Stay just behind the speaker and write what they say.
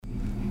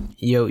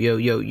Yo, yo,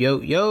 yo, yo,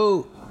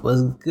 yo.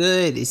 What's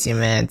good? It's your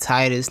man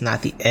Titus,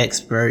 not the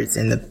experts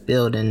in the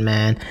building,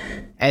 man.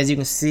 As you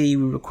can see,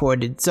 we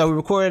recorded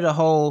a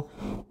whole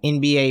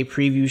NBA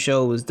preview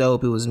show. It was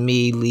dope. It was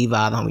me,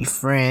 Levi, the homie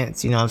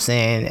France, you know what I'm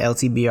saying?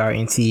 LTBR,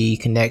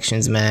 NTE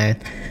connections, man.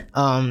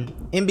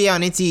 NBA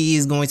on NTE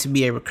is going to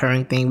be a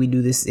recurring thing. We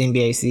do this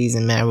NBA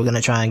season, man. We're going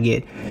to try and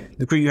get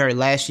the crew you heard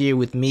last year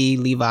with me,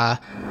 Levi,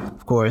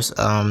 of course,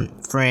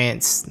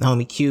 France, the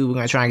homie Q. We're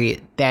going to try and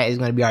get, that is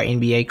going to be our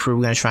NBA crew.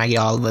 We're going to try and get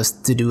all of us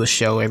to do a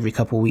show every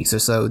couple weeks or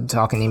so,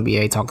 talking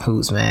NBA, talking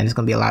hoops, man. It's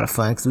going to be a lot of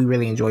fun because we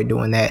really enjoy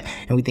doing that,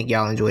 and we think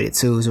y'all enjoyed it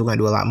too, so we're going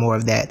to do a lot more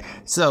of that.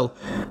 So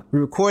we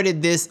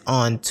recorded this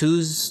on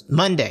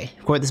Monday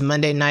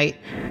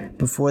night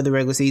before the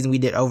regular season. We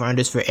did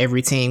over-unders for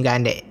every team.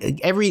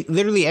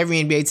 Literally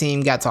every NBA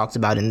team got talked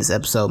about in this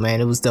episode, man.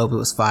 It was dope. It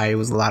was fire. It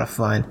was a lot of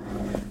fun.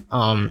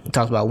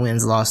 Talked about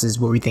wins, losses,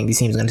 where we think these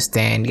teams are going to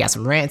stand. Got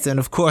some rants, and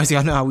of course,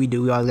 y'all know how we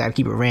do. We always got to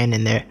keep a rant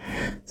in there.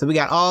 So we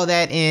got all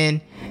that in,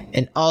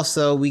 and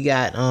also we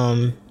got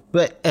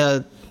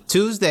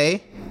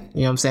Tuesday,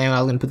 you know what I'm saying,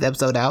 I was going to put the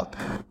episode out.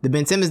 The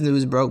Ben Simmons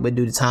news broke, but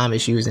due to time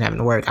issues and having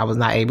to work, I was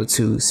not able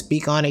to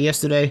speak on it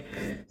yesterday.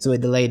 So it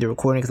delayed the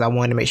recording because I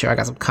wanted to make sure I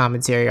got some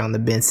commentary on the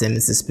Ben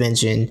Simmons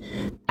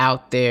suspension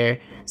out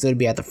there. So it'll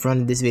be at the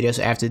front of this video.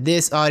 So after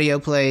this audio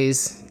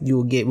plays,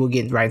 we'll get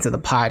right into the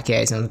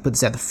podcast, and I'll put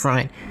this at the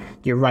front.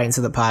 Get right into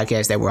the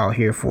podcast that we're all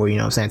here for, you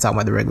know what I'm saying, talking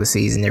about the regular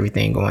season,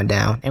 everything going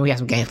down. And we had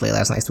some gameplay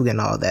last night, so we're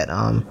getting all of that.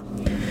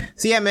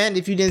 So yeah, man,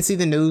 if you didn't see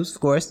the news, of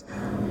course,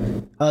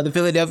 the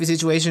Philadelphia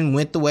situation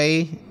went the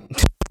way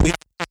we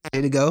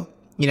wanted to go.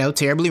 You know,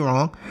 terribly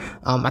wrong.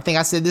 I think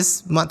I said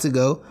this months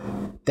ago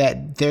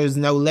that there's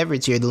no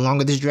leverage here. The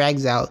longer this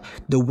drags out,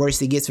 the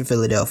worse it gets for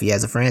Philadelphia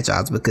as a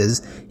franchise, because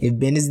if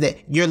Ben is that,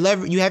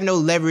 you have no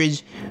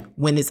leverage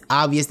when it's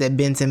obvious that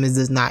Ben Simmons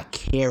does not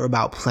care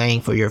about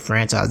playing for your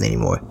franchise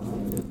anymore.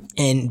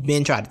 And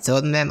Ben tried to tell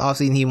them that in the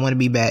offseason he didn't want to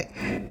be back.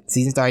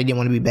 Season started, he didn't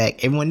want to be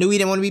back. Everyone knew he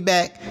didn't want to be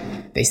back.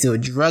 They still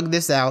drug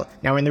this out.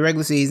 Now we're in the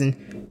regular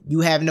season. You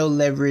have no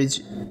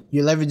leverage.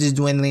 Your leverage is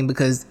dwindling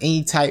because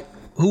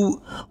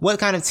what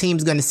kind of team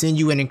is going to send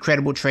you an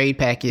incredible trade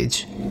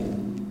package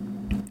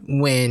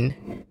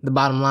when the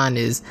bottom line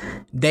is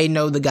they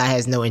know the guy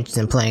has no interest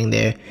in playing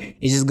there?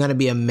 It's just going to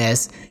be a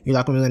mess. You're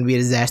not going to be a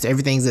disaster.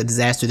 Everything's a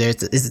disaster there.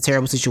 It's a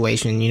terrible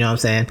situation, you know what I'm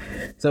saying?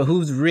 So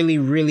who's really,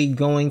 really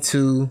going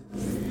to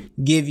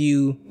give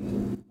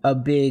you a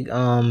big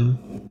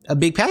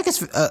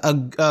package,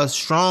 a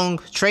strong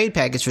trade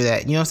package for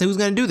that? You know what I'm saying? Who's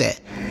going to do that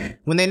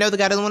when they know the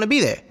guy doesn't want to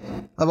be there?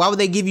 Like, why would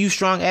they give you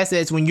strong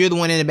assets when you're the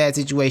one in a bad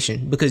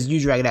situation because you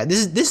drag it out?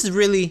 This is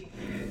really,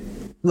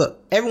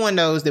 look, everyone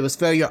knows there was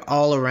failure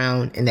all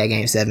around in that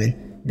game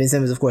 7. Ben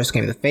Simmons, of course,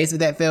 became the face of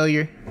that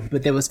failure,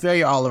 but there was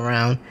failure all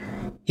around.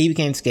 He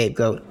became the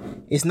scapegoat.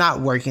 It's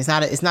not working.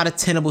 It's not a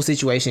tenable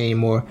situation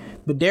anymore.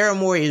 But Daryl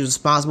Morey is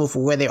responsible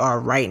for where they are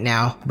right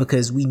now,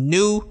 because we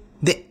knew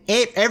that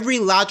every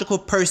logical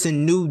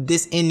person knew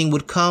this ending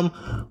would come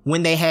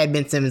when they had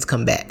Ben Simmons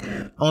come back.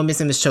 Only Ben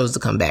Simmons chose to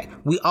come back.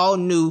 We all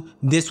knew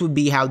this would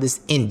be how this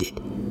ended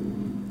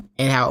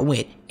and how it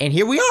went. And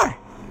here we are.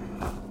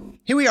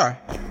 Here we are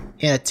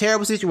in a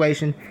terrible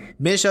situation.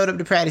 Ben showed up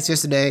to practice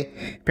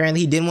yesterday.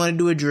 Apparently he didn't want to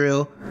do a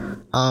drill.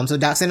 So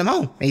Doc sent him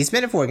home and he's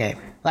spending for a game.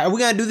 Like, are we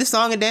going to do this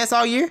song and dance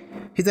all year?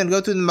 He's going to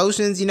go through the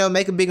motions, you know,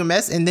 make a bigger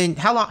mess. And then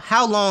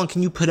how long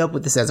can you put up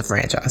with this as a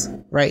franchise,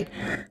 right?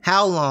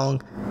 How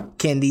long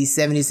can these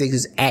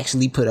 76ers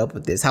actually put up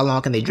with this? How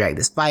long can they drag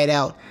this fight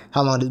out?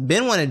 How long does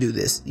Ben want to do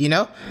this, you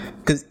know?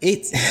 Because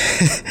it's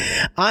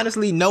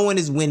honestly, no one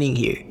is winning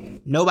here.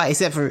 Nobody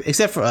except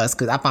for us,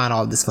 because I find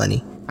all of this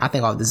funny. I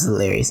think all of this is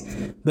hilarious.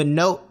 But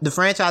no, the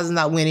franchise is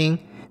not winning.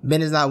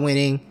 Ben is not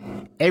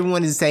winning.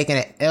 Everyone is taking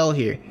an L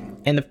here.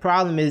 And the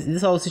problem is,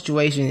 this whole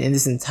situation and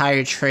this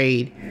entire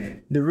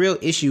trade, the real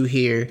issue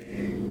here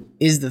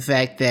is the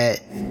fact that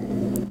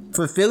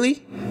for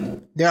Philly,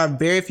 there are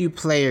very few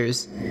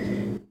players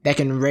that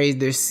can raise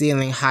their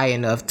ceiling high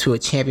enough to a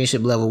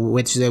championship level,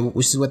 which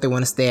is what they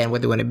want to stay and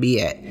what they want to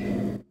be at,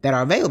 that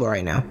are available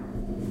right now.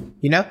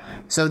 You know?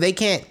 So they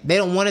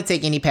don't want to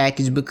take any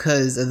package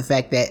because of the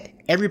fact that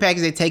every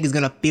package they take is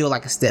going to feel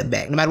like a step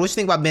back. No matter what you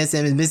think about Ben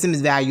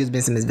Simmons' value is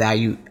Ben Simmons'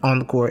 value on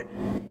the court.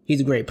 He's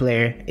a great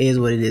player. It is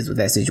what it is with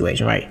that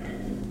situation, right?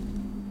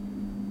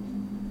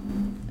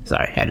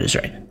 Sorry, had to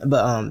distract.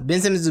 But Ben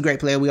Simmons is a great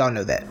player. We all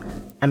know that.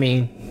 I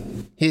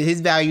mean,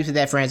 his value to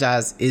that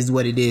franchise is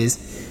what it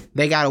is.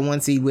 They got a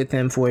 1 seed with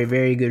him for a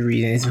very good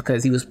reason. It's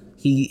because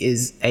he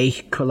is a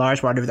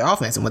large part of their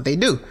offense and what they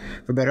do,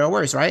 for better or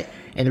worse, right?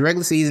 In the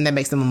regular season, that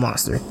makes them a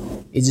monster.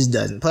 It just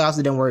doesn't. Playoffs,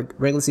 it don't work.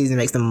 Regular season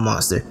makes them a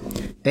monster.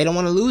 They don't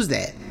want to lose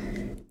that.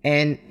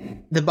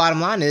 And the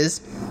bottom line is,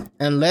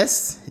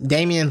 unless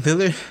Damian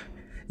Lillard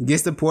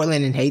gets to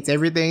Portland and hates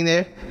everything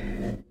there,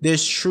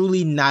 there's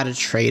truly not a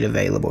trade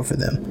available for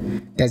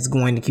them that's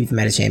going to keep them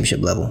at a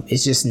championship level.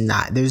 It's just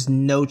not. There's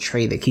no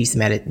trade that keeps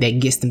them at it, that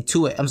gets them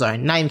to it. I'm sorry,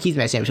 not even keeps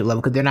them at a championship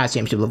level, because they're not a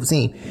championship level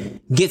team.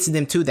 Gets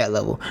them to that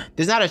level.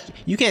 There's not a,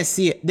 you can't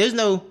see it. There's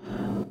no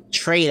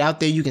trade out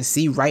there you can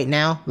see right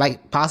now,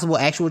 like possible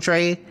actual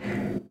trade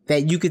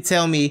that you could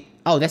tell me,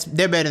 oh,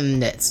 they're better than the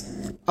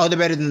Nets. Oh, they're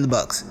better than the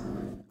Bucks.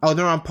 Oh,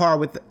 they're on par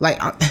with,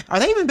 like, are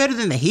they even better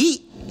than the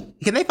Heat?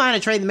 Can they find a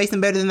trade that makes them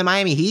better than the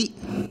Miami Heat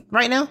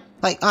right now?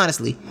 Like,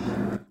 honestly,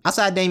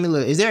 outside Damian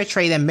Lillard, is there a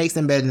trade that makes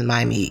them better than the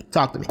Miami Heat?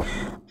 Talk to me.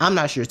 I'm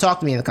not sure. Talk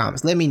to me in the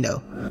comments. Let me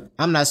know.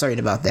 I'm not certain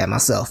about that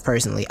myself,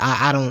 personally.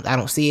 I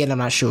don't see it. I'm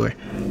not sure.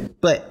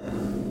 But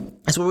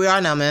that's where we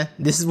are now, man.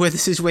 This is where the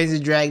situation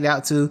is dragged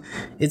out to.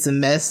 It's a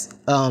mess.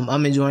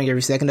 I'm enjoying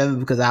every second of it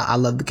because I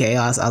love the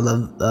chaos. I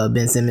love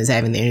Ben Simmons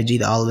having the energy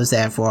that all of us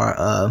have for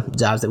our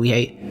jobs that we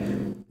hate.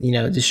 You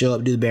know, just show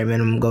up, do the bare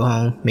minimum, go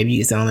home. Maybe you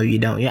get some, maybe you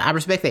don't. Yeah, I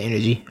respect that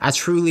energy. I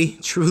truly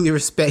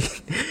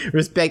respect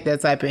that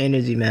type of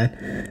energy,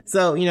 man.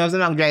 So, you know, if I'm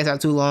not dragging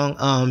out too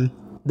long,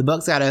 the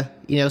Bucks gotta,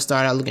 you know,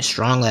 start out looking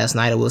strong last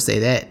night. I will say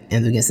that.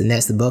 And against the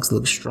Nets, the Bucks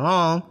look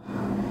strong.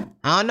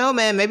 I don't know,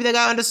 man. Maybe they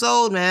got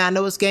undersold, man. I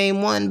know it's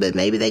game 1, but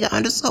maybe they got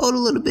undersold a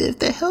little bit. If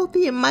they're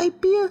healthy, it might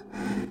be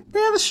they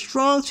have a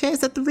strong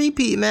chance at the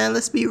repeat, man.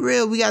 Let's be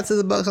real. We got to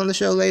the Bucks on the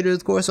show later,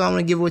 of course, so I don't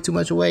want to give away too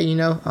much away, you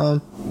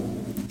know.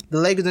 The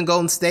Lakers and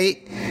Golden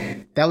State,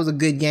 that was a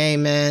good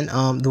game, man.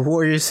 The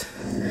Warriors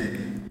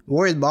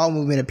ball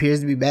movement appears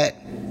to be back.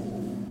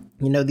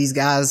 You know, these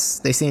guys,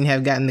 they seem to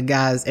have gotten the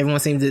guys. Everyone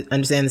seems to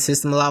understand the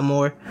system a lot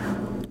more.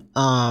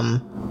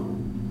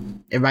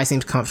 Everybody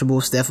seems comfortable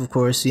with Steph, of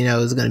course. You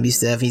know, it's going to be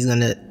Steph. He's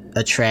going to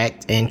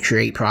attract and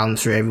create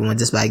problems for everyone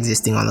just by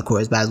existing on the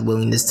court, by his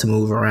willingness to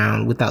move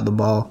around without the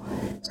ball.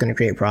 It's going to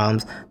create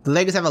problems. The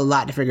Lakers have a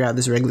lot to figure out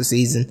this regular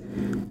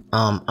season.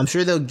 I'm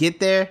sure they'll get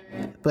there,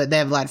 but they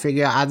have a lot to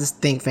figure out. I just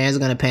think fans are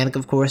going to panic,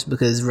 of course,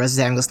 because Russ is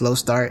having a slow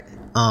start.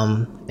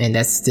 And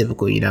that's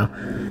typical, you know.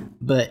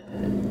 But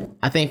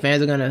I think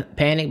fans are going to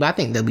panic, but I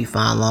think they'll be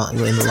fine in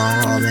the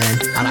long haul,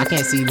 man. I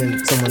can't see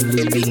someone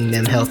beating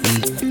them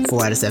healthy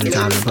 4 out of 7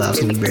 times in the playoffs. It's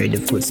going to be very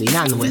difficult to see.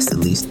 Not in the West, at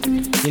least.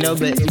 You know,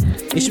 but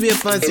it should be a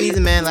fun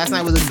season, man. Last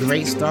night was a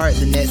great start.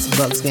 The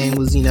Nets-Bucks game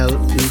was, you know, it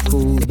was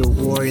cool. The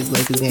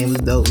Warriors-Lakers game was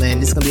dope, man.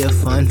 This is going to be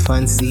a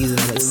fun season.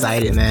 I'm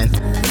excited, man.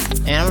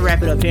 And I'm going to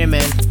wrap it up here,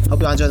 man.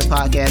 Hope y'all enjoy the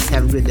podcast.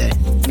 Have a good day.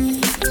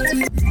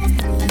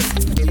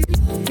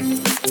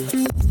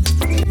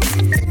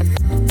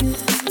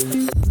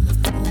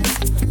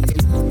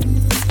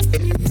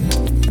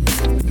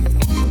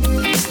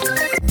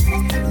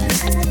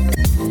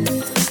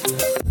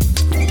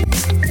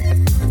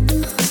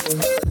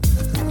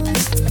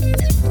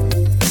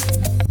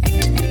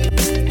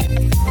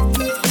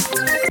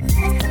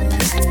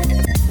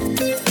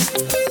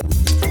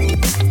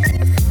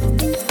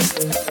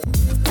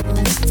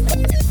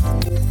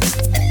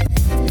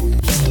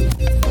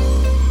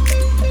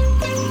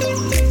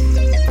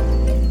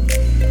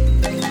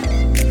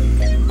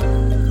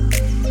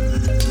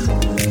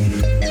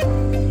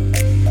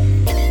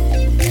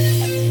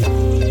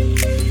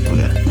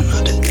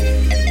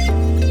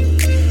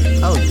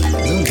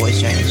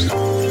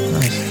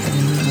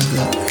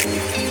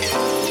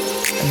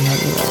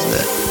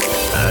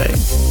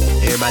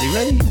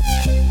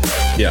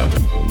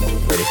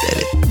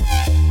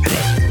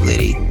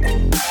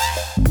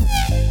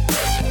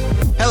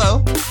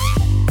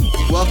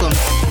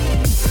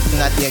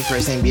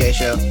 NBA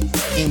show,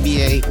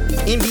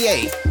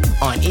 NBA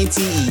on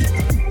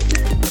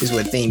NTE. This is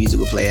where the theme music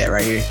will play at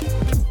right here,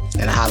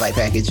 and a highlight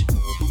package.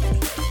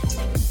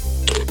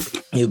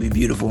 It'll be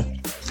beautiful.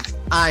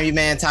 I'm your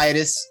man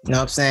Titus. You know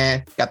what I'm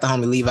saying? Got the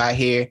homie Levi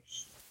here.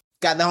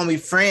 Got the homie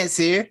France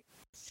here,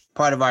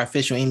 part of our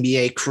official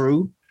NBA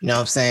crew. You know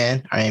what I'm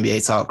saying? Our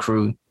NBA Talk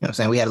crew. You know what I'm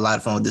saying? We had a lot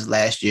of fun with this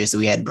last year, so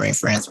we had to bring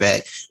France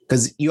back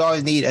because you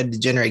always need a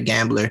degenerate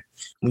gambler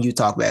when you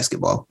talk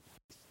basketball.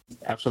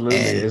 Absolutely.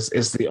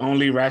 It's the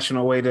only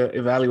rational way to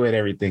evaluate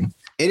everything.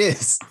 It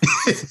is.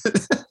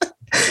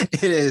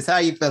 It is. How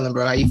you feeling,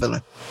 bro? How you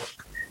feeling?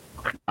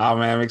 Oh,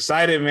 man, I'm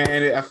excited,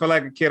 man. I feel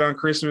like a kid on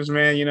Christmas,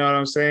 man. You know what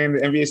I'm saying?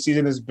 The NBA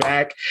season is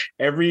back.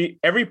 Every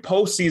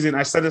postseason,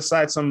 I set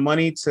aside some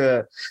money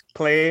to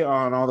play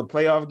on all the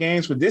playoff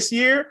games. But this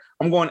year,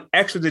 I'm going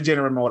extra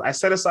degenerate mode. I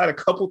set aside a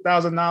couple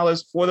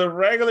 $1,000s for the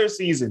regular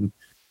season.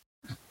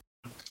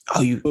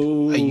 You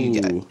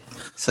got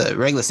so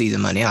regular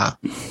season money, huh?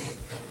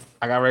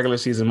 I got regular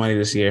season money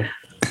this year.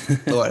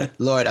 Lord,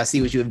 I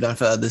see what you have done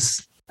for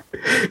others.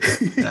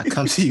 And I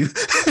come to you.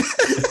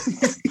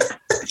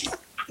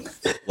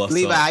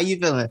 Levi, how you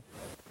feeling?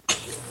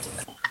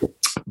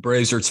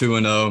 Braves are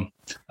 2-0.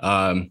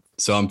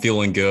 So I'm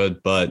feeling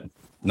good, but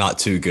not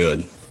too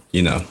good,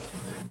 you know.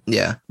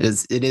 Yeah,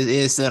 it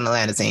is still an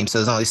Atlanta team, so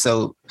it's only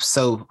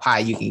so high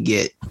you can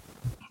get.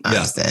 I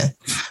understand.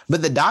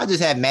 But the Dodgers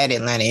have mad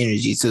Atlanta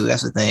energy too.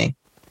 That's the thing.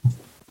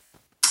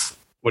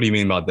 What do you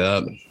mean by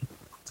that?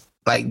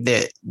 Like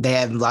they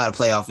have a lot of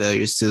playoff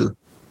failures too.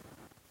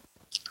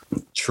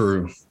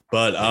 True.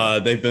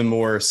 But they've been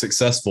more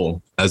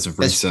successful as of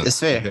recent. That's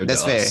fair.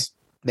 That's fair.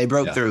 They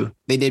broke through.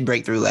 They did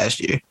break through last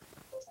year.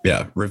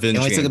 Yeah, revenge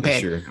game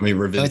this year. I mean,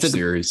 revenge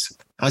series.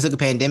 I took a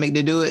pandemic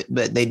to do it,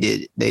 but they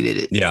did. They did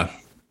it. Yeah.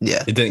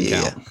 Yeah. It didn't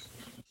count.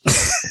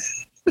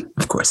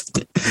 Of course it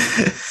did.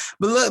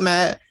 But look,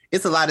 man,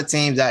 it's a lot of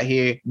teams out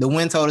here. The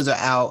win totals are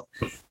out.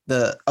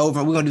 We're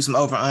gonna do some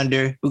over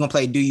under. We're gonna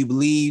play Do You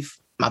Believe,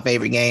 my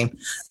favorite game,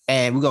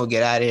 and we're gonna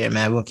get out of here,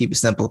 man. We're gonna keep it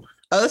simple.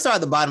 Let's start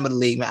at the bottom of the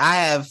league,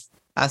 man.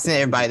 I sent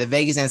everybody the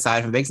Vegas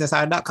Insider from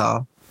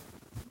VegasInsider.com.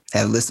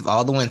 Have a list of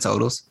all the win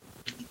totals.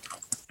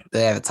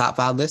 They have a top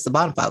 5 list, the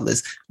bottom 5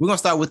 list. We're gonna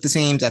start with the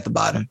teams at the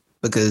bottom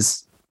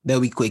because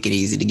they'll be quick and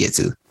easy to get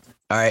to.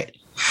 All right.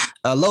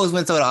 Lowest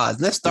win total odds.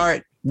 Let's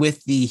start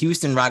with the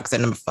Houston Rockets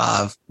at number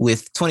 5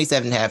 with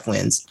 27.5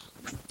 wins.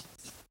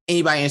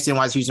 Anybody interested in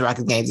watching Houston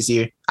Rockets games this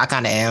year? I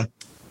kind of am,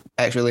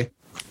 actually.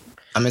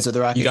 I'm into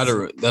the Rockets. You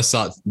gotta. That's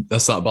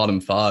not bottom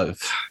 5.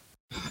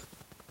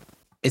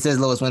 It says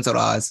lowest win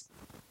total odds.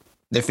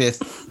 They're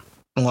 5th.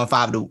 I'm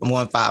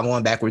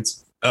going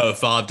backwards. Oh,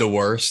 5 to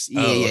worst.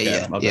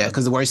 Yeah.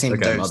 Because the worst team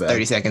deserves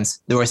 30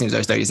 seconds. The worst team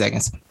deserves 30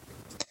 seconds.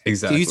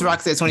 Exactly. So Houston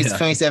Rockets at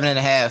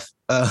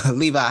 27.5.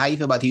 Levi, how you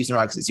feel about the Houston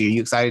Rockets this year?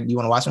 You excited? You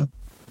want to watch them?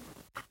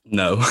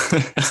 No.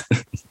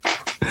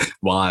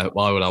 Why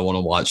would I want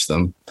to watch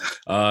them?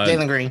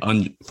 Jalen Green.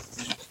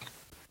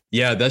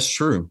 Yeah, that's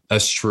true.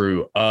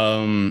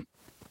 Under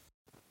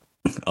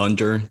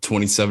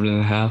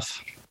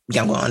 27.5.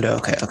 Yeah, I'm going under.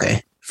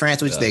 Okay.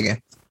 France, what you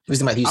thinking? Who's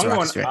about Houston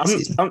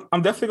Rockets?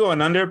 I'm definitely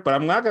going under, but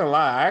I'm not gonna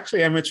lie. I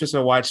actually am interested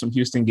to watch some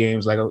Houston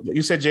games. Like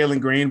you said, Jalen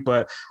Green,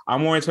 but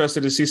I'm more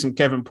interested to see some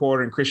Kevin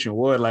Porter and Christian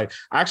Wood. Like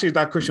I actually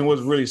thought Christian Wood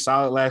was really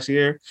solid last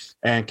year,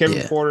 and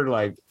Kevin Porter,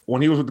 like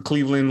when he was with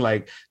Cleveland,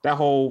 like that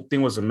whole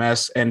thing was a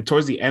mess. And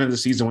towards the end of the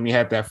season, when he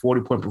had that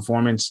 40-point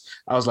performance,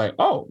 I was like,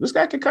 oh, this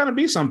guy could kind of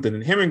be something.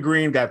 And him and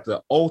Green got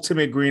the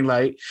ultimate green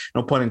light,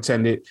 no pun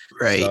intended.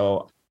 Right.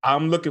 So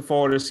I'm looking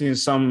forward to seeing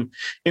some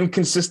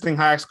inconsistent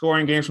high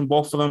scoring games from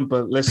both of them,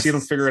 but let's see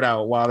them figure it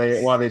out while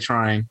they're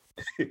trying.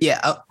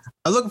 Yeah,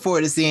 I'm looking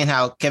forward to seeing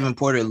how Kevin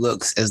Porter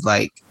looks as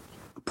like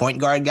a point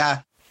guard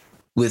guy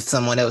with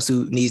someone else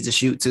who needs to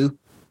shoot too.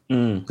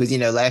 Because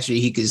last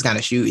year he could just kind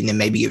of shoot and then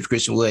maybe give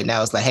Christian Wood.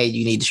 Now it's like, hey,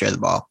 you need to share the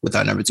ball with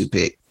our number 2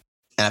 pick.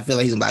 And I feel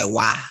like he's gonna be like,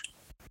 why?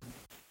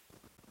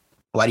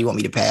 Why do you want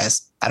me to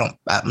pass? I'm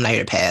not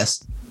here to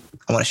pass.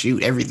 I want to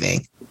shoot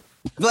everything.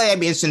 I feel like that'd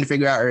be interesting to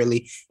figure out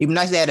early. It'd be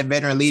nice to have a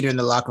veteran leader in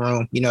the locker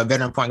room, a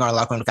veteran point guard in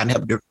the locker room to kind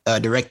of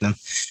help direct them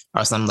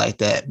or something like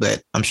that.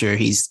 But I'm sure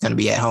he's going to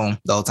be at home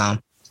the whole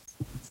time.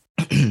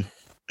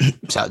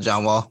 Shout out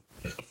John Wall.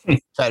 Shout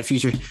out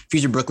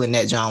future Brooklyn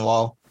net John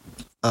Wall.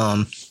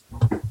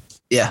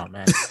 Yeah. Oh,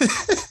 man.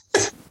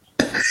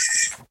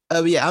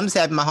 But yeah, I'm just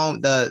happy my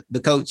home,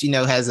 the coach,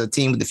 has a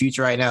team with the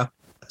future right now.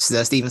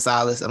 So Stephen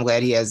Silas, I'm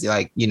glad he has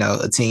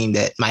a team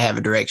that might have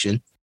a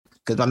direction.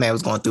 Because my man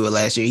was going through it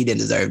last year. He didn't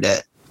deserve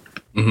that.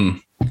 Mm-hmm.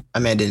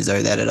 My man didn't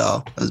deserve that at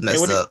all. It was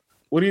messed up.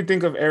 What do you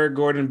think of Eric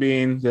Gordon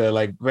being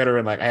the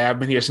veteran? Like, I've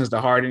been here since the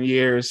Harden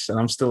years, and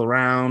I'm still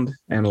around.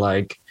 And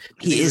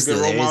he's a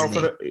good role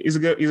model he's a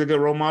good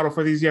role model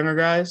for these younger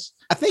guys.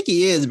 I think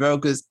he is, bro.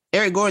 Because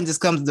Eric Gordon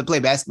just comes to play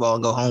basketball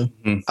and go home.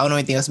 Mm-hmm. I don't know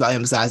anything else about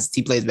him besides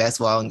he plays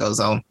basketball and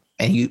goes home.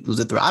 And he was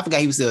a threat. I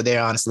forgot he was still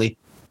there. Honestly,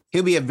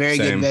 he'll be a very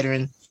good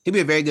veteran. He'll be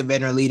a very good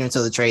veteran leader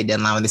until the trade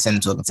deadline when they send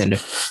him to a contender.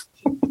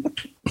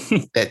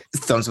 That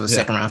comes with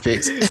second round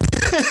picks.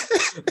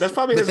 That's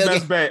probably his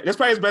best bet. That's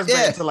probably his best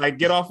bet to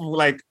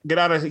get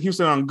out of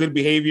Houston on good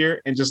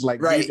behavior and just be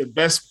the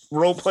best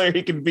role player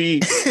he can be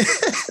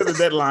to the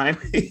deadline.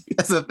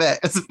 That's a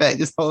fact.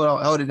 Just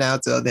hold it down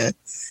till then.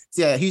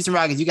 So yeah, Houston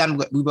Rockets,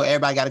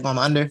 everybody got to go on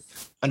under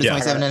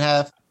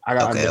 27.5. I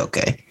got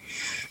okay.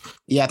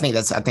 Yeah, I think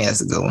that's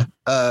a good one.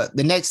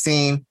 The next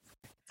team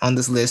on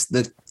this list,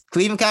 the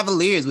Cleveland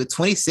Cavaliers with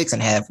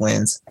 26.5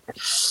 wins.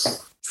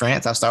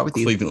 France, I'll start with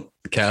you. Cleveland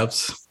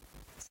Cavs.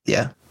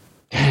 Yeah.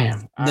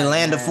 Damn. The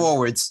land of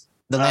forwards.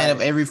 The land of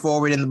every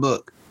forward in the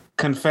book.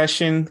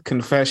 Confession.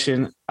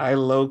 I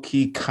low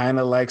key kind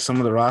of like some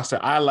of the roster.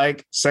 I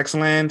like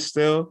Sexland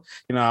still.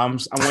 I'm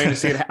waiting to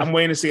see it. I'm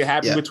waiting to see it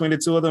happen between the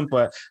two of them.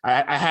 But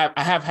I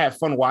have had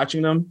fun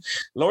watching them.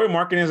 Lauri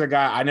Markkanen is a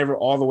guy I never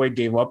all the way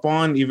gave up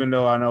on, even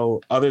though I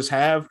know others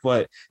have.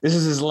 But this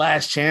is his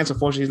last chance.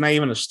 Unfortunately, he's not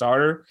even a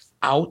starter.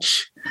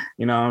 Ouch.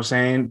 You know what I'm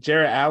saying?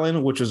 Jarrett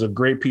Allen, which was a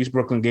great piece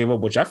Brooklyn gave up,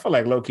 which I feel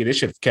like low-key they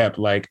should have kept.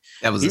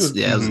 That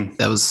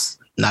was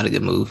not a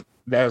good move.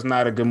 That was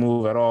not a good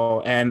move at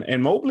all. And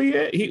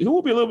Mobley,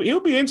 he'll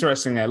be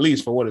interesting at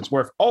least for what it's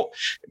worth. Oh,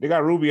 they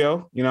got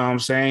Rubio. You know what I'm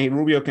saying?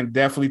 Rubio can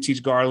definitely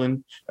teach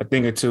Garland a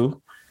thing or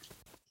two.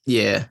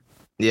 Yeah.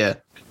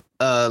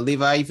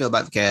 Levi, how you feel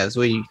about the Cavs?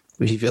 What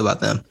do you feel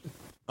about them?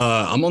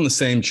 I'm on the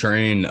same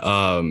train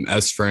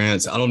as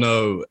France. I don't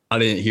know. I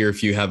didn't hear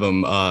if you have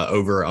them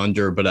over or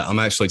under, but I'm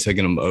actually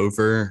taking them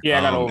over. Yeah,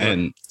 I got over.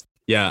 And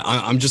yeah,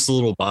 I'm just a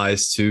little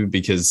biased too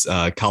because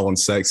Colin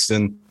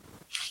Sexton.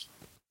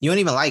 You don't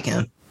even like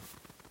him.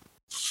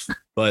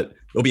 But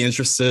it'll be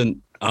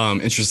interesting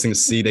to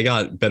see. They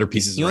got better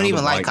pieces. You don't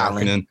even like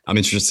Colin. I'm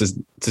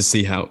interested to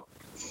see how.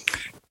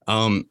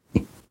 No,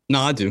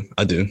 I do.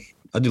 I do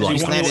like. You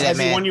slandered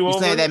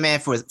that man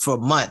for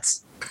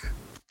months.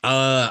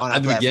 At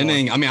the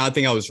beginning, I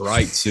think I was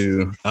right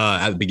to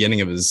at the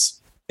beginning of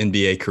his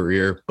NBA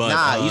career,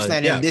 but you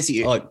slandered him this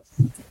year.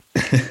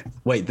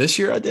 Wait, this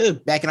year I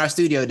did. Back in our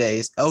studio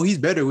days. Oh, he's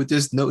better with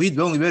this. No, he's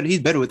only better. He's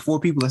better with 4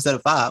 people instead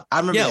of 5. I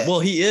remember. Yeah, that. well,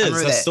 he is.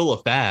 That's that. still a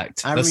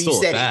fact. I That's remember you still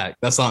a said fact.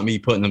 That's not me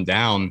putting him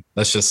down.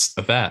 That's just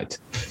a fact.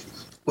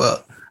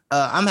 Well,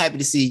 I'm happy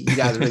to see you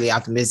guys are really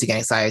optimistic and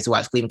excited to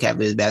watch Cleveland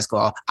Cavaliers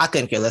basketball. I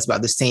couldn't care less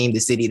about this team, the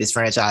city, this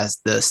franchise,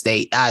 the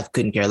state. I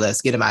couldn't care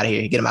less. Get them out of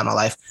here. Get them out of my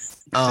life.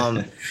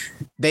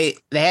 They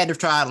had to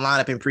try to line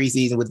up in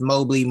preseason with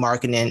Mobley,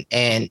 Markkanen,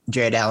 and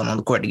Jared Allen on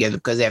the court together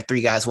because they have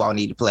 3 guys who all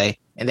need to play,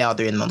 and they all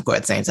 3 of them on the court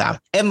at the same time.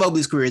 And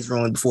Mobley's career is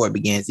ruined before it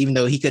begins, even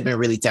though he could have been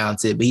really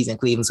talented, but he's in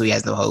Cleveland, so he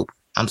has no hope.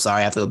 I'm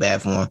sorry. I feel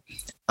bad for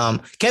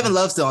him. Kevin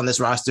Love's still on this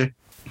roster,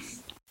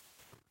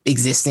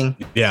 existing,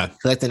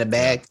 collecting a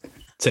bag.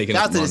 Taking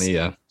up money,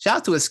 Shout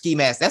out to a ski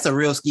mask. That's a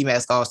real ski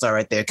mask all-star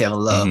right there, Kevin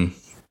Love. Mm-hmm.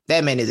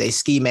 That man is a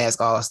ski mask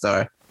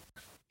all-star.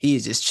 He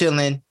is just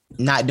chilling,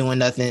 not doing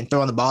nothing,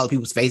 throwing the ball at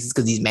people's faces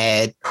because he's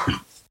mad.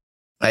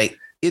 Like,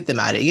 get them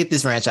out of here. Get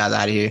this franchise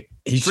out of here.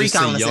 He's Free just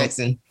Colin a young,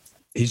 Sexton.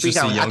 He's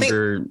just a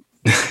younger...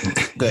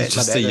 He's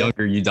just a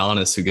younger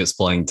Udonis who gets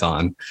playing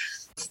time.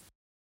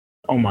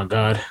 Oh, my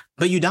God.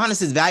 But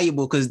Udonis is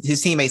valuable because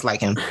his teammates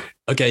like him.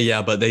 Okay,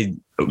 yeah, but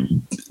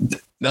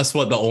that's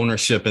what the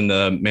ownership and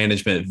the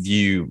management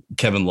view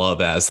Kevin Love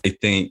as. They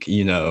think,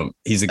 he's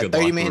a good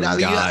locker room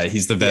guy.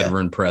 He's the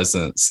veteran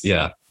presence.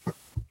 Yeah.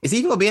 Is he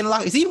even going to be in the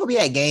locker? Is he even going to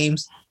be at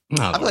games?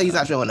 I feel like he's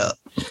not showing up.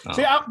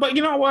 See, but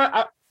you know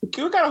what?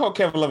 We got to hold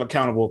Kevin Love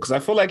accountable because I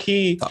feel like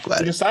he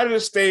decided to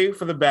stay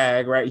for the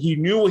bag, right? He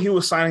knew what he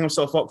was signing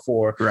himself up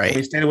for. Right.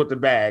 He stayed with the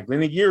bag.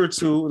 Then a year or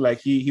two,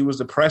 like he was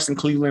depressed in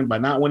Cleveland by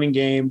not winning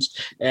games.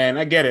 And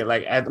I get it.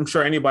 Like, I'm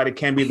sure anybody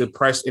can be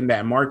depressed in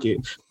that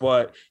market,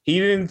 but he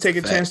didn't take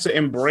a chance to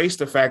embrace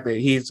the fact that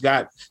he's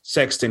got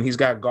Sexton, he's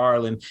got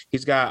Garland,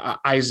 he's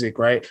got Isaac,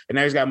 right? And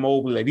now he's got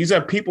Mobley. Like, these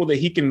are people that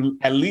he can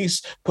at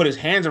least put his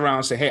hands around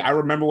and say, hey, I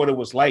remember what it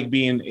was like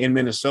being in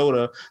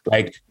Minnesota.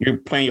 Like, you're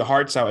playing your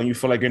hearts out and you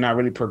feel like you're not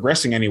really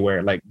progressing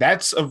anywhere. Like,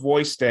 that's a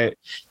voice that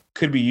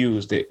could be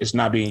used. It's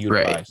not being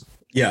utilized. Right.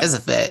 Yeah, that's a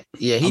fact.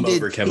 Yeah, I'm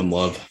over Kevin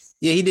Love.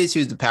 Yeah, he did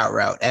choose the power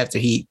route after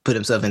he put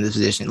himself in this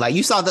position. Like,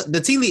 you saw the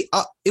tea leaf.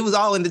 It was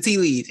all in the tea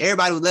leaves.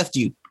 Everybody left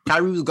you.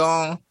 Kyrie was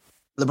gone.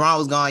 LeBron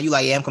was gone. You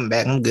like, yeah, I'm coming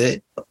back. I'm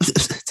good.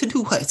 To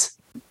do what?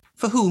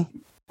 For who?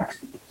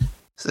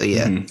 So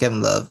yeah,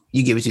 Kevin Love,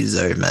 you get what you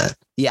deserve, man.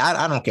 Yeah,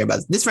 I don't care about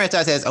this. This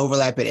franchise has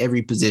overlap at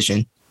every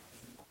position.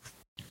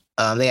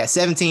 They got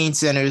 17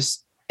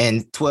 centers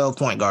and 12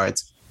 point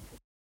guards.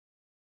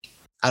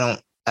 I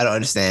don't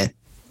understand.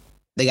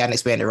 They got an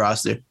expanded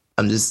roster.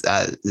 It's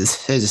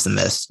just a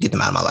mess. Get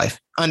them out of my life.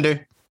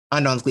 Under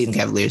on the Cleveland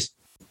Cavaliers.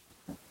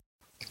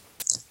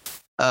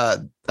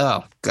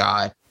 Oh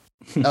God.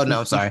 Oh no,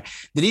 I'm sorry.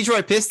 The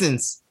Detroit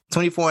Pistons,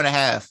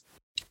 24.5.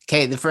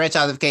 The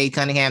franchise of Cade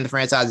Cunningham, the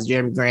franchise of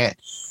Jeremy Grant,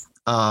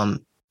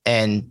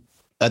 and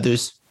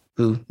others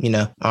who,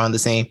 are on the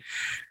same.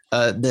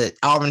 The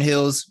Auburn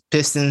Hills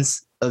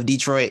Pistons of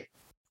Detroit,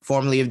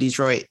 formerly of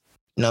Detroit.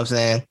 You know what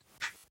I'm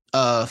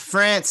saying?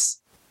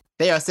 France,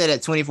 they are set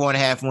at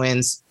 24.5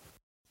 wins.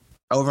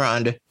 Over or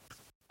under?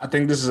 I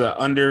think this is an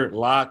under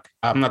lock.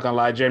 I'm not going to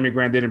lie. Jeremy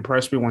Grant did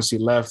impress me once he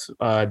left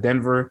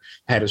Denver,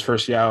 had his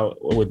first year out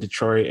with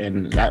Detroit,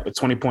 and that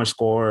 20-point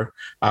scorer,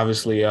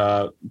 obviously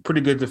pretty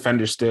good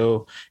defender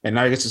still. And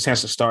now he gets a chance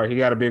to start. He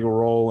got a bigger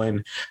role.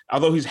 And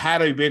although he's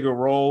had a bigger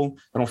role,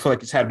 I don't feel like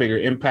he's had bigger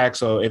impact.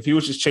 So if he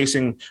was just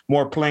chasing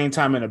more playing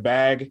time in a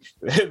bag,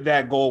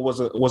 that goal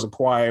was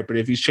acquired. But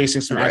if he's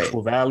chasing some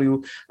actual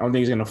value, I don't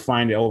think he's going to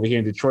find it over here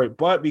in Detroit.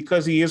 But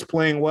because he is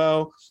playing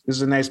well, this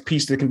is a nice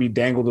piece that can be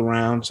dangled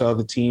around to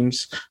other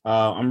teams.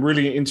 I'm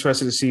really interested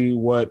to see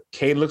what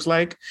Cade looks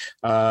like.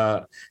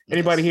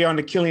 Anybody here on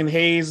the Killian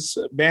Hayes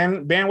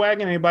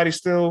bandwagon? Anybody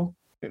still?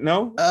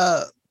 No?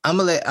 I'm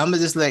gonna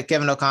just let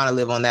Kevin O'Connor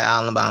live on that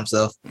island by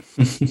himself.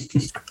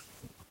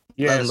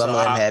 Yeah, let him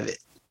have it.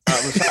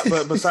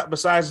 But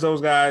besides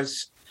those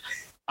guys,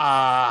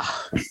 I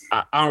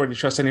don't really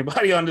trust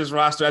anybody on this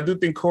roster. I do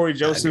think Corey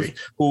Joseph,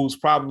 who's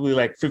probably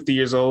like 50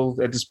 years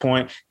old at this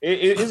point,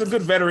 it is a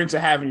good veteran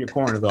to have in your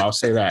corner, though. I'll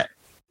say that.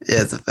 Yeah,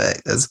 that's a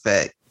fact. That's a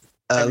fact.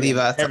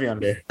 Levi, heavy on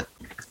there.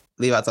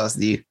 Levi, toss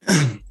to you.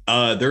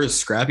 They're a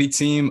scrappy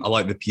team. I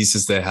like the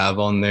pieces they have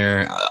on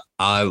there.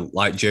 I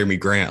like Jeremy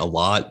Grant a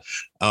lot.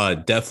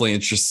 Definitely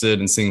interested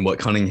in seeing what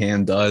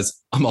Cunningham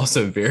does. I'm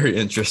also very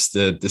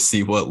interested to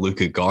see what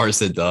Luka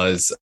Garza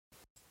does.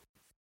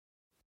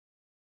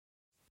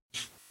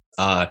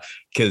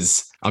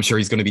 Because I'm sure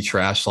he's going to be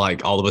trash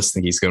like all of us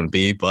think he's going to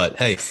be. But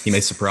hey, he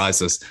may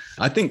surprise us.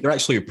 I think they're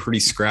actually a pretty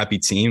scrappy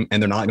team,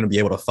 and they're not going to be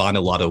able to find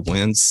a lot of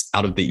wins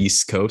out of the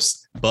East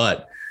Coast.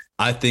 But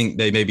I think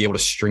they may be able to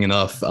string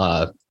enough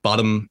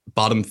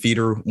bottom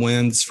feeder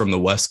wins from the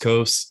West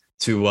Coast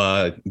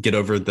to get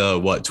over the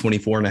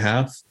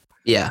 24.5.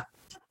 Yeah.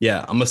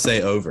 I'm gonna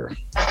say over.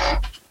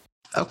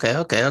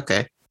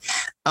 Okay.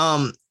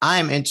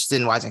 I'm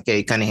interested in watching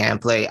Cade Cunningham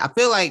play. I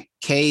feel like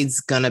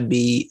Cade's gonna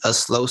be a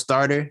slow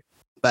starter,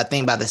 but I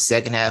think by the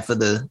second half of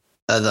the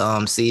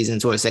season,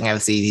 towards the second half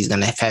of the season, he's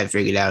gonna have it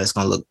figured out. It's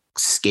gonna look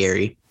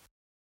scary.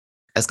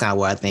 That's kind of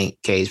what I think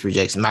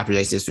my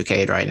projection is for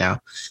Cade right now.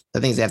 I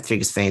think they have to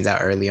figure things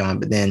out early on,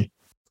 but then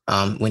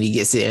when he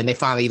gets it and they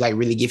finally like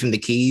really give him the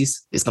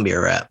keys, it's gonna be a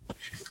wrap.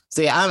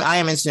 So yeah, I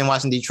am interested in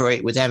watching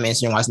Detroit, which I haven't been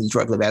interested in watching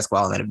Detroit play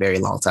basketball in a very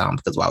long time,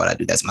 because why would I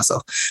do that to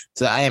myself?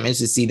 So I am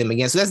interested to see them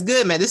again. So that's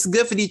good, man. This is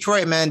good for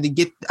Detroit, man.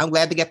 I'm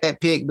glad to get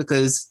that pick,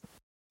 because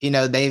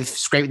they've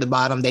scraped the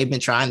bottom. They've been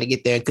trying to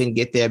get there and couldn't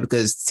get there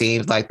because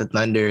teams like the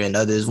Thunder and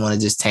others want to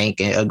just tank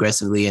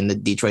aggressively, and the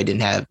Detroit they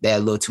had a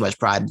little too much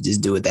pride to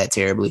just do it that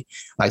terribly,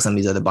 like some of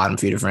these other bottom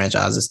feeder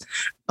franchises.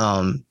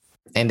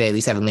 And they at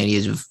least have a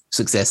lineage of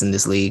success in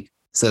this league.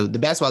 So the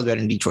basketball is better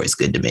than Detroit's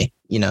good to me.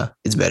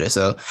 It's better.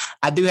 So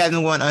I do have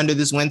them going under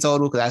this win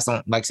total, because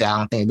I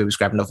don't think they'll be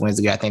scrapping enough wins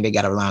together. I think they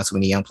got to rely on too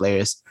many young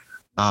players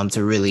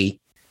to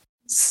really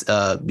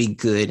be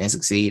good and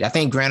succeed. I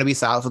think Grant will be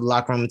solid for the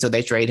locker room until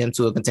they trade him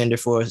to a contender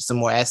for some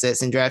more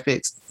assets and draft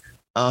picks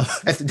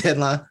at the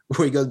deadline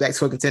before he goes back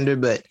to a contender.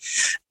 But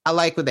I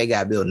like what they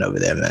got building over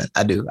there, man.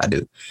 I do.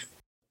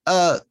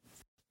 The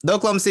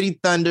Oklahoma City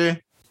Thunder.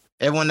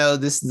 Everyone knows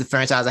this is the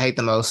franchise I hate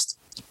the most,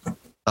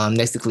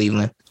 next to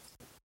Cleveland.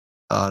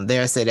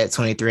 They're set at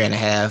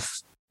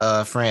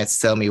 23.5. France,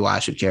 tell me why I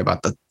should care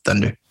about the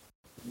Thunder.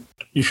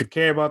 You should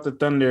care about the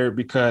Thunder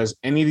because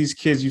any of these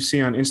kids you see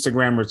on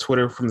Instagram or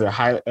Twitter from their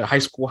high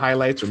school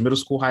highlights or middle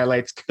school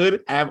highlights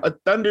could have a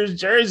Thunder's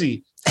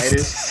jersey.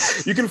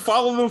 You can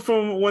follow them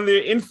from when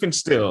they're infants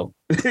still.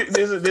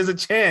 There's a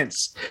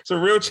chance. It's a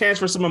real chance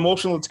for some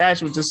emotional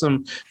attachment to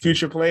some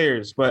future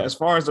players. But as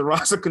far as the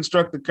roster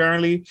constructed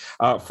currently,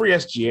 free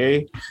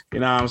SGA, you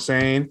know what I'm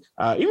saying?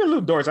 Even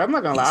Lou Dort. I'm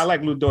not going to lie. I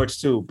like Lou Dort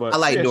too. But I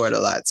like Dort a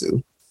lot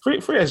too. Free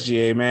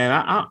SGA, man.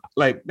 I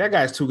like that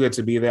guy's too good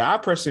to be there. I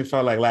personally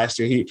felt like last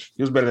year he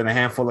was better than a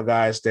handful of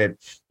guys that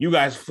you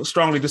guys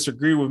strongly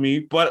disagree with me.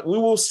 But we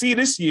will see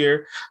this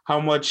year how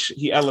much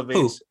he elevates.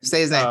 Who?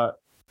 Say his name.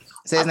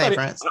 Say his name,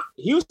 France.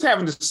 He was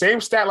having the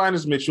same stat line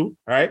as Mitchell,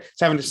 right?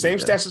 He's having the same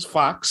stats as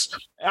Fox.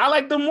 I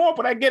like them more,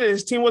 but I get it.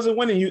 His team wasn't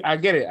winning. I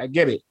get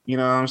it. You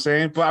know what I'm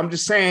saying? But I'm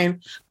just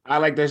saying I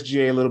like the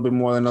SGA a little bit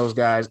more than those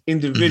guys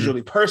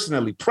individually,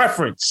 personally,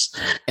 preference.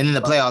 And then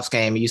the playoffs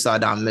came and you saw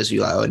Donovan Mitchell.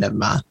 You're like, oh, never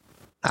mind.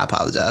 I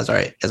apologize. All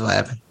right. That's what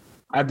happened.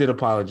 I did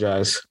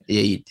apologize.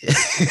 Yeah, you did.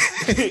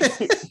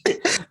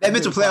 That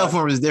Mitchell playoff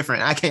form is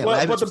different. I can't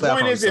lie. But the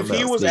point is, if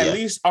he was at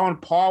least on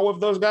par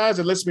with those guys,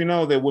 it lets me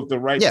know that with the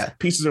right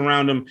pieces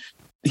around him,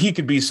 he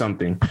could be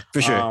something.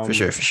 For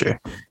sure.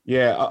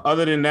 Yeah.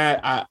 Other than that,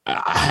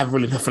 I have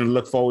really nothing to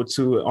look forward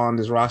to on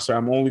this roster.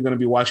 I'm only going to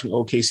be watching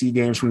OKC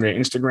games from their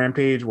Instagram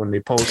page when they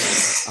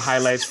post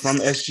highlights from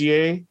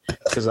SGA,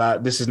 because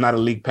this is not a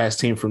league pass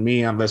team for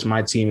me unless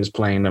my team is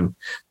playing them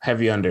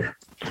heavy under.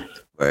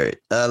 Right.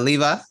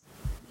 Levi?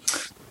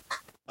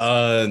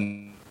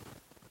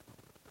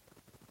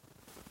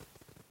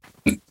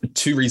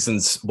 Two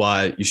reasons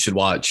why you should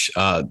watch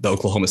the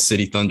Oklahoma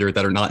City Thunder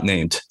that are not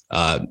named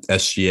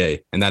SGA,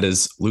 and that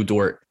is Lou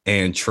Dort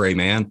and Trey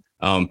Mann.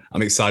 I'm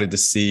excited to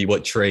see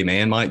what Trey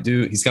Mann might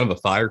do. He's kind of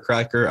a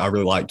firecracker. I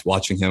really liked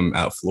watching him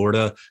at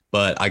Florida,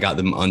 but I got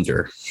them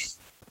under.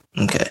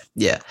 Okay.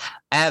 Yeah.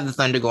 I have the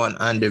Thunder going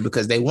under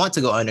because they want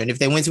to go under. And if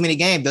they win too many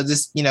games, they'll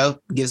just,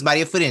 give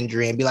somebody a foot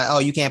injury and be like, oh,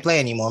 you can't play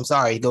anymore. I'm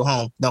sorry. Go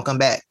home. Don't come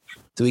back.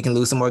 So we can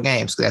lose some more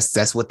games.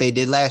 That's what they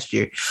did last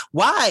year.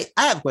 Why?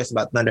 I have a question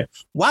about Thunder.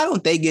 Why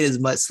don't they get as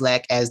much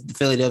slack as the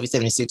Philadelphia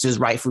 76ers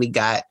rightfully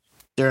got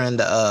during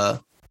the,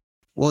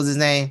 what was his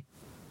name?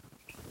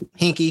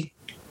 Hinkie?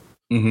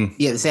 Mm-hmm.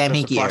 Yeah, the Sam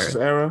Hinkie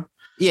era.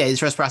 Yeah, the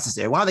trust process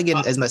era. Why don't they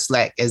get as much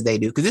slack as they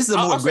do? Because this is a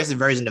more aggressive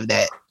version of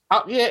that.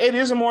 Yeah, it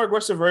is a more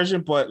aggressive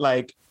version, but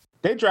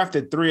they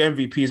drafted 3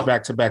 MVPs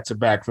back to back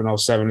from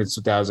 2007 to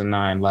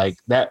 2009. Like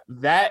that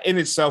in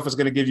itself is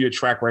going to give you a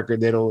track record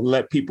that'll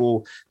let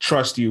people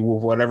trust you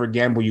with whatever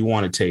gamble you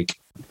want to take.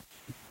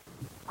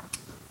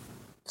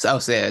 So I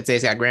would say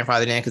it's got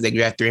grandfathered in because they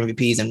drafted 3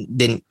 MVPs and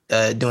didn't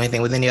do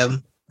anything with any of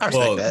them. I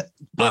respect that.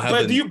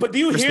 But do you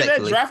hear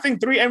that drafting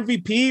 3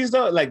 MVPs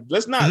though? Like,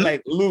 let's not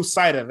lose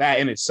sight of that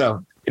in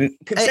itself.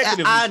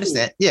 I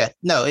understand. Yeah,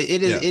 no,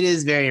 it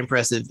is very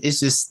impressive. It's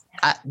just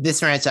this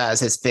franchise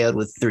has failed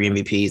with 3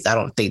 MVPs. I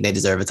don't think they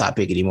deserve a top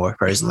pick anymore.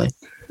 Personally,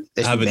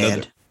 I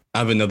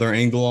have another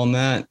angle on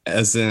that,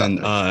 as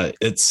in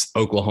it's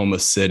Oklahoma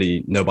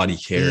City. Nobody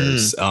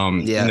cares.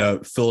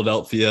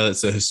 Philadelphia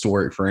is a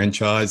historic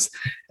franchise.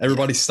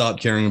 Everybody stopped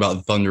caring about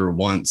the Thunder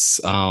once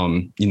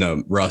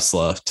Russ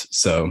left.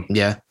 So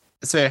yeah,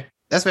 that's fair.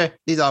 That's fair.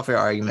 These are all fair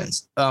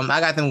arguments. I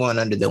got them going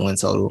under the win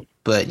total,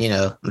 but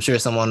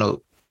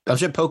I'm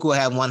sure Poku will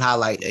have one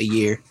highlight a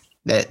year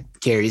that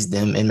carries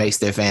them and makes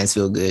their fans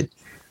feel good.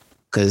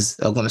 Because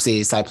Oklahoma City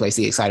is the type of place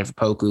to get excited for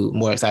Poku,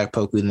 more excited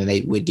for Poku than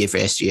they would get for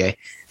SGA.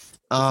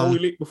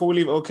 Before we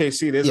leave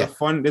OKC,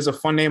 there's a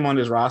fun name on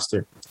this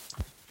roster.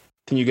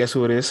 Can you guess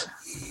who it is?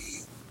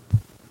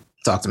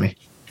 Talk to me.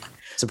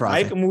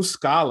 Surprise. Mike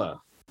Muscala.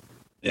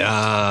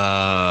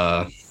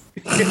 Yeah.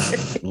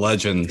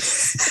 Legend.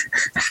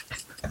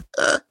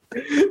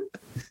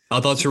 I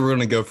thought you were going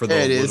to go for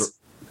there it is.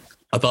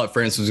 I thought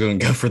France was going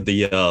to go for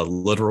the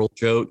literal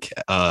joke,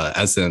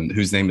 as in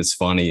whose name is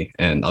funny,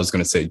 and I was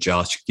going to say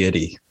Josh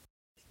Giddey.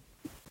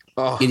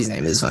 Oh, Giddy's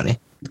name is funny.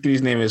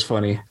 Giddy's name is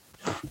funny.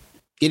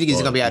 Giddy's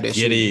gonna be out there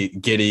shooting.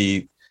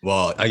 Giddey.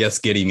 Well, I guess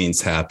Giddey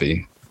means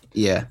happy.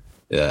 Yeah.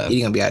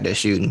 Giddy gonna be out there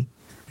shooting.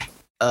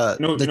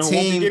 The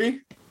team,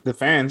 Giddy? The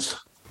fans.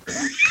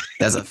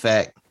 That's a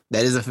fact.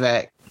 That is a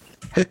fact.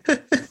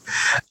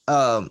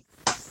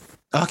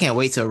 I can't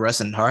wait till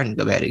Russ and Harden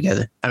go back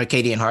together. I mean,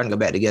 KD and Harden go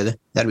back together.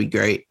 That'd be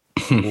great.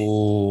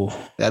 Ooh.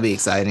 That'd be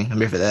exciting. I'm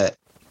here for that.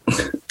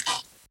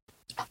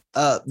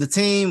 The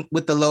team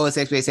with the lowest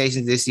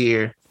expectations this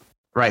year,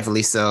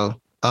 rightfully so,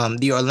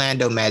 the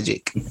Orlando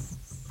Magic.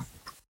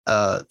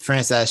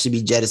 Franchise should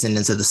be jettisoned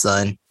into the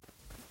sun.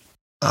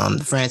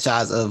 The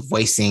franchise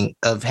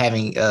of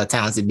having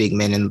talented big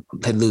men and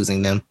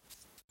losing them.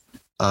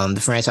 The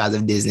franchise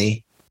of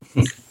Disney.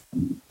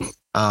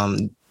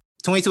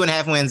 22 and a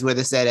half wins where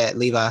they're set at,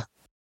 Levi.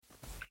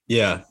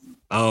 Yeah.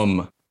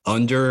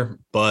 Under,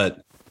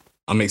 but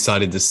I'm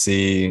excited to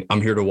see.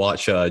 I'm here to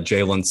watch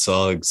Jalen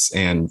Suggs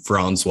and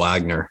Franz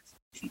Wagner.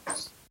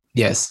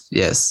 Yes.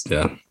 Yeah.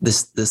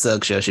 The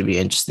Suggs show should be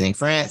interesting.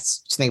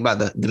 France, just think about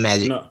the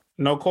Magic.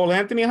 No Cole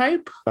Anthony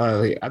hype.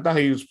 I thought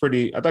he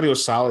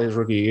was solid his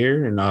rookie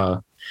year, and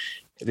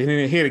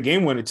then he had a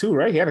game winner too,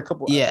 right? He had a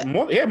couple. Yeah,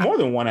 he had more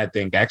than one, I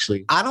think.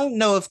 Actually, I don't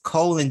know if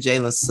Cole and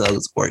Jalen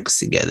Suggs works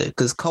together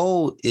because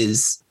Cole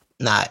is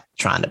not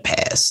trying to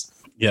pass.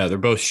 Yeah, they're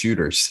both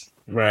shooters.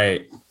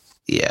 Right.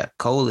 Yeah,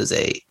 Cole is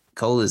a.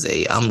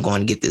 I'm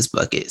going to get this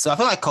bucket. So I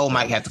feel like Cole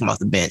might have to come off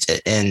the bench,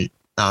 and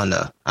I don't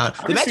know.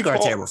 The Magic are a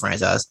terrible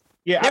franchise.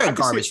 Yeah, they're a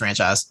garbage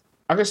franchise.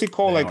 I can see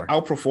Cole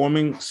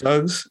outperforming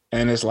Suggs,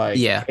 and it's like,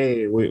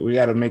 hey, we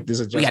got to make this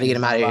adjustment. We got to get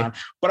him out of here.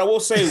 But I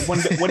will say,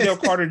 Wendell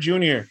Carter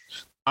Jr.,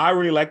 I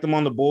really liked them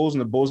on the Bulls,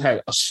 and the Bulls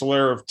had a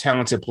slur of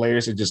talented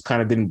players that just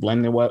kind of didn't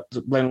blend well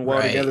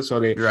together. So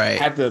they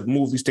had to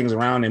move these things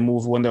around and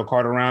move Wendell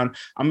Carter around.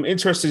 I'm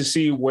interested to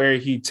see where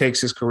he takes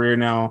his career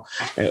now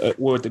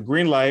with the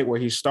green light, where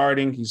he's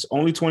starting. He's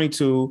only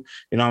 22. You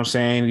know what I'm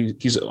saying?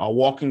 He's a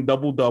walking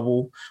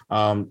double-double,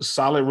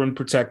 solid rim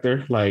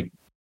protector. Like,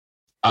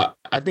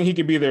 I think he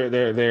could be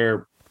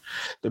their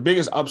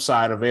biggest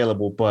upside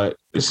available. But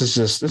this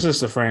is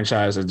the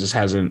franchise that just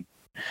hasn't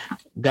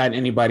gotten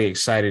anybody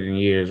excited in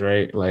years,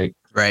 right? Like,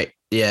 right.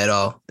 Yeah, at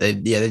all.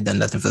 They've done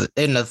nothing for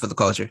the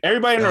culture.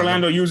 Everybody in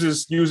Orlando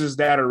uses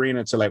that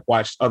arena to like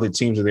watch other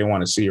teams that they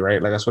want to see,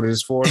 right? Like that's what it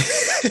is for.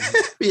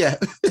 Yeah,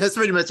 that's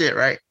pretty much it,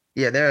 right?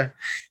 Yeah, they're.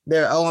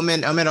 Oh, I'm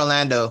in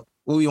Orlando.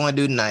 What we want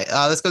to do tonight?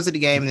 Let's go to the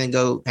game and then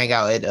go hang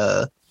out.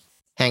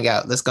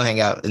 Let's go hang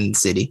out in the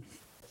city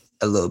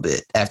a little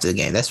bit after the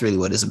game. That's really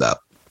what it's about.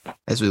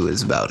 That's really what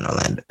it's about in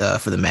Orlando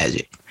for the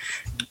Magic.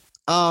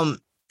 All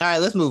right,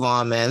 let's move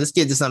on, man. Let's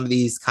get to some of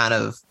these kind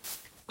of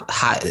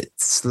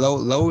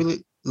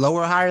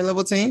lower, higher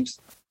level teams.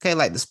 Okay,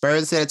 like the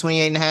Spurs set at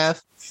 28 and a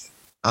half.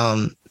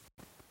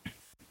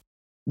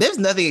 There's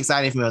nothing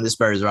exciting for me on the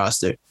Spurs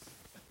roster.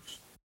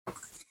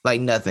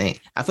 Like nothing.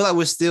 I feel like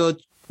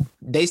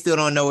they still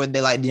don't know whether they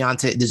like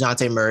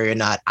DeJounte Murray or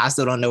not. I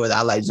still don't know whether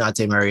I like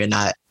DeJounte Murray or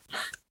not.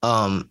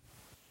 I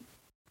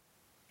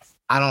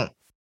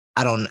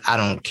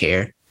don't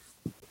care.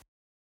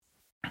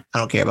 I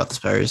don't care about the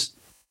Spurs.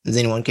 Does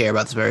anyone care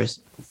about the Spurs?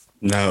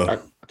 No. I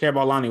care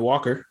about Lonnie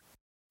Walker.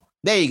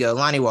 There you go,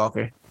 Lonnie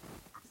Walker.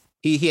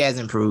 He has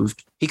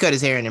improved. He cut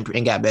his hair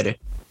and got better.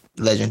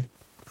 Legend.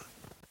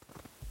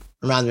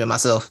 Reminds me of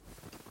myself.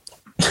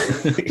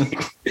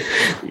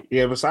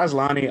 Yeah, besides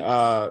Lonnie,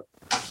 I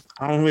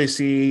don't really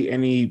see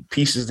any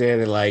pieces there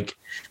that like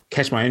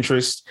catch my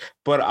interest.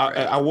 But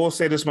I will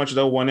say this much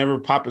though: whenever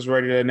Pop is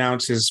ready to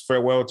announce his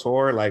farewell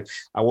tour, like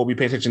I will be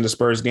paying attention to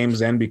Spurs games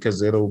then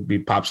because it'll be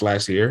Pop's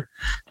last year.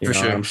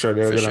 I'm sure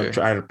they're going to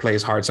try to play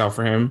his hearts out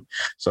for him.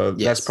 So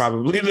that's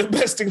probably the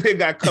best thing they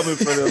got coming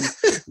for them.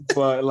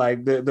 But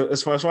like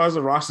as far as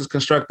the roster's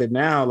constructed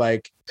now,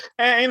 like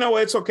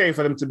it's okay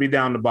for them to be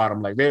down the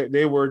bottom. Like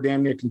they were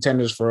damn near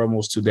contenders for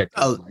almost 2 decades.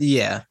 Oh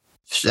yeah.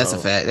 That's a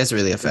fact. That's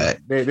really a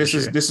fact. This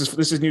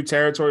is new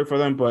territory for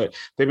them, but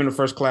they've been a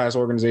first class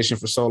organization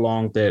for so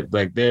long that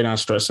like they're not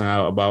stressing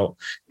out about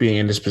being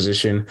in this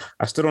position.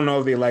 I still don't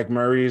know if they like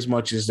Murray as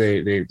much as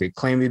they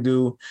claim they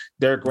do.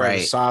 Derek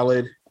White is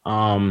solid,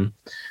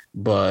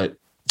 but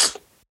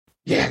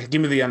yeah,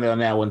 give me the under on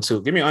that one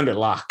too. Give me under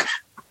lock.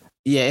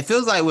 Yeah, it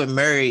feels like with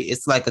Murray,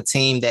 it's like a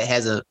team that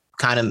has a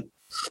kind of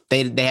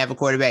they have a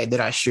quarterback. They're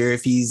not sure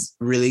if he's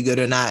really good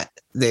or not.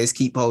 They just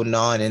keep holding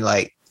on and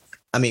like.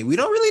 I mean, we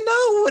don't really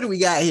know what we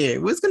got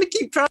here. We're just gonna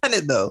keep trying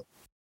it though.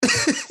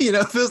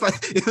 It feels like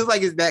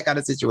it's that kind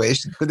of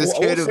situation. But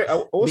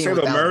I will say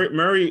though,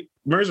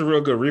 Murray's a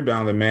real good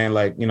rebounder, man.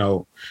 Like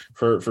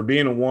for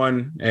being a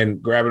one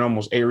and grabbing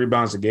almost 8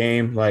 rebounds a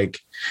game, like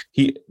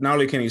he not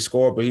only can he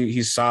score, but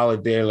he's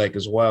solid there, like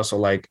as well. So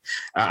like,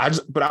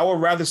 but I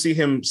would rather see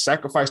him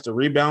sacrifice the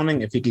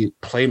rebounding if he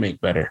could play make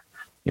better.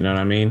 You know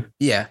what I mean?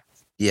 Yeah.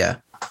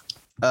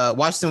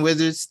 Washington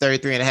Wizards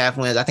 33 and a half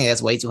wins. I think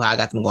that's way too high. I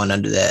got them going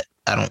under that.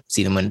 I don't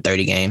see them winning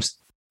 30 games.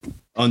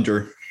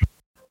 Under.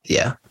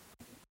 Yeah.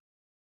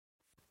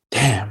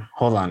 Damn,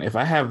 hold on. If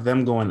I have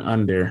them going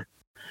under,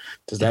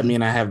 does that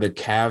mean I have the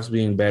Cavs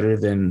being better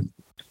than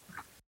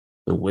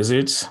the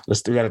Wizards?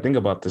 We got to think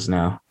about this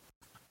now.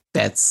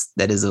 That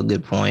is a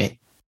good point.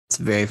 It's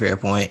a very fair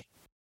point.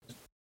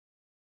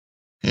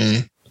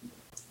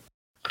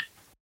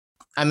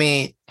 I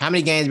mean, how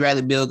many games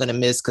Bradley Beal gonna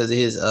miss because of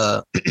his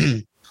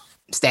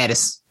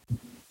status?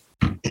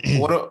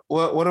 What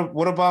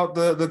about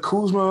the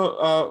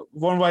Kuzma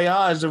Bon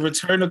Voyage, the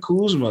return of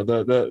Kuzma?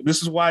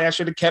 This is why I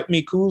should have kept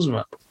me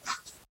Kuzma.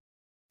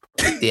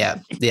 Yeah,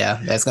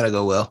 that's gonna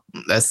go well.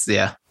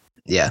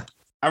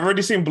 I've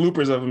already seen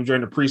bloopers of him during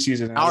the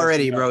preseason.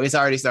 Already, bro. It's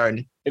already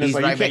starting. And it's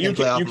like you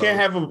can't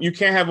have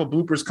a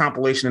bloopers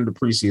compilation in the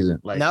preseason.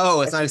 Like,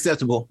 no, it's not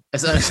acceptable.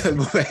 It's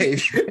unacceptable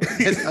behavior.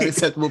 It's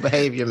unacceptable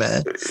behavior,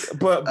 man.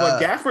 But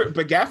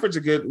Gafford's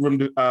a good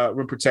rim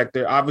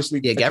protector.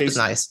 Obviously, yeah, Gafford's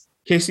nice.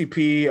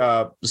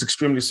 KCP is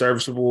extremely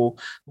serviceable.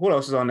 What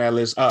else is on that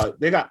list? I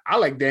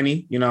like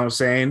Denny, you know what I'm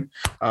saying?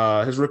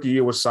 His rookie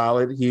year was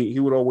solid. He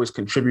would always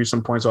contribute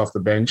some points off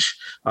the bench.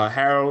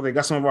 Harrell, they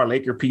got some of our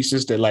Laker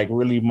pieces that like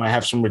really might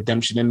have some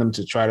redemption in them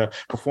to try to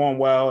perform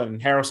well.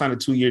 And Harrell signed a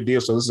 2-year deal,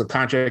 so this is a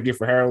contract gift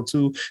for Harrell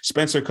too.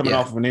 Spencer coming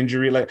off of an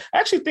injury. Like, I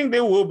actually think they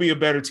will be a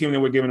better team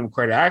than we're giving them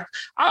credit.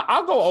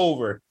 I'll go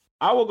over.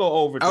 I will go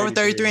over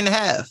 33 and a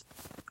half.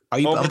 Are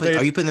you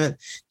putting them?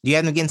 Do you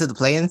have them get into the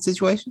play-in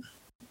situation?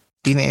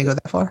 Do you think they go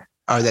that far?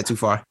 Or is that too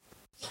far?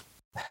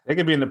 They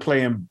could be in the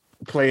playing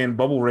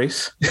bubble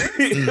race.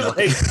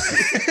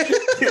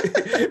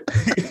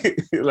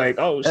 like,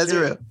 oh, that's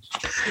shit. real.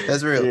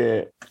 That's real.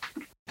 Yeah.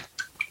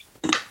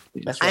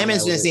 I am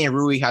interested in seeing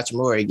Rui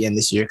Hachimura again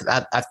this year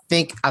because I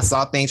think I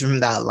saw things from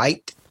him that I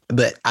liked,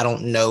 but I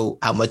don't know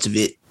how much of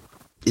it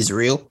is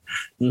real.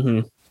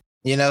 Mm-hmm.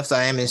 You know, so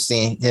I am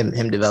interested in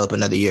him develop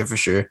another year for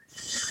sure.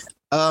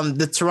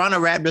 The Toronto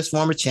Raptors,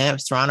 former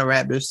champs, Toronto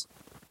Raptors.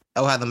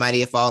 Oh, how the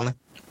mighty have fallen.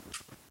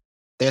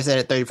 They're set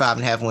at 35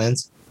 and a half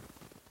wins.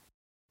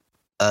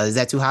 Is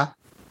that too high?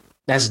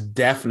 That's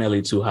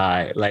definitely too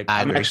high. Like,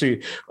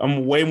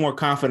 I'm way more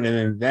confident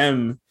in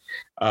them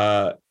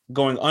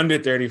going under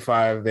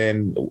 35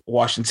 than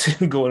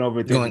Washington going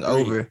over 33. Going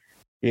over.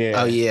 Yeah.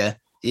 Oh, yeah.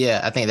 Yeah,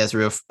 I think that's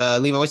real.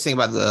 Levi, what you think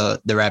about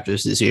the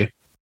Raptors this year?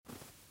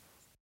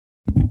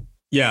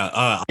 Yeah,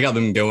 I got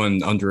them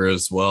going under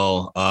as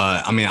well.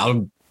 I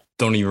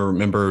don't even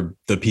remember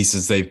the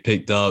pieces they've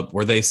picked up.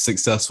 Were they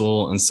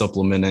successful in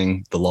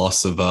supplementing the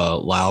loss of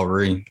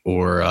Lowry,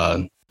 or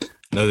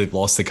no? They've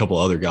lost a couple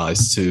other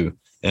guys too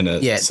in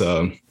it. Yeah,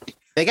 so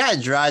they got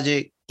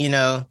Dragic. You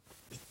know,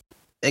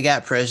 they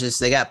got Precious.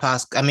 They got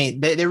Pascal. I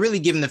mean, they're really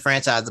giving the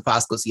franchise to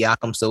Pascal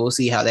Siakam. So we'll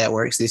see how that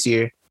works this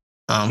year.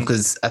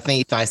 Because I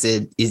think he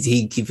said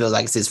he feels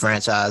like it's his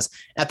franchise.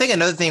 I think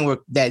another thing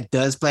that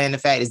does play in the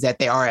fact is that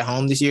they are at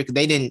home this year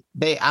because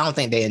I don't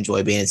think they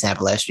enjoyed being in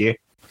Tampa last year.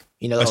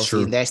 You know, that's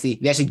true. They actually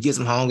get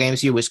some home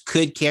games here, which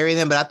could carry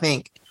them. But I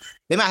think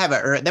they might have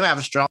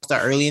a strong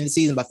start early in the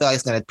season, but I feel like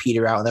it's going to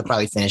peter out and they'll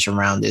probably finish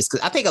around this. Because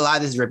I think a lot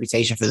of this is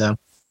reputation for them,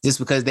 just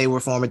because they were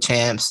former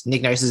champs.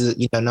 Nick Nurse is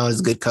known as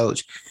a good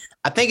coach.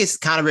 I think it's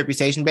kind of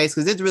reputation based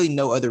because there's really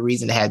no other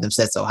reason to have them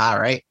set so high,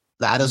 right?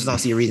 Like, I just don't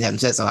see a reason to have them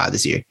set so high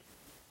this year.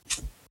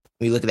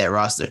 When you look at that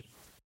roster.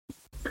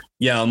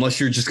 Yeah, unless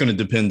you're just going to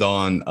depend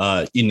on,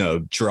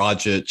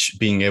 Dragic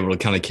being able to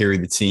kind of carry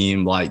the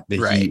team like the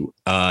Heat.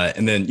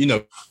 And then,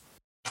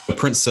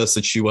 Princess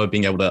Achiuwa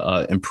being able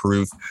to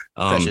improve.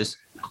 Precious.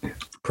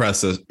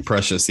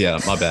 Yeah,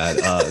 my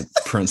bad.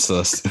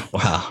 Princess.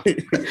 Wow.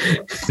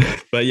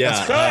 But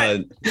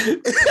yeah.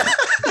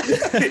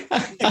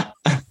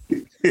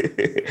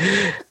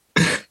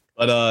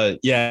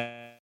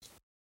 Yeah.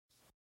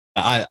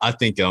 I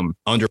think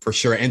under for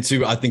sure. And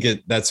two, I think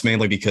that's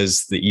mainly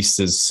because the East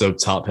is so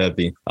top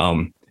heavy.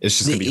 It's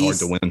just gonna be hard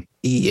to win.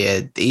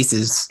 Yeah, the East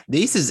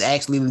is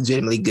actually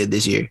legitimately good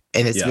this year,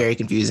 and it's very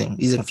confusing.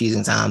 These are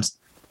confusing times.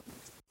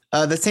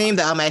 The team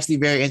that I'm actually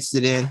very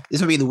interested in,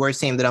 this will be the worst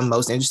team that I'm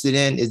most interested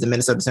in, is the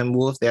Minnesota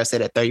Timberwolves. They're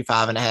set at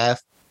 35 and a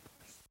half.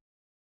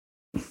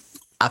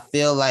 I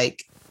feel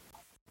like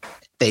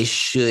they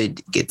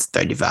should get to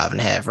 35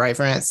 and a half, right,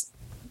 France?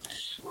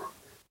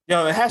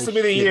 Yo, it has to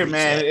be the year,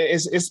 man.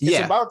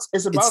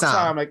 It's about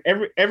time. Like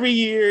every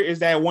year is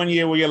that one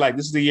year where you're like,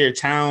 this is the year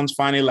Towns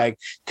finally like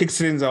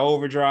kicks it into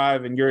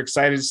overdrive, and you're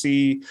excited to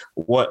see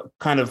what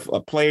kind of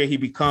a player he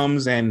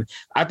becomes. And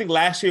I think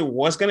last year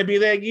was going to be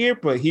that year,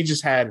 but he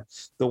just had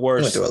the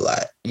worst. He went through a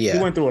lot. Yeah, he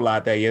went through a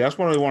lot that year. That's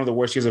one of the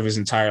worst years of his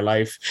entire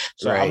life.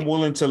 So I'm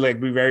willing to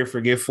like be very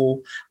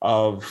forgetful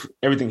of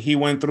everything he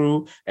went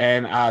through.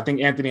 And I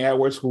think Anthony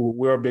Edwards, who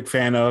we're a big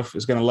fan of,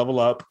 is going to level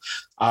up.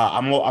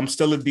 I'm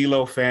still a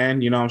D'Lo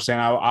fan. You know what I'm saying?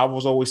 I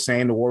was always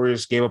saying the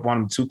Warriors gave up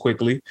on him too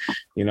quickly.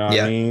 You know what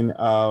I mean?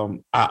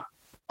 I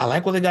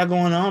like what they got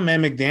going on,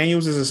 man.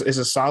 McDaniels is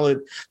a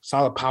solid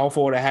power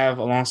forward to have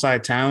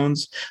alongside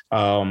Towns.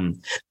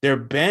 Their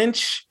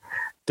bench,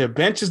 their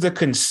bench is the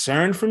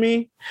concern for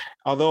me.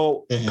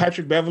 Although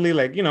Patrick Beverley,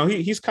 like, you know,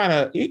 he has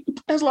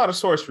a lot of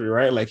sorcery,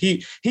 right? Like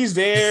he's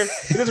there.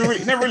 He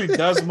never really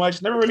does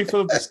much, never really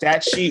fills up the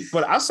stat sheet.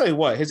 But I'll say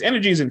what, his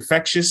energy is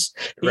infectious.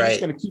 He's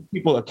going to keep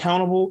people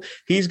accountable.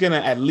 He's going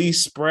to at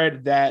least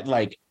spread that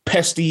like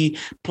pesty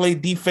play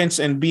defense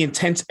and be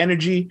intense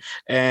energy.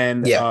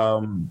 And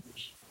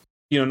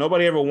you know,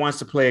 nobody ever wants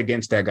to play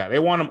against that guy. They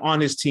want him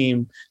on his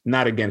team,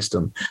 not against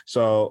him.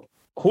 So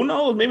who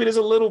knows? Maybe there's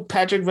a little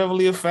Patrick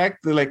Beverley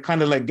effect that like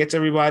kind of like gets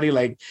everybody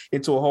like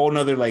into a whole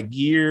nother like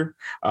gear.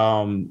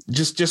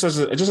 Just as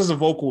a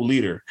vocal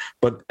leader.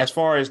 But as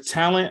far as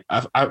talent,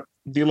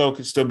 D'Lo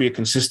could still be a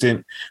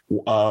consistent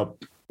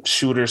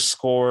shooter,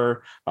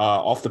 scorer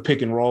off the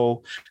pick and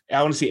roll.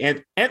 I want to see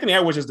Anthony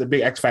Edwards is the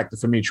big X factor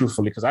for me,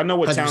 truthfully, because I know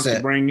what talent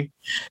to bring.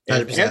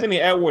 If Anthony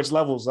Edwards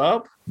levels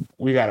up,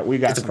 we got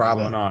something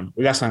going on.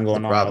 We got something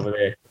going on over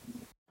there.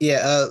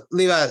 Yeah,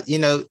 Levi, you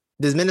know,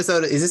 is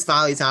this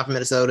finally time for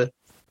Minnesota?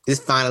 Is this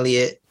finally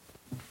it?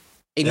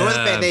 Ignore the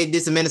fact they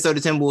did some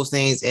Minnesota Timberwolves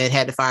things and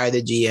had to fire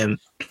the GM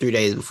 3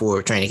 days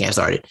before training camp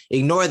started.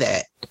 Ignore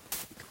that.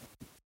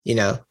 You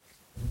know,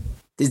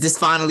 is this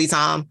finally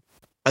time?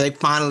 Are they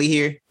finally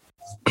here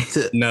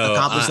to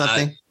accomplish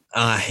something?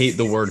 I hate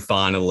the word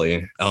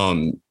finally.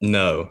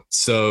 No.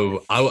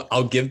 So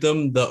I'll give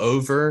them the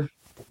over.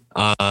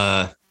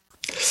 I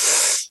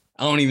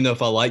don't even know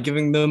if I like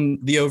giving them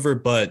the over,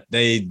 but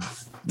the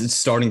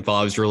starting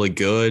five is really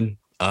good.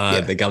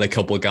 They got a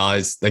couple of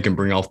guys they can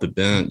bring off the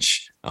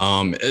bench.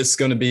 It's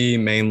going to be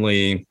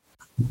mainly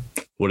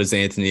what does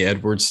Anthony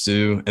Edwards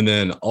do? And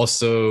then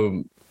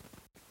also,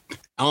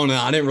 I don't know.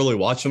 I didn't really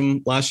watch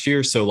him last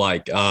year. So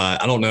like,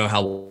 I don't know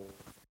how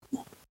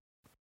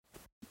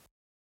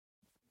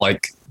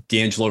like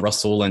D'Angelo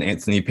Russell and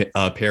Anthony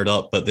paired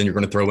up, but then you're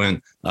going to throw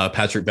in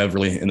Patrick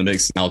Beverley in the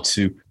mix now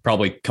too,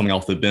 probably coming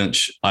off the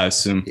bench, I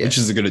assume, which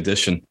is a good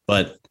addition.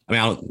 But I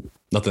mean,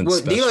 nothing.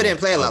 Well, D'Lo didn't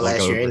play a lot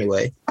last year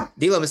anyway.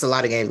 D'Lo missed a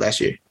lot of games last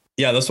year.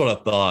 Yeah, that's what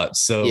I thought.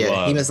 So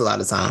yeah, he missed a lot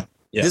of time.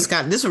 Yeah.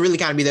 This will really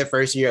kind of be their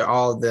first year,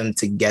 all of them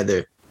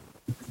together.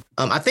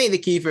 I think the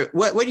key for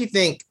what do you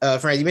think,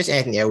 Franz? You mentioned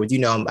Anthony Edwards. You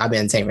know, I've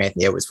been saying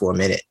Anthony Edwards for a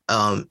minute.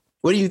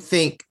 What do you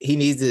think he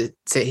needs to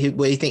say?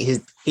 What do you think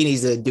he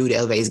needs to do to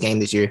elevate his game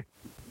this year?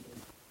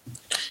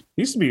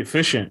 He needs to be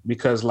efficient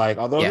because, like,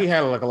 although he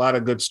had like a lot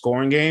of good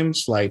scoring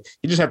games, like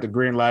he just had the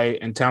green light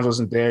and Towns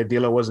wasn't there,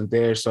 D'Lo wasn't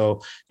there,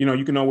 so you know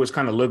you can always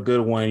kind of look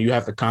good when you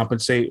have to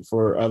compensate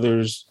for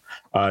others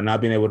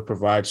not being able to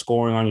provide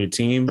scoring on your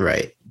team,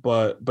 right?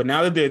 But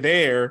now that they're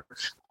there,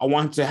 I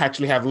want to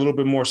actually have a little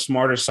bit more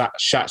smarter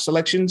shot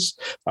selections.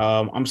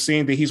 I'm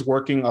seeing that he's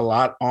working a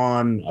lot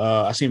on.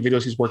 I've seen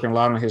videos he's working a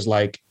lot on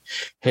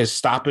his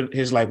stopping,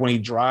 his like when he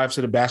drives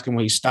to the basket,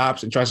 when he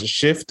stops and tries to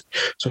shift.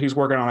 So he's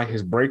working on like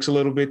his breaks a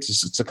little bit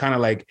to kind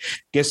of like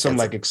get some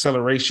like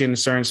acceleration in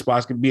certain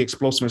spots, can be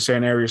explosive in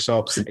certain areas. So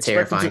it's a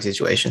terrifying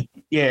situation.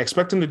 Yeah,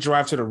 expect him to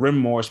drive to the rim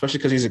more, especially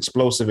because he's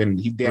explosive and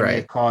he damn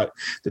near caught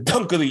the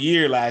dunk of the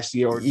year last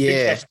year or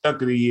big catch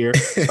dunk of the year.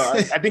 So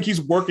I think he's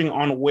working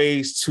on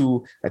ways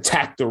to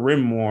attack the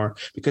rim more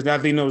because now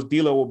that he knows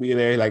D'Lo will be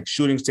there, like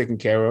shooting's taken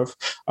care of.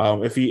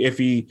 If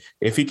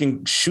he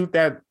can shoot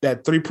that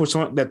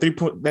 3%,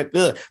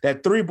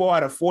 that three ball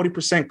at a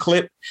 40%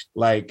 clip,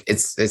 like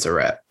it's a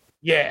wrap.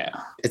 Yeah,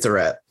 it's a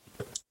wrap.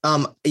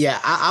 I'm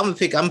gonna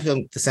pick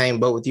the same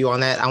boat with you on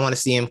that. I want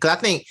to see him because I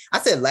think I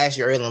said last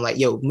year earlier, I'm like,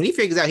 yo, when he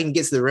figures out he can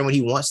get to the rim when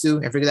he wants to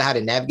and figures out how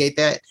to navigate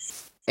that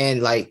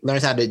and like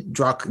learns how to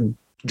draw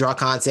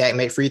contact,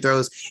 make free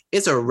throws,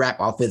 it's a wrap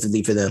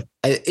offensively for them.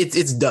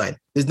 It's done.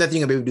 There's nothing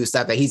you're gonna be able to do to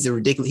stop that. He's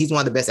one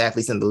of the best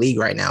athletes in the league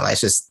right now.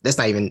 That's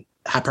not even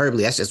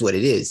hyperbole. That's just what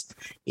it is.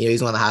 You know,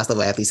 he's one of the highest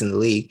level athletes in the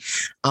league.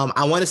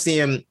 I want to see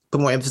him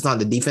put more emphasis on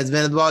the defensive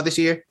end of the ball this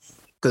year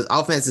because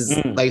offense is,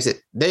 like you said,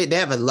 they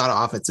have a lot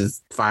of offensive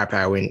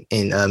firepower in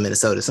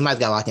Minnesota. Somebody's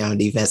got to lock in on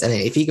defense. And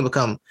then if he can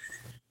become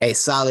a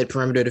solid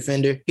perimeter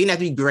defender, he doesn't have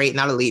to be great,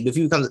 not elite, but if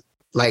he becomes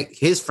like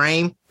his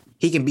frame,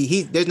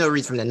 there's no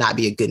reason for him to not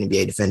be a good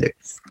NBA defender.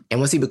 And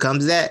once he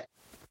becomes that,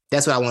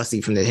 that's what I want to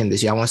see from him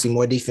this year. I want to see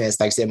more defense,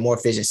 like I said, more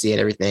efficiency and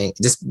everything.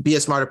 Just be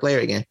a smarter player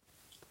again.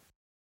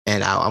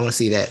 And I want to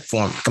see that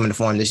coming to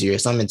form this year.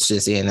 So I'm interested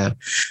in seeing them.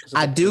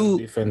 I do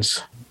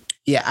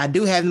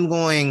have them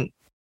going.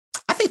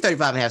 I think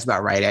 35.5 is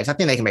about right, actually. I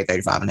think they can make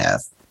 35.5.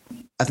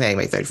 I think they can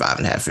make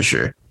 35.5 for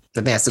sure. I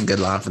think that's a good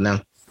line for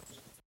them.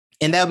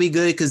 And that'll be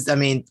good because, I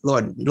mean,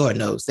 Lord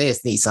knows, they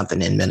just need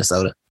something in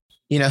Minnesota.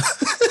 You know?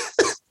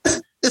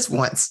 Just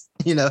once,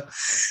 you know?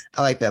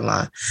 I like that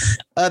line.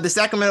 The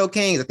Sacramento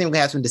Kings, I think we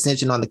have some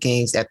dissension on the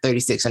Kings at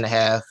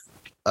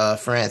 36.5.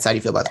 France, how do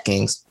you feel about the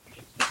Kings?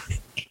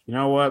 You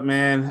know what,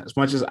 man? As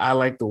much as I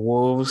like the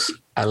Wolves,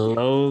 I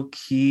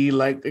low-key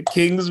like the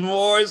Kings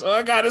more. So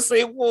I got to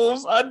say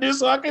Wolves under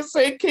so I can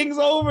say Kings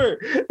over.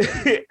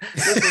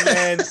 Listen,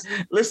 man.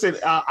 Listen,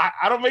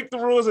 I don't make the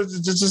rules. It's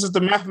just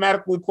the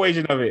mathematical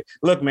equation of it.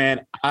 Look,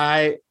 man,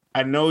 I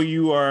know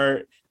you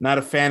are not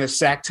a fan of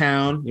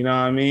Sacktown. You know what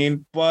I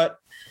mean? But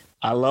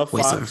I love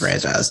waste of a Fox.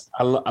 franchise.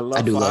 I love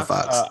I do love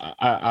Fox. Fox.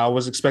 I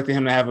was expecting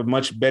him to have a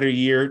much better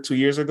year 2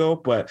 years ago,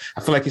 but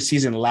I feel like his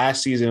season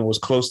last season was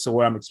close to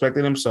where I'm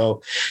expecting him.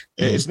 So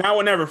it's now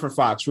or never for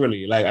Fox,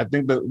 really. Like I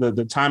think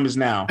the time is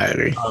now. I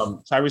agree.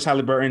 Tyrese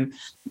Halliburton,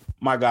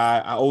 my guy.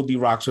 I OD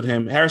rocks with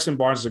him. Harrison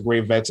Barnes is a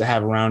great vet to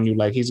have around you.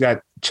 Like he's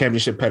got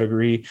championship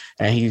pedigree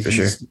and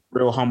he's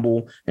real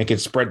humble and can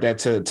spread that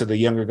to the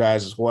younger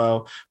guys as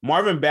well.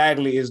 Marvin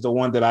Bagley is the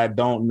one that I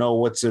don't know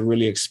what to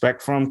really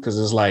expect from because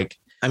it's like,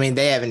 I mean,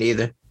 they haven't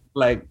either.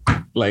 Like,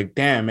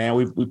 damn, man,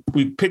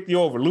 we picked you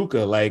over Luka.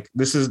 Like,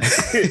 this is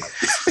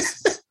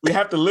we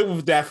have to live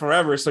with that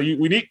forever. So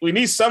we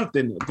need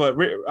something. But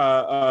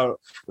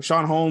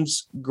Rashawn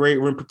Holmes,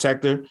 great rim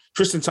protector.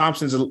 Tristan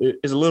Thompson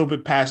is a little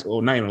bit past,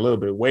 or not even a little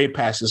bit, way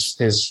past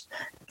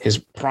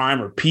his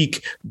prime or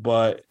peak.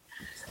 But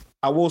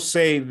I will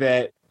say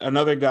that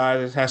another guy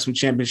that has some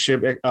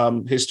championship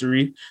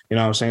history, you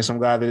know what I'm saying? Some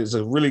guy that is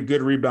a really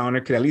good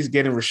rebounder, could at least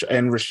get in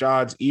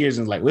Rashad's ears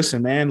and like,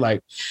 listen, man,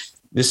 like,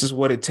 this is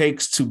what it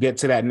takes to get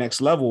to that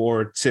next level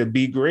or to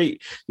be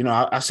great. You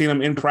know, I've seen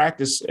him in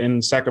practice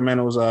in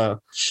Sacramento's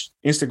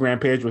Instagram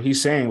page where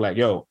he's saying like,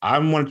 yo,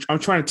 I'm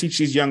trying to teach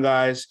these young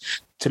guys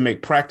to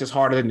make practice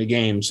harder than the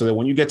game so that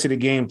when you get to the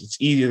game, it's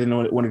easier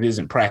than when it is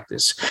in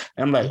practice.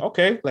 And I'm like,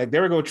 okay, like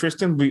there we go,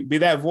 Tristan, be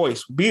that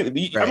voice. Right. I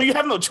mean, you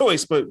have no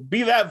choice, but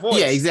be that voice.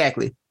 Yeah,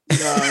 exactly.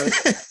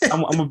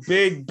 I'm a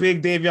big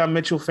Davion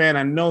Mitchell fan.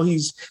 I know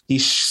he's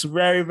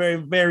very, very,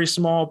 very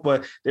small,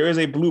 but there is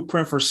a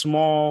blueprint for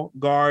small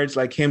guards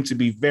like him to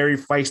be very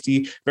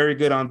feisty, very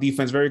good on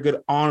defense, very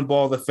good on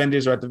ball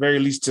defenders, or at the very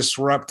least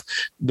disrupt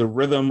the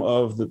rhythm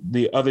of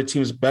the other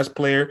team's best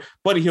player.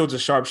 Buddy Hield's a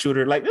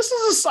sharpshooter. Like this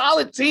is a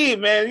solid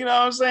team, man. You know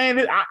what I'm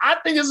saying? I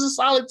think it's a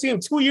solid team.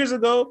 2 years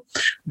ago,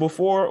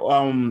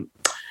 before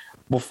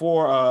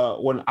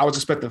when I was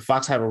expecting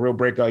Fox to have a real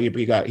breakout year,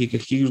 but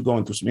he was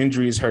going through some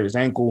injuries, hurt his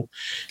ankle.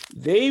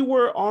 They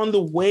were on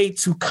the way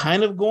to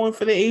kind of going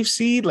for the eighth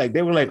seed. Like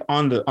they were like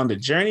on the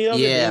journey of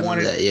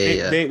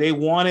it. They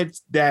wanted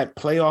that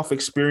playoff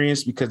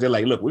experience because they're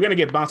like, look, we're gonna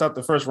get bounced out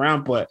the first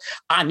round, but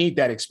I need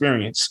that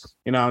experience.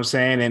 You know what I'm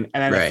saying?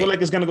 And I feel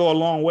like it's gonna go a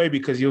long way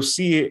because you'll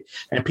see it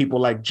and people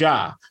like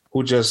Ja,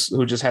 who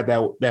just had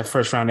that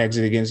first round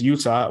exit against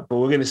Utah, but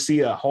we're going to see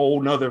a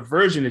whole nother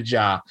version of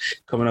Ja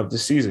coming up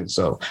this season.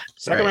 So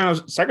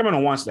Sacramento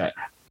wants that.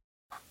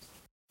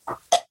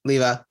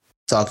 Levi,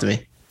 talk to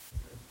me.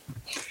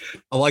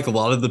 I like a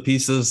lot of the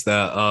pieces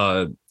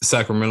that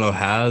Sacramento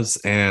has,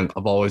 and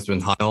I've always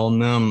been high on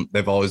them.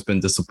 They've always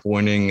been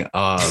disappointing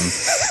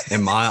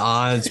in my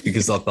eyes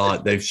because I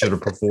thought they should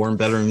have performed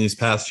better in these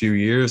past few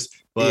years.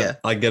 But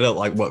I get it,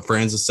 like what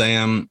Franz is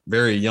saying,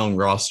 very young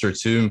roster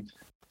too.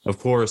 Of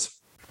course,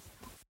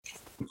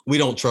 we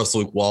don't trust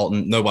Luke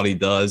Walton. Nobody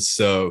does.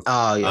 So,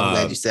 I'm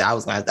glad you said. I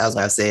was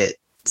gonna say it.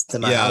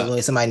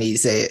 Somebody need to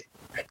say it.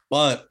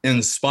 But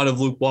in spite of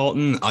Luke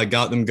Walton, I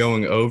got them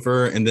going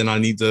over, and then I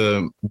need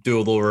to do a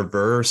little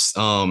reverse.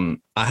 I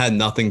had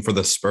nothing for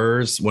the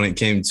Spurs when it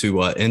came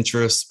to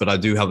interest, but I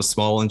do have a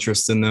small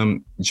interest in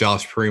them.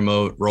 Josh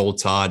Primo, Roll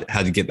Tide,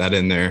 had to get that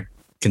in there.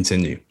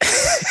 Continue.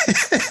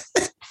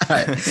 All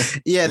right.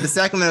 Yeah, the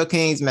Sacramento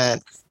Kings, man.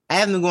 I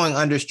have them going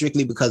under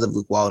strictly because of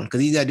Luke Walton, because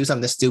he's got to do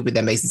something stupid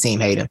that makes the team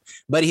hate him.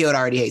 Buddy Hield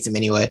already hates him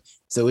anyway.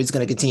 So we're just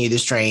going to continue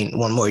this train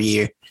one more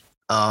year.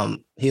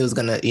 Hield's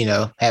going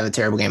to, have a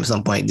terrible game at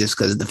some point just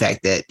because of the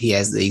fact that he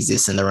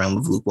exists in the realm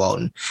of Luke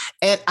Walton.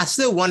 And I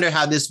still wonder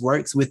how this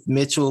works with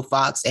Mitchell,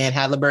 Fox, and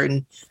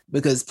Halliburton,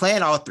 because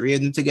playing all three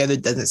of them together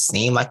doesn't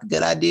seem like a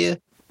good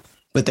idea,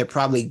 but they're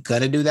probably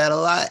going to do that a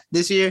lot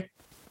this year.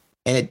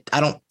 And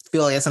I don't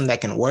feel like it's something that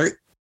can work,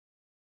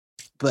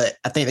 but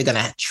I think they're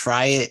going to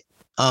try it.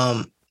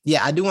 I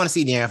do want to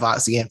see De'Aaron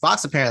Fox again.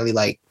 Fox apparently,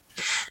 like,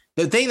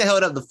 the thing that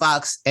held up the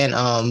Fox and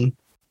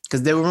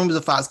because there were rumors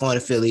of Fox going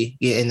to Philly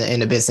in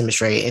the Ben Simmons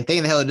trade, and the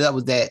thing that held it up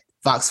was that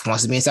Fox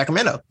wants to be in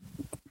Sacramento.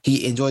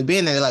 He enjoyed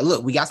being there. They're like,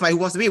 look, we got somebody who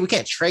wants to be here. We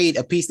can't trade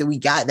a piece that we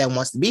got that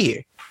wants to be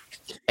here.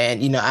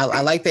 And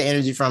I like the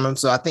energy from him.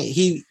 So I think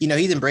he's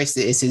embraced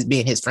it as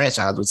being his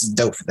franchise, which is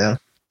dope for them.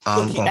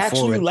 He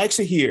actually likes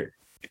it here.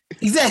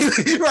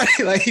 Exactly right.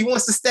 Like he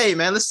wants to stay,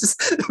 man.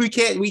 We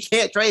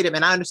can't trade him,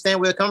 and I understand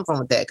where it comes from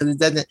with that because it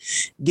doesn't.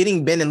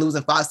 Getting Ben and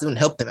losing Fox doesn't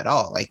help them at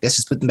all. Like let's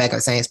just put them back in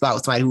the same spot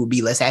with somebody who would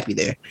be less happy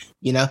there,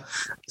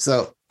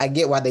 So I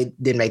get why they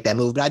didn't make that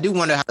move, but I do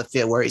wonder how the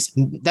fit works.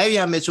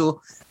 Davion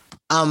Mitchell,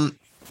 I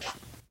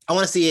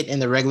want to see it in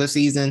the regular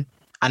season.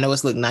 I know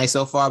it's looked nice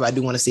so far, but I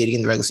do want to see it again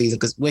in the regular season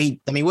because what he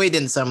did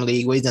in the summer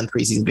league, what he's done in the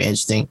preseason, be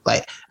interesting.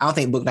 Like I don't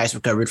think Book Knight's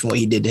recovered from what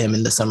he did to him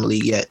in the summer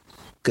league yet.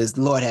 Because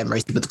Lord have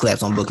mercy, put the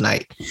claps on Book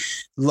Knight.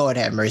 Lord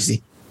have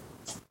mercy.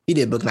 He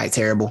did Book Knight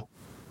terrible.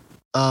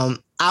 I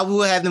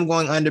will have them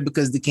going under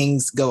because the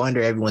Kings go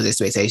under everyone's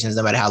expectations,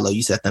 no matter how low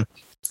you set them.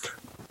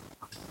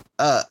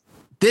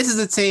 This is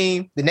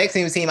the next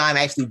team I'm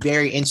actually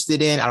very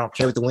interested in. I don't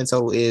care what the win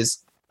total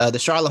is. The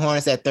Charlotte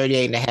Hornets at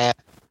 38.5.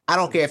 I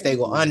don't care if they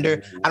go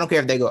under. I don't care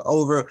if they go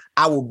over.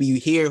 I will be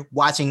here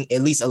watching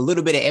at least a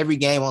little bit of every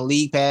game on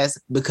League Pass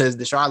because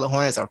the Charlotte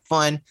Hornets are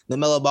fun.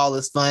 LaMelo Ball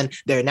is fun.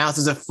 Their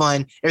announcers are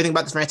fun. Everything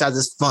about the franchise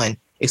is fun,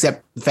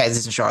 except the fact that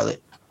it's in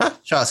Charlotte.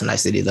 Charlotte's a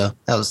nice city, though.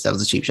 That was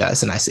a cheap shot.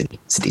 It's a nice city.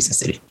 It's a decent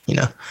city, you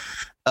know.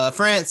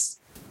 France,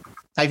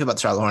 how you feel about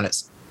the Charlotte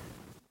Hornets?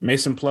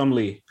 Mason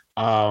Plumlee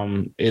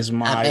is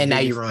my... And now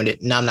you ruined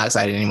it. Now I'm not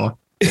excited anymore.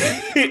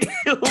 Wait,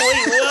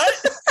 what?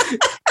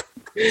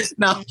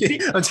 No, I'm joking.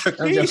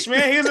 Sheesh,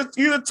 man,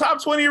 he's a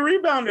top 20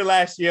 rebounder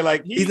last year.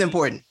 Like he's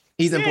important.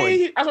 He's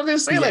important. I was gonna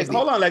say, like,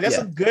 hold on, like that's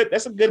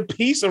a good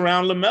piece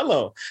around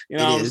LaMelo. You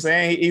know what I'm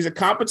saying? He's a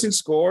competent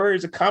scorer.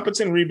 He's a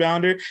competent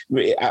rebounder.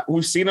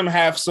 We've seen him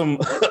have some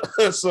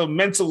some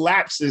mental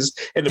lapses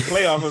in the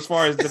playoffs as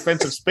far as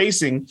defensive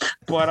spacing,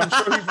 but I'm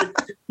sure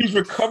he's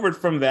recovered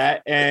from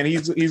that, and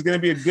he's going to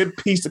be a good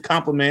piece to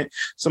complement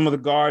some of the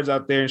guards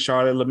out there in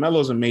Charlotte.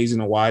 LaMelo's amazing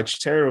to watch.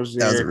 Terry Rozier,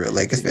 that was a real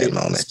Lakers fan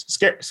moment.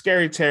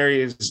 Scary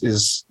Terry is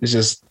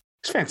just.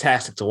 It's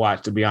fantastic to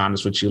watch, to be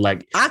honest with you.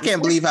 Like, I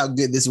can't believe how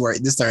good this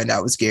turned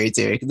out with Scary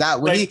Terry.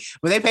 Because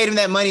when they paid him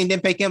that money and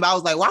didn't pay him, I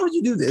was like, why would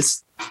you do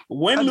this?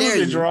 Win, lose,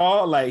 or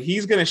draw, like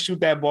he's gonna shoot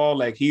that ball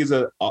like he's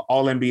a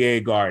all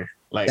NBA guard.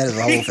 Like that is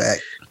a whole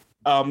fact.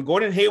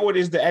 Gordon Hayward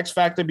is the X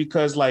factor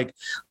because like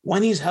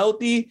when he's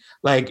healthy,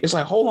 like it's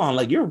like hold on,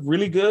 like you're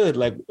really good.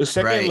 Like the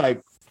second,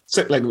 like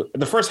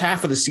the first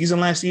half of the season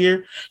last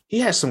year, he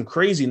had some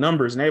crazy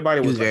numbers and everybody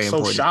was like,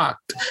 so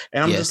shocked.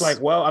 And I'm just like,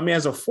 well, I mean,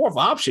 as a fourth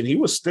option, he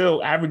was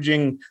still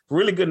averaging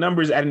really good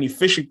numbers at an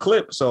efficient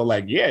clip. So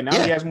like, now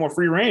he has more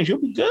free range. He'll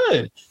be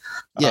good.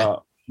 Yeah.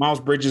 Miles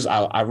Bridges,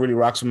 I really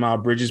rock some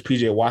Miles Bridges.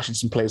 PJ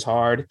Washington plays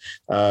hard.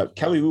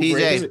 Kelly Oubre.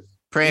 PJ,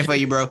 praying for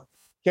you, bro.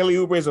 Kelly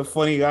Oubre is a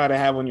funny guy to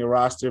have on your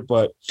roster,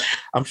 but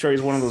I'm sure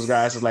he's one of those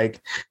guys that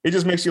like, it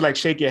just makes you like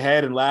shake your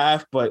head and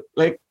laugh. But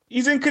like,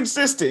 he's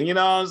inconsistent, you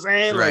know what I'm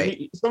saying? Right.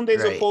 Like some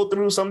days he'll pull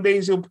through, some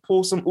days he'll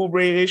pull some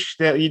Oubre-ish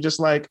that you just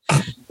like,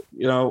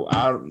 you know,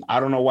 I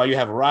don't know why you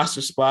have a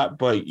roster spot,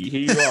 but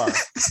here you are.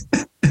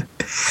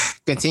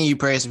 Continue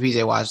prayers for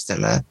PJ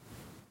Washington, man.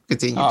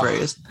 Continue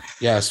prayers.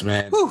 Yes,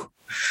 man. Whew.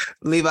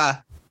 Levi,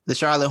 the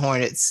Charlotte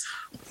Hornets.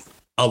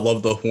 I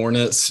love the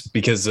Hornets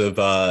because of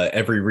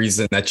every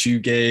reason that you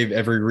gave,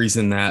 every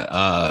reason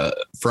that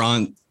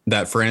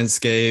Franz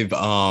gave.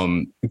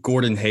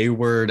 Gordon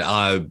Hayward,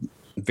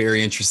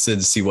 very interested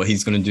to see what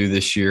he's going to do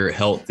this year,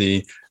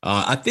 healthy.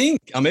 I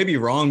think I may be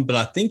wrong, but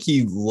I think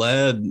he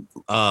led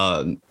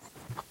the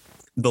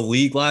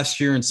league last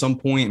year in some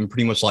point in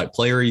pretty much like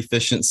player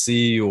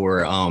efficiency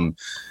or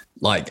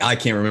like I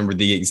can't remember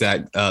the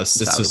exact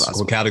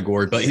statistical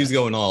category, but he was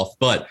going off.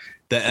 But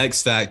the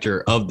X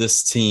factor of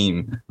this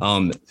team,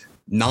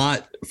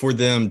 not for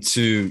them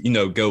to, you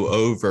know, go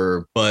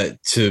over,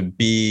 but to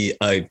be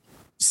a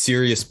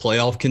serious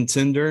playoff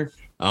contender.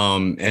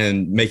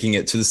 And making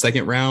it to the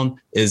second round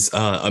is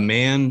a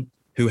man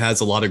who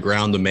has a lot of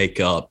ground to make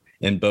up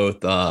in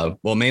both,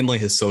 mainly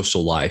his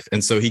social life.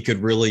 And so he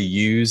could really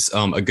use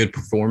a good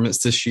performance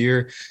this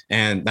year.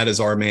 And that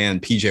is our man,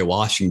 PJ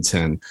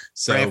Washington.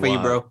 So, praying for you,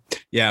 bro.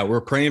 Yeah,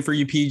 we're praying for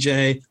you,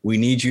 PJ. We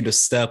need you to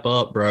step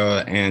up, bro.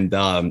 And,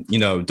 you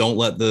know, don't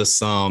let this,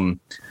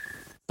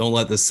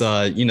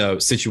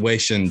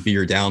 situation be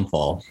your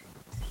downfall.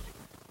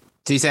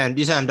 So you saying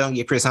don't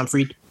get Chris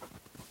Humphrey?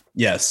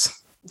 Yes.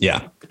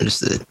 Yeah.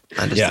 Understood.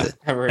 Yeah.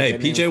 Hey,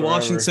 PJ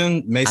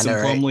Washington, Mason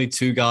Plumlee,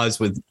 two guys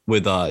with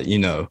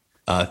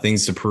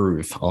things to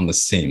prove on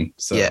this team.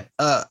 So yeah.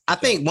 I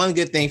think one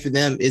good thing for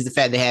them is the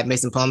fact they have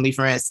Mason Plumlee,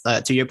 France.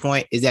 To your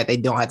point, is that they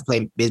don't have to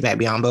play Bismack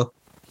Biyombo.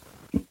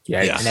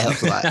 Yeah. And that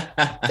helps a lot.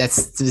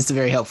 That's just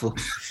very helpful.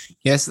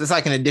 Yes, it's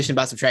like an addition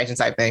by subtraction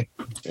type thing.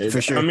 For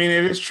sure. I mean,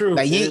 it is true.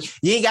 Like you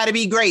ain't gotta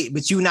be great,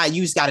 but you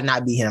just gotta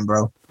not be him,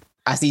 bro.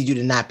 I need you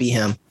to not be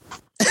him.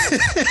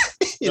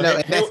 You know,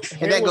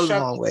 and that goes a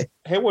long way.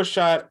 Hayward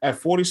shot at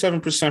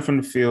 47% from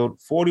the field,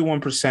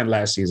 41%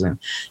 last season.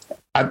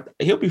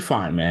 He'll be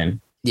fine, man.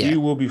 Yeah. He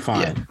will be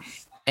fine. Yeah.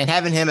 And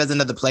having him as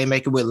another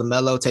playmaker with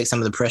LaMelo takes some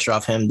of the pressure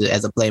off him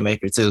as a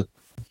playmaker too.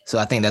 So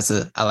I think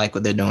I like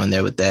what they're doing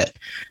there with that.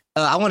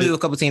 I want to do a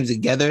couple teams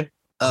together.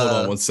 Hold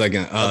on 1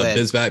 second.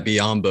 Bismack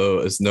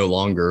Biyombo is no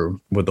longer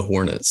with the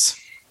Hornets.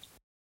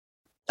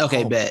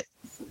 Okay, bet.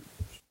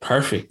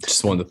 Perfect.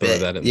 Just wanted to throw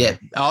that in. Yeah,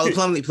 all the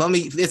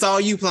Plumlee. It's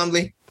all you,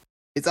 Plumlee.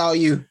 It's all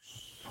you.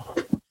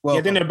 Well,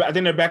 I think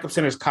their backup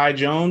center is Kai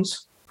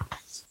Jones.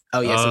 Oh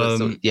yeah,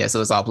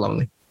 so it's all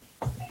Plumlee.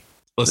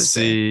 Let's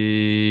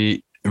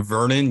see,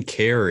 Vernon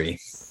Carey.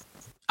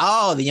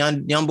 Oh, the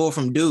young boy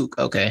from Duke.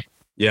 Okay.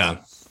 Yeah.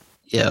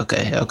 Yeah.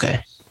 Okay.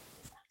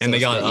 And they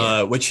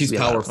got which he's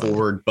power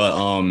forward, but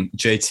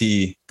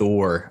JT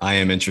Thor. I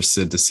am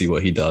interested to see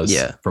what he does.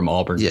 Yeah. From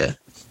Auburn. Yeah.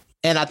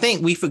 And I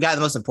think we forgot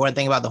the most important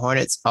thing about the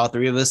Hornets, all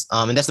three of us,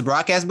 and that's the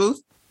broadcast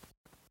booth.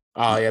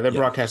 Oh, yeah, their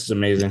broadcast is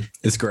amazing.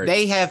 It's great.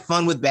 They have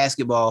fun with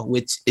basketball,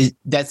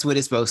 that's what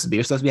it's supposed to be.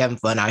 We're supposed to be having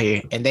fun out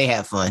here, and they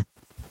have fun.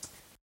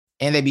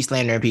 And they be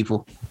slandering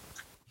people.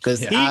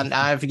 Because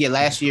I forget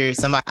last year,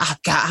 somebody, I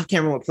can't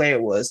remember what player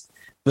it was,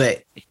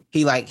 but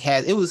he like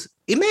had it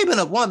may have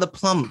been one of the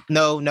plum.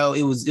 No,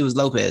 it was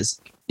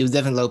Lopez. It was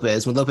definitely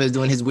Lopez when Lopez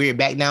doing his weird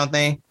back down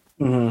thing.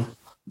 Mm-hmm.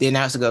 The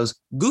announcer goes,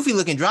 "Goofy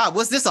looking drop.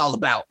 What's this all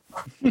about?"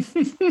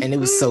 And it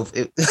was so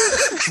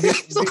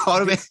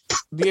caught him.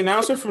 The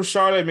announcer from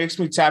Charlotte makes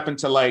me tap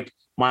into like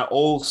my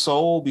old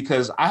soul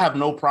because I have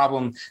no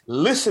problem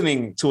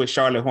listening to a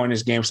Charlotte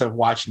Hornets game instead of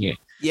watching it.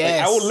 Yes.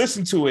 Like, I will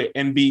listen to it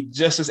and be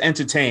just as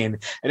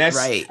entertained. And that's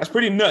right. That's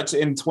pretty nuts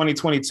in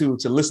 2022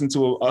 to listen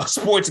to a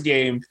sports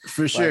game.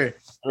 For sure. Like,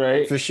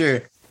 right. For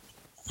sure.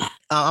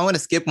 I want to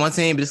skip one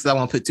team because I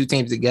want to put two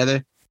teams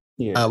together.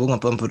 Yeah. We're going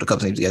to put a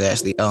couple teams together,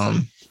 actually.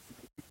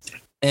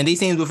 And these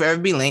teams will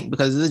forever be linked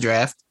because of the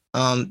draft.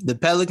 The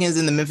Pelicans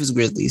and the Memphis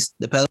Grizzlies.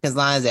 The Pelicans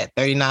line is at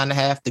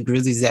 39.5. The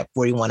Grizzlies at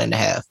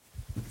 41.5.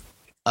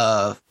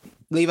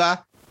 Levi,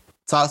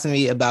 talk to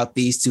me about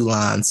these two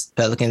lines.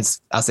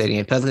 Pelicans, I'll say it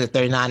again. Pelicans at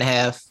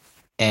 39.5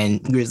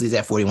 and Grizzlies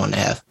at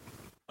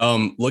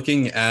 41.5.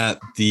 Looking at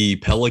the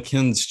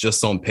Pelicans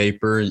just on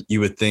paper, you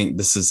would think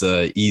this is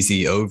a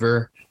easy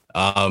over.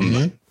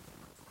 I'm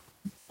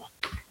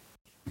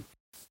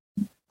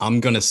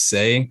going to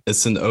say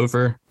it's an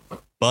over,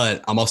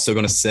 but I'm also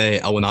going to say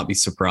I will not be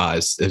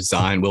surprised if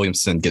Zion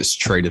Williamson gets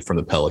traded from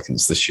the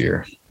Pelicans this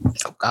year.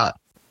 Oh, God.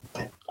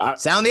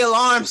 Sound the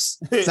alarms.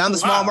 Sound the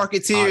small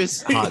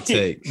marketeers. Hot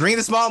take. Bring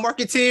the small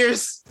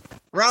marketeers.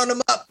 Round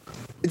them up.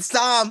 It's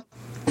time.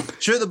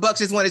 Sure, the Bucks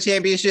just won a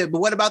championship,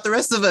 but what about the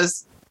rest of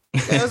us?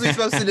 What else are we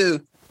supposed to do?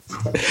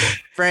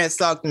 France,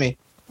 talk to me.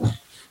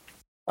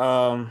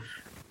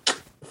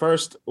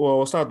 First, well,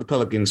 we'll start with the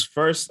Pelicans.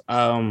 First,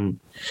 the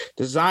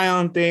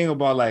Zion thing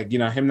about like,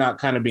 him not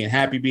kind of being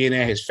happy being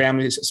there, his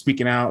family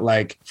speaking out.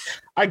 Like,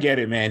 I get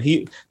it, man.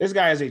 This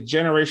guy is a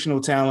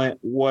generational talent.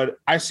 What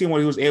I've seen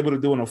what he was able to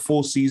do in a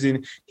full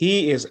season,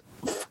 he is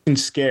fucking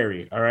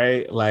scary. All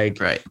right.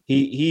 Like, right.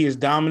 He is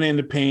dominant in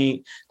the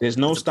paint. There's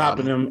no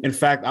stopping him. In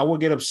fact, I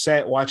would get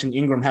upset watching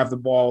Ingram have the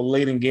ball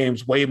late in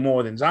games way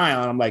more than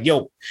Zion. I'm like,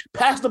 yo,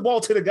 pass the ball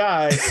to the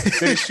guy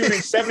that is shooting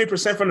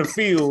 70% from the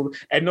field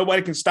and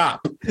nobody can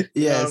stop.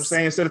 You know what I'm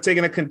saying? Instead of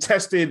taking a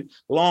contested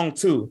long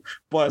two.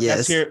 But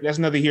that's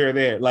neither here or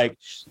there. Like,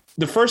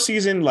 the first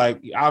season,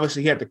 like,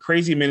 obviously he had the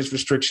crazy minutes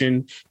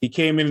restriction. He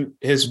came in,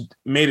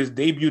 made his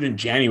debut in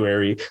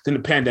January. Then the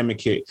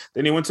pandemic hit.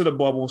 Then he went to the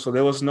bubble, so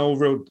there was no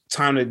real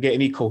time to get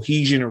any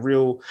cohesion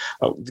or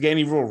get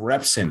any real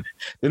reps in.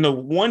 Then the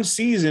one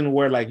season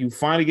where like you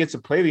finally get to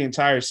play the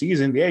entire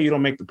season, you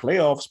don't make the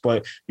playoffs,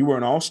 but you were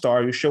an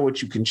all-star. You show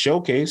what you can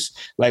showcase.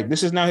 Like,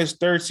 this is now his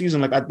third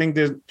season. Like, I think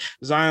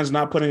Zion's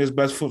not putting his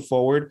best foot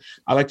forward.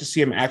 I like to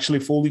see him actually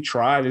fully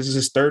try. This is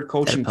his third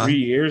coach in 3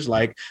 years.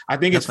 Like, I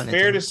think it's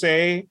fair to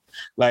say,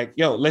 like,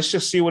 yo, let's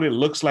just see what it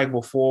looks like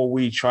before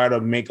we try to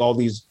make all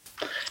these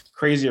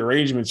crazy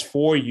arrangements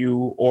for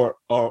you or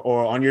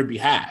on your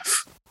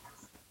behalf.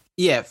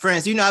 Yeah,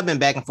 friends, I've been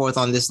back and forth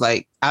on this.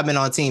 Like, I've been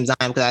on Team Zion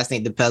because I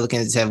think the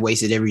Pelicans have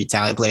wasted every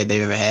talent player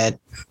they've ever had.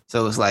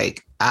 So it's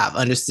like, I've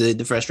understood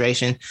the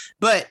frustration.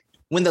 But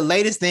when the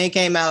latest thing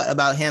came out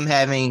about him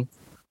having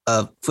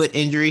a foot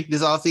injury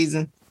this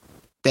offseason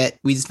that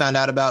we just found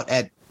out about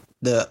at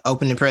the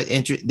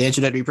the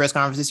introductory press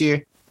conference this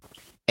year,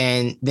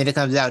 and then it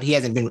comes out he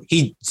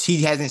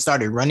hasn't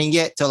started running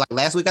yet till like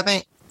last week, I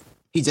think.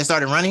 He just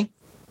started running.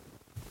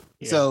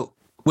 Yeah. So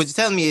what you're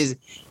telling me is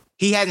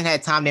he hasn't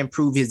had time to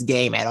improve his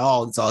game at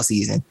all this all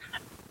season.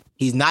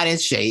 He's not in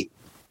shape.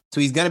 So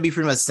he's going to be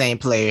pretty much the same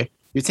player.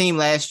 Your team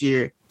last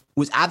year,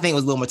 which I think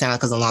was a little more talented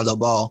because of Lonzo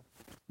Ball,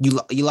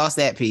 you lost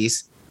that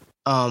piece.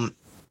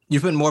 You're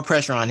putting more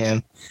pressure on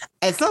him.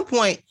 At some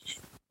point,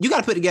 you got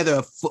to put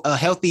together a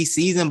healthy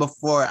season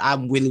before I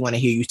really want to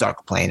hear you start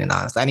complaining,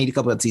 honestly. I need a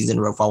couple of seasons in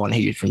a row if I want to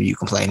hear from you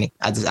complaining.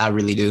 I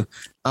really do.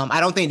 I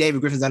don't think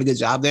David Griffin's done a good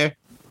job there,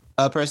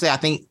 per se. I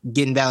think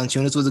getting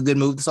Valanciunas was a good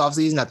move this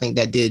offseason. I think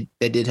that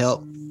did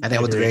help. I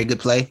think it was a very good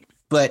play.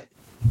 But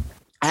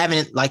I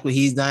haven't liked what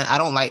he's done. I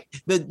don't like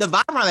the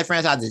vibe around that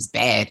franchise is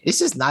bad. It's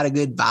just not a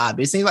good vibe.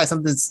 It seems like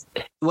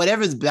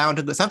whatever's bound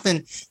to go.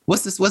 Something.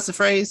 What's the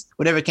phrase?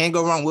 Whatever can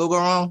go wrong will go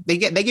wrong. They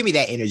give me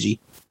that energy.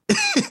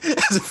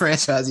 As a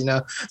franchise,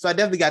 so I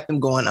definitely got them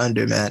going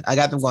under, man. I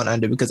got them going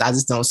under because I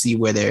just don't see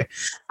where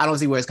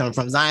it's coming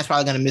from. Zion's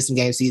probably going to miss some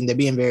game season. They're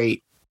being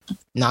very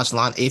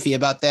nonchalant, iffy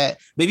about that.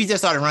 But if he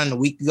just started running a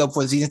week ago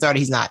before the season started,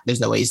 he's not.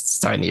 There's no way he's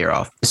starting the year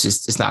off.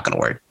 It's not going to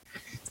work.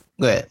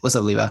 Go ahead. What's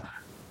up, Levi?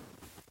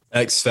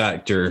 X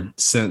factor.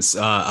 Since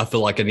I feel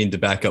like I need to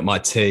back up my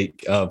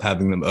take of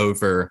having them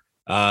over.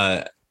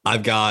 I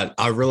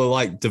really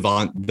like the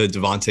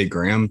Devontae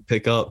Graham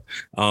pickup,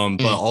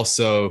 but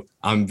also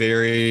I'm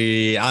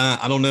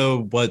I don't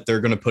know what they're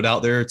going to put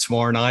out there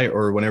tomorrow night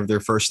or whenever their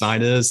first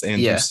night is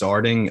and who's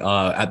starting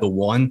at the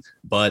 1,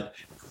 but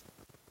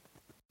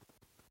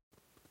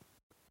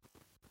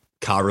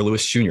Kyra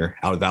Lewis Jr.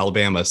 out of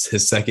Alabama,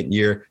 his second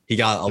year. He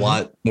got a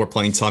lot more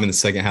playing time in the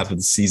second half of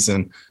the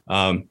season,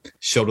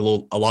 showed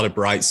a lot of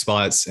bright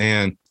spots,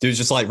 and dude's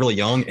just like really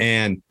young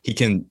and he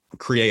can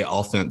create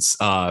offense.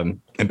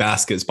 And and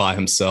baskets by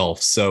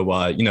himself. So,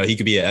 he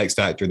could be an X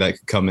factor that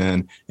could come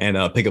in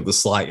and pick up the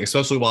slack,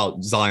 especially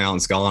while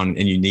Zion's gone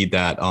and you need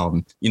that,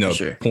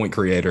 sure. point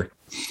creator.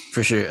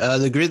 For sure.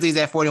 The Grizzlies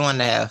at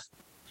 41.5.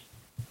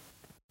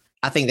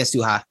 I think that's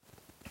too high.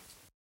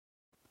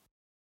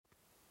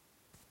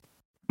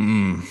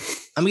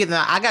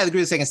 I got the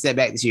Grizzlies taking a step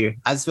back this year.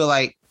 I just feel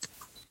like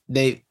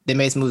they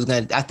made some moves.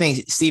 I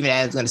think Steven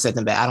Adams is going to set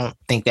them back. I don't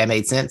think that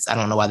made sense. I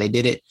don't know why they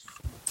did it.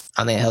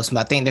 I think it helps them.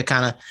 I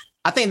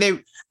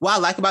think what I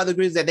like about the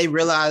Grizzlies is that they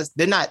realize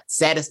they're not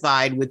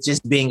satisfied with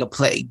just being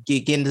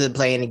getting to the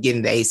play and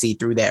getting the AC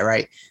through that,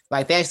 right?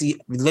 Like they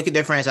actually look at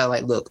their franchise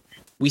like, look,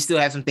 we still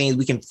have some things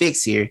we can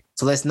fix here.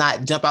 So let's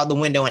not jump out the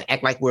window and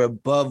act like we're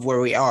above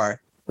where we are.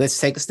 Let's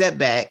take a step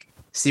back,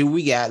 see what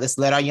we got. Let's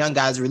let our young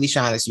guys really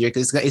shine this year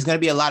because it's going to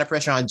be a lot of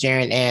pressure on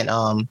Jaren and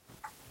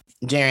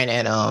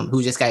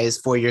who just got his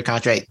 4-year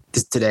contract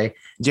today,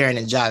 Jaren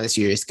and Ja this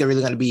year. It's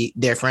really going to be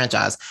their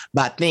franchise.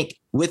 But I think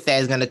with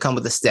that is going to come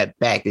with a step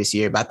back this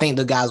year. But I think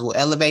the guys will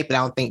elevate, but I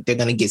don't think they're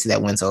going to get to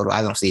that win total.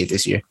 I don't see it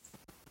this year.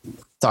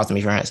 Talk to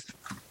me, France.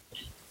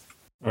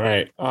 All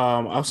right.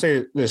 I'll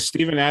say this.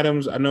 Steven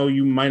Adams, I know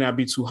you might not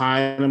be too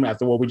high on him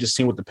after what we just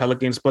seen with the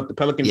Pelicans, but the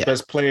Pelicans'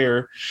 best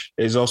player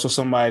is also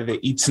somebody that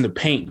eats in the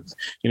paint.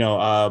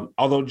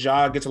 Although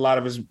Ja gets a lot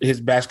of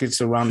his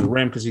baskets around the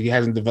rim because he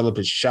hasn't developed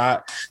his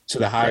shot to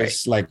the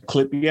highest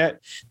clip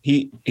yet,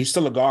 he's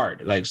still a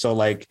guard.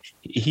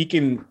 He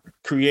can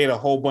create a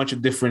whole bunch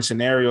of different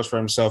scenarios for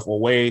himself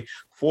away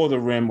for the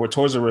rim or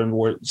towards the rim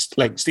where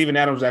Steven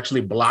Adams is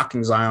actually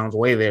blocking Zion's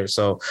way there.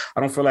 So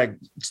I don't feel like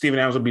Steven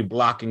Adams would be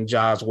blocking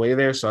Ja's way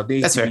there. So I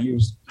think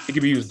he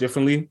could be used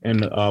differently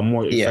and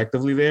more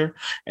effectively there.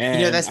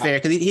 And that's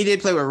fair because he did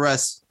play with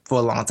Russ for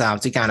a long time.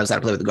 So he kind of knows how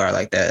to play with the guard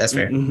like that. That's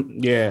fair.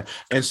 Yeah.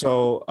 And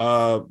so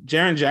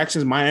Jaren Jackson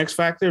is my X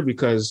factor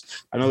because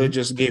I know they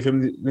just gave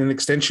him an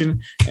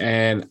extension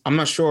and I'm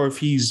not sure if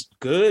he's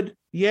good.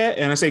 Yeah,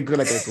 and I say good,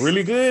 like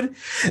really good.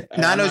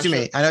 No, I know what you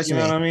mean. I know what you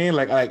mean. You know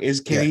what I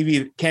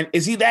mean?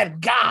 Is he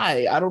that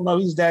guy? I don't know.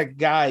 He's that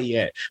guy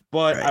yet,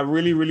 but I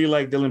really, really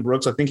like Dillon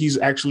Brooks. I think he's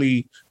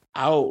actually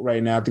out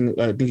right now. I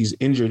think he's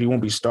injured. He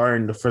won't be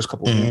starting the first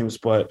couple of games,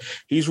 but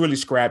he's really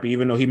scrappy.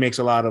 Even though he makes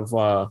a lot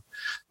of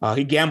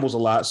he gambles a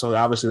lot, so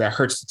obviously that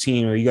hurts the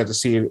team. You got to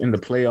see it in the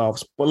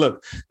playoffs. But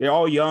look, they're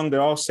all young, they're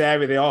all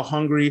savvy, they're all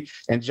hungry,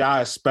 and Ja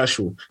is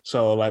special.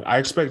 So I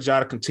expect Ja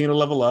to continue to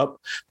level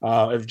up.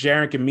 If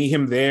Jaren can meet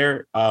him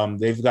there,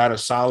 they've got a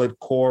solid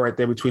core right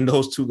there between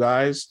those two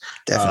guys.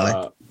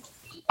 Definitely.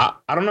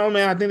 I don't know,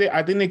 man.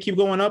 I think they keep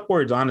going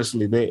upwards.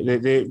 Honestly,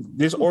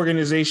 this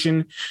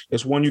organization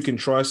is one you can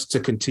trust to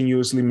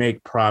continuously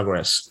make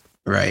progress.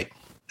 Right,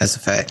 that's a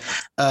fact.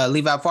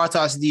 Levi, before I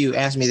toss to you,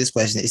 answer me this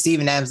question: is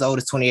Steven Adams the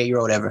oldest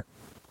 28-year-old ever?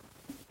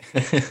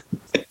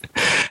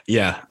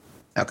 Yeah.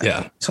 Okay.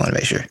 Yeah. Just want to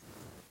make sure.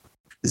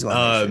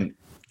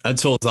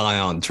 Until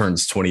Zion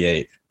turns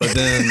 28, but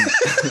then.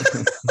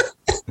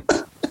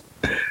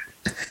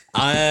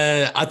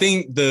 I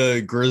think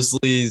the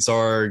Grizzlies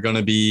are going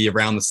to be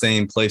around the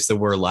same place they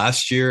were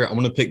last year. I'm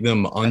going to pick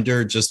them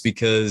under just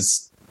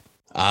because,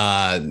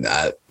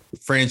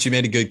 France, you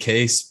made a good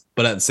case,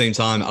 but at the same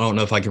time, I don't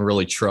know if I can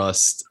really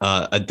trust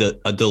a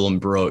Dillon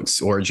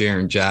Brooks or a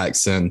Jaren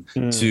Jackson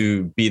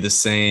to be the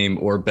same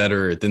or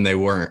better than they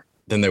were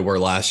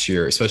last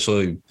year,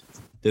 especially.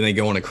 Didn't they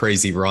go on a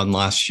crazy run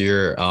last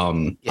year?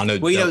 I know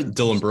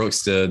Dillon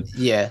Brooks did.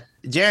 Yeah,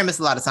 Jaren missed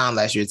a lot of time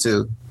last year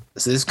too.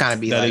 So this kind of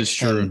be that is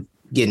true.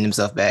 Getting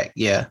himself back.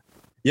 Yeah.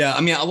 Yeah.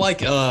 I mean, I like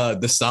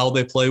the style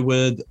they play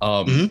with.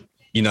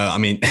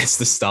 It's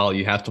the style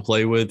you have to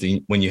play with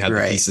when you have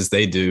the pieces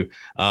they do.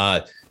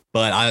 But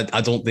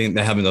I don't think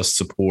they have enough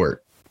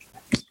support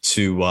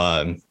to,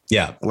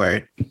 get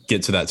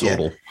to that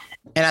total. Yeah.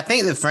 And I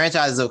think the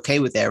franchise is okay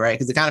with that, right?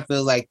 Because it kind of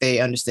feels like they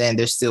understand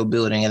they're still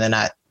building and they're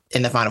not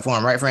in the final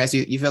form, right, France?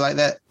 You feel like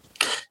that?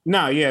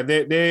 No, yeah,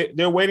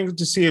 they're waiting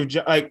to see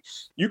if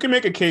you can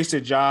make a case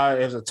that Ja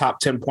is a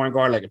top 10 point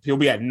guard, if he'll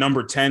be at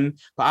number 10,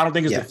 but I don't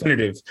think it's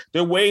definitive.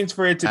 They're waiting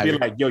for it to be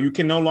like, yo, you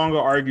can no longer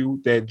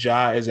argue that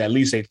Ja is at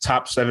least a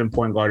top 7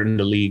 point guard in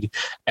the league,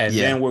 and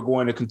then we're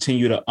going to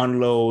continue to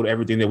unload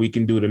everything that we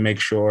can do to make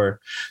sure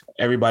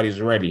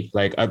everybody's ready.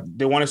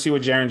 They want to see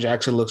what Jaren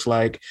Jackson looks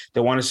like. They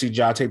want to see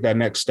Ja take that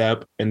next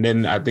step, and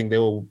then I think they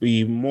will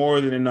be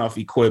more than enough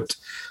equipped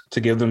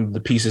to give them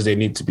the pieces they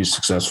need to be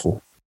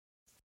successful.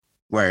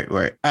 Word.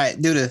 All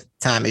right, due to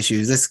time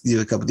issues, let's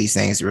do a couple of these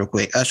things real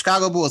quick.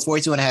 Chicago Bulls,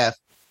 42.5. I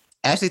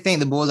actually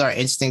think the Bulls are an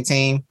interesting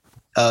team,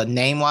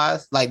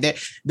 name-wise. The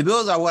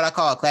Bulls are what I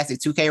call a classic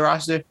 2K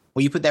roster,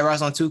 where you put that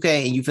roster on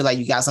 2K and you feel like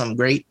you got something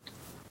great.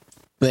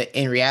 But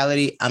in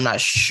reality, I'm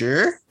not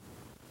sure.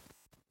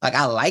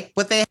 I like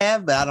what they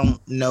have, but I don't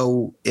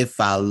know if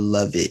I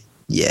love it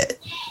yet.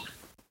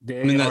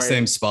 I'm in that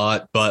same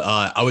spot, but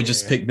I would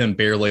just pick them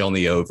barely on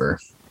the over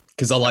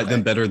because I like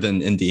them better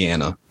than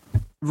Indiana.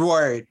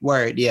 Word.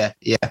 Yeah.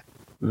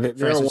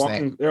 They're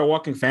a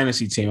walking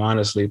fantasy team,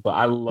 honestly. But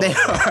I love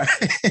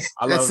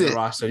the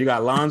roster. You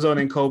got Lonzo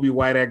and Kobe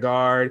White at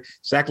guard.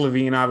 Zach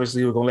LaVine,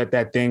 obviously, we're gonna let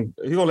that thing.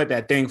 He's gonna let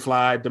that thing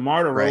fly.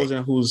 DeMar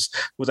DeRozan, who's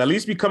at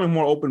least becoming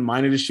more open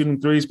minded to shooting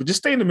threes, but just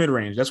stay in the mid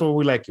range. That's where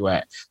we like you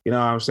at. You know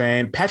what I'm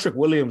saying? Patrick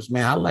Williams,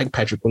 man, I like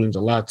Patrick Williams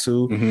a lot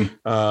too.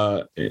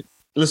 Mm-hmm.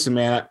 Listen,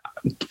 man,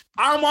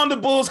 I'm on the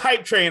Bulls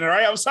hype train, all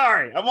right? I'm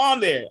sorry. I'm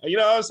on there. You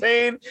know what I'm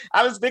saying?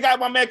 They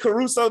got my man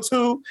Caruso,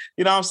 too.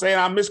 You know what I'm saying?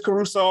 I miss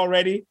Caruso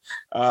already.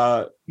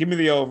 Give me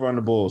the over on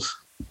the Bulls.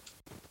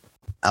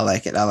 I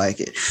like it.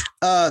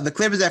 The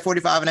Clippers at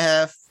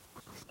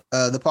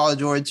 45.5. The Paul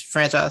George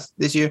franchise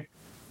this year.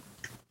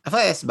 I feel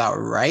like that's about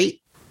right.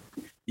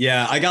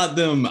 Yeah, I got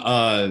them.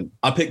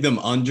 I picked them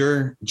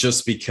under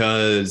just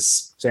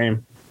because.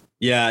 Same.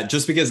 Yeah,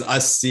 just because I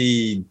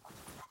see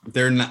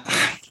they're not.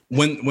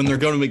 When they're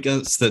going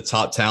against the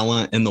top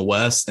talent in the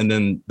West, and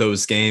then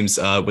those games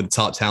with the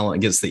top talent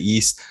against the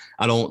East,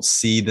 I don't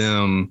see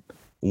them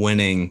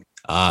winning.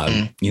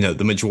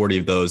 The majority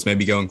of those,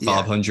 maybe going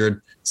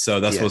 500. So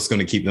that's what's going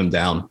to keep them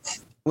down.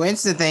 Well,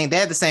 interesting thing, they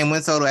have the same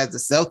win total as the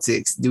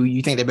Celtics. Do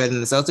you think they're better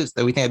than the Celtics?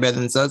 Do we think they're better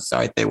than the Celtics?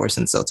 Or are they worse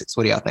than the Celtics?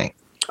 What do y'all think?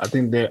 I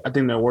think they're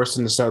worse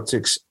than the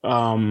Celtics,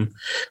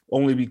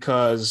 only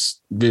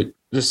because the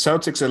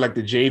Celtics are like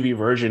the JV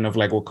version of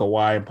like what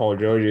Kawhi and Paul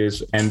George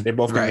is, and they're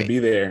both going to be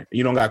there.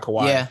 You don't got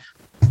Kawhi. Yeah,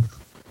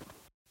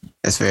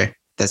 that's fair.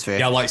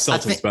 Yeah, I like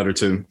Celtics better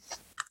too.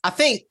 I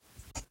think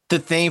the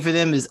thing for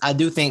them is I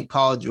do think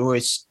Paul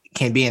George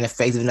can be an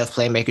effective enough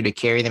playmaker to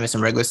carry them to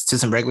some regular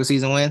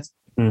season wins.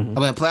 Mm-hmm.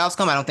 When the playoffs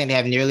come, I don't think they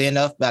have nearly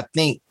enough, but I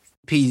think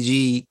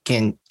PG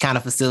can kind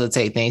of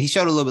facilitate things. He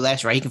showed a little bit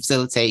last year, right? He can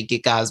facilitate,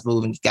 get guys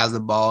moving, get guys the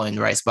ball in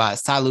the right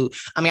spots. Ty Lue,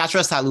 I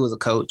trust Ty Lue as a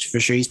coach for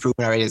sure. He's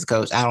proven already as a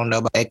coach. I don't know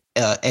about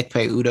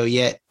Ekpe Udo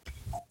yet,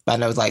 but I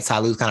know it's like Ty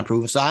Lue's kind of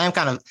proven. So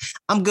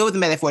I'm good with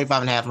him at that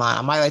 45.5 line.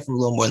 I might like him a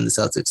little more than the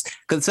Celtics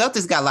because the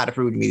Celtics got a lot to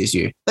prove to me this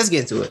year. Let's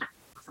get into it.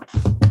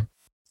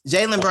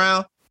 Jaylen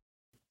Brown,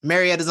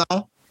 Marietta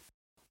Zone,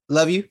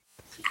 love you.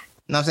 You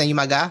know what I'm saying? You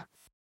my guy.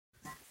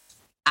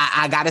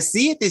 I got to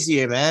see it this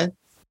year, man.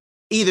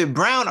 Either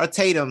Brown or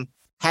Tatum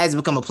has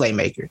become a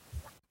playmaker.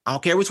 I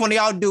don't care which one of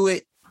y'all do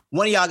it.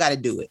 One of y'all got to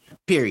do it,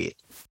 period.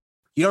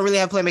 You don't really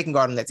have a playmaking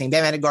guard on that team. They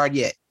haven't had a guard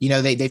yet. You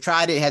know, they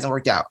tried it. It hasn't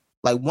worked out.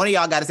 Like, one of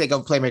y'all got to take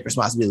over playmaker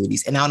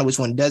responsibilities, and I don't know which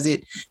one does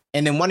it.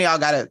 And then one of y'all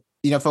got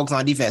to, focus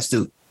on defense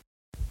too.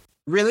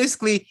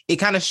 Realistically, it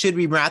kind of should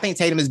be Brown. I think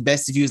Tatum is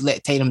best if you just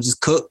let Tatum just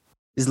cook.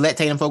 Just let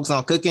Tatum focus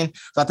on cooking.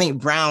 So I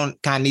think Brown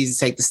kind of needs to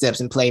take the steps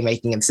in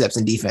playmaking and steps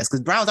in defense because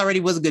Brown already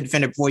was a good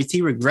defender before.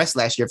 He regressed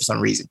last year for some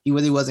reason. He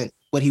really wasn't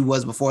what he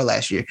was before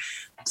last year.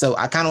 So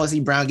I kind of want to see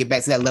Brown get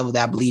back to that level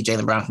that I believe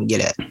Jaylen Brown can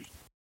get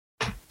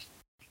at.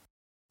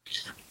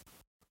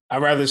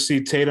 I'd rather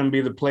see Tatum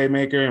be the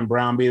playmaker and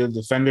Brown be the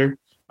defender.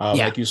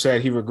 Like you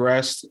said, he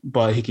regressed,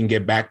 but he can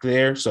get back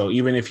there. So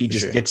even if he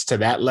just gets to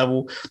that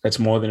level, that's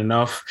more than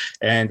enough.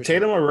 And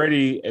Tatum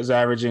already is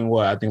averaging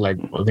I think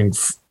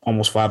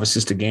almost 5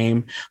 assists a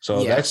game.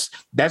 So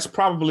that's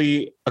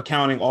probably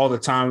accounting all the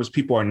times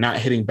people are not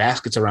hitting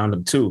baskets around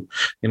him too.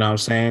 You know what I'm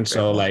saying?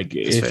 So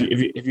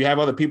if you have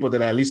other people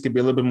that at least can be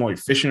a little bit more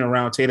efficient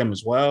around Tatum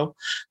as well,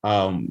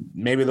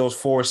 maybe those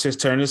 4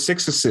 assists turn into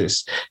 6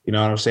 assists. You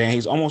know what I'm saying?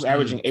 He's almost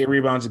averaging 8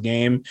 rebounds a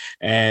game.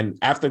 And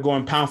after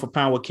going pound for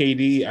pound with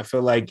KD, I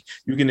feel like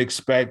you can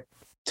expect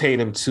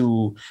Tatum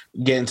to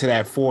get into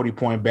that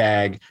 40-point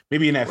bag,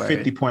 maybe in that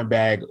 50-point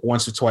bag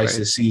once or twice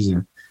this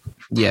season.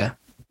 Yeah.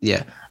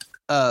 Yeah.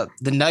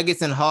 The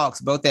Nuggets and Hawks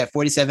both at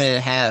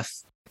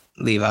 47.5,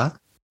 Levi.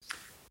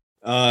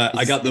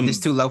 I got them. It's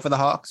too low for the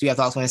Hawks. You have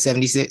the Hawks winning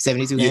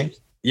 72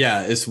 games.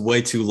 Yeah, it's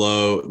way too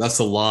low. That's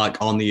a lock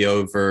on the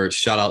over.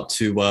 Shout out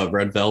to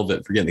Red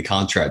Velvet for getting the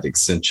contract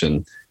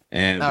extension.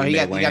 And he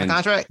got a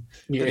contract?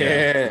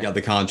 Yeah, he got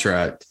the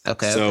contract.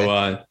 Okay.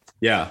 So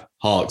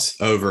Hawks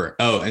over.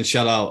 Oh, and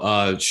shout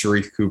out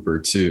Sharif Cooper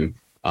too.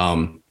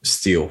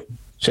 Steal.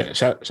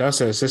 Shout out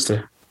to his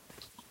sister.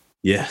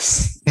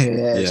 Yes.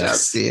 Yeah, shout out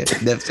to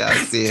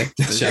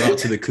it. Shout out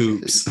to the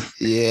Coops.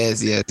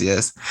 Yes.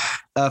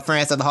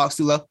 France, are the Hawks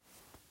too low?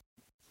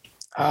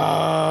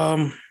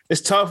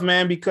 It's tough,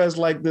 man, because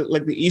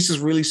the East is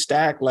really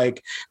stacked.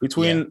 Like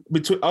between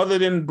other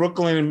than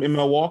Brooklyn and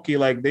Milwaukee,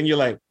 then you're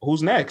like,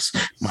 who's next?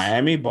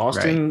 Miami,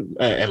 Boston,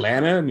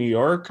 Atlanta, New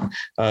York,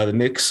 the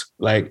Knicks.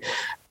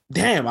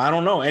 Damn, I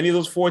don't know. Any of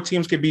those 4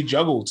 teams could be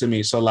juggled to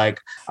me. So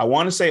I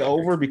want to say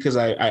over because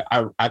I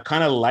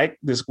kind of like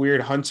this weird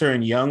Hunter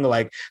and Young.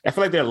 I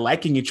feel like they're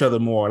liking each other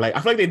more. I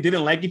feel like they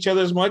didn't like each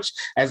other as much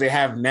as they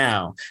have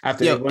now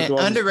after they went through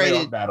all these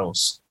playoff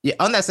battles. Yeah,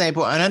 on that same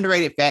point, an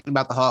underrated fact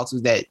about the Hawks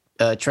was that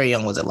Trae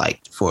Young wasn't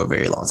liked for a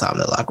very long time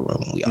in the locker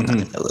room. We all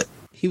kind of know it.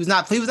 He was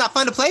not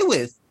fun to play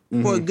with.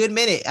 For a good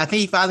minute. I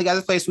think he finally got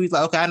his place where he's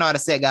like, okay, I know how to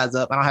set guys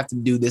up. I don't have to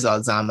do this all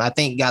the time. I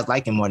think guys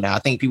like him more now. I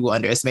think people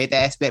underestimate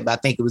that aspect, but I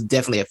think it was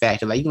definitely a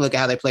factor. You can look at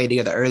how they played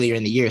together earlier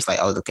in the year. It's like,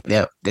 oh,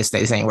 okay,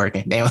 this ain't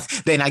working. They're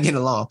not getting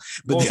along.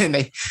 But then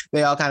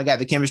they all kind of got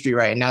the chemistry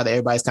right. And now that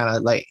everybody's kind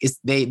of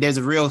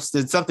there's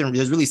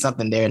really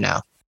something there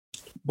now.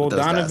 with those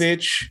guys.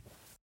 Bogdanovic,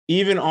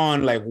 even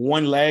on like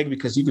one leg,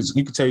 because you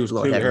could tell he was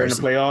clearly hurt in the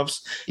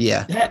playoffs.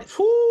 Yeah.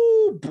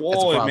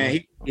 Boy, man.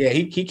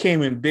 He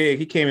came in big.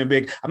 He came in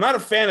big. I'm not a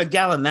fan of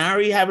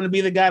Gallinari having to be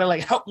the guy to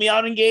like help me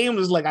out in games.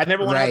 It's like I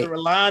never want to have to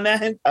rely on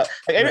that.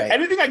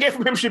 Anything I get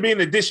from him should be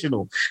an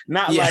additional,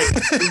 not like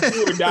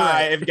do or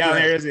die if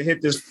Gallinari doesn't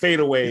hit this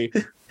fadeaway.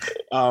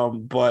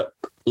 But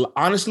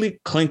honestly,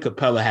 Clint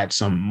Capella had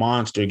some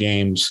monster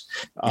games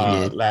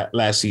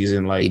last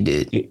season. Like he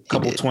did. A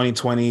couple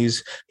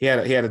 2020s. He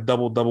had a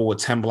double with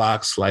 10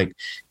 blocks. Like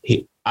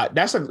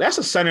that's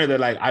a center that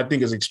like I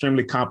think is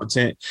extremely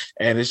competent,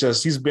 and it's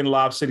just he's been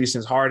Lob City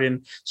since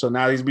Harden, so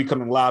now he's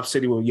becoming Lob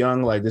City with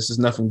Young. Like this is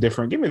nothing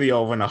different. Give me the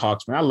over in the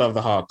Hawks, man. I love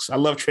the Hawks. I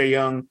love Trae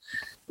Young.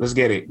 Let's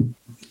get it.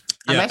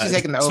 I'm actually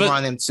taking the over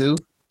on them too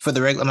for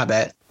the regular. My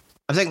bad.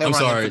 I'm taking the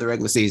over on them for the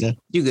regular season.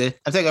 You good?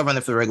 I'm taking over on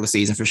them for the regular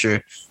season for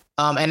sure.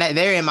 And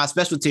they're in my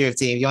special tier of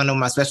team. Y'all know what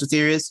my special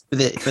tier is for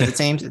the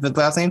teams, for the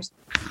playoff teams?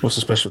 What's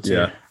the special tier?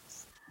 Yeah.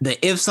 The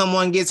if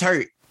someone gets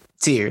hurt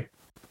tier.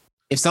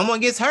 If someone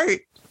gets hurt,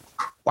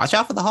 watch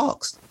out for the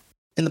Hawks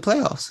in the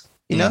playoffs.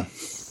 You know?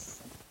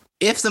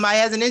 If somebody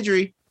has an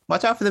injury,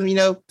 watch out for them,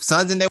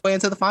 Suns in their way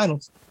into the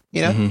finals.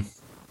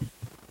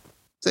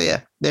 So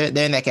yeah, they're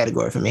in that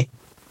category for me.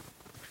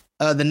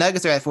 The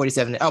Nuggets are at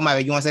 47. Oh my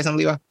bad, you want to say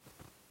something, Levi?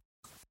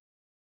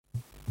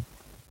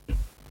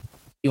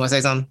 You want to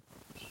say something?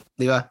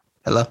 Levi,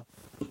 hello.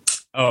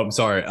 Oh, I'm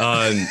sorry.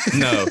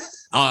 No,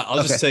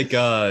 I'll just take.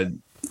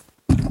 I'm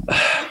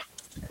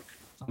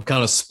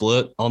kind of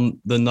split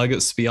on the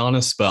Nuggets, to be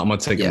honest, but I'm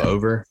gonna take them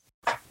over.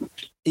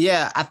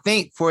 Yeah, I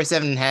think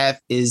 47.5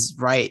 is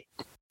right.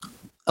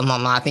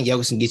 I think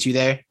Jokic can get you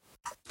there,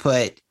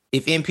 but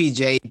if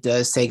MPJ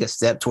does take a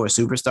step towards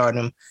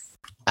superstardom,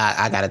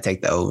 I gotta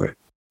take the over.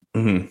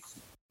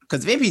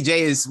 Because if MPJ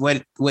is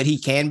what he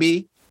can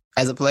be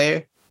as a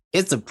player,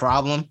 it's a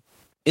problem.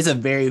 It's a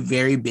very,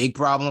 very big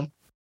problem.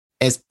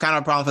 It's kind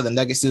of a problem for the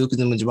Nuggets too, because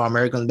then when Jamal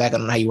Murray comes back, I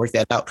don't know how you work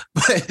that out.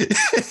 But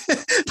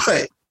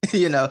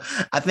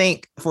I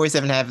think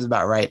 47.5 is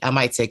about right. I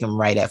might take him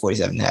right at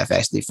 47.5,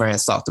 actually.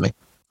 France, talk to me.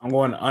 I'm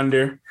going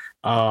under.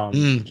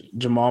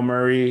 Jamal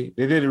Murray,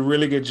 they did a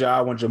really good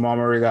job when Jamal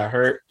Murray got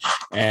hurt.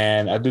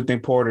 And I do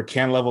think Porter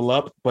can level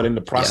up, but in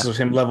the process of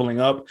him leveling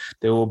up,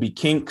 there will be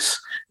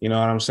kinks. You know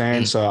what I'm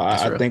saying? So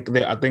I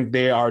think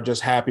they are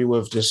just happy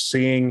with just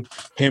seeing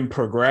him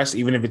progress,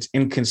 even if it's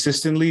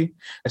inconsistently.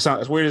 It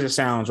sounds as weird as it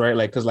sounds, right?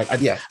 Like, cause like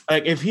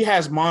if he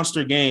has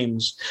monster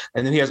games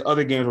and then he has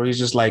other games where he's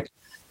just like,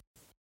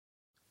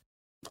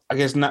 I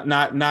guess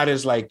not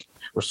as like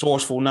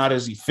resourceful, not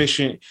as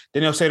efficient,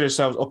 then they'll say to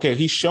themselves, okay,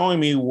 he's showing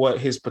me what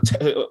his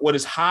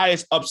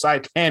highest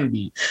upside can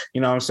be.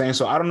 You know what I'm saying?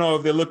 So I don't know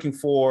if they're looking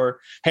for,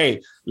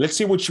 hey, let's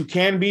see what you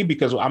can be,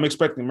 because I'm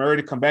expecting Murray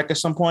to come back at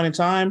some point in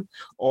time,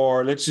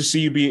 or let's just see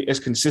you be as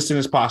consistent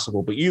as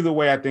possible. But either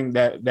way, I think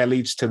that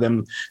leads to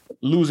them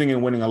losing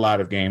and winning a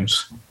lot of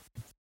games.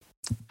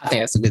 I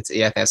think that's a good. I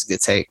think that's a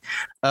good take.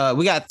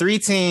 We got 3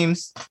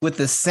 teams with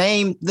the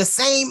same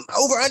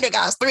over under,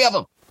 guys. 3 of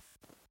them.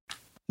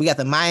 We got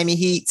the Miami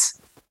Heat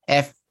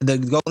at the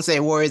Golden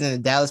State Warriors and the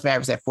Dallas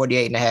Mavericks at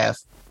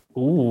 48.5.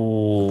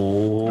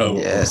 Ooh. Oh,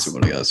 yes.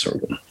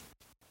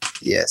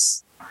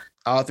 Yes.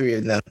 All 3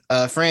 of them.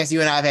 France,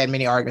 you and I have had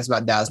many arguments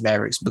about Dallas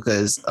Mavericks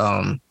because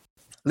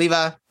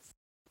Levi,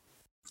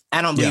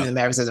 I don't believe in the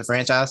Mavericks as a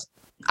franchise.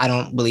 I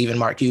don't believe in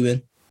Mark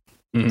Cuban.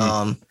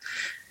 I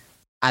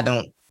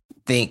don't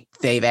think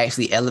they've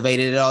actually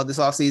elevated it all this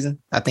offseason.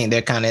 I think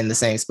they're kind of in the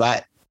same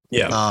spot.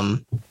 Yeah.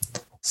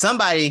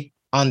 Somebody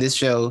on this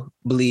show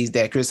believes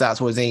that Kristaps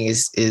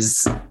Porzingis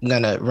is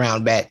gonna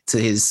round back to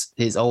his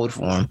old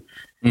form,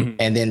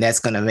 and then that's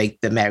gonna make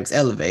the Mavericks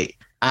elevate.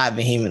 I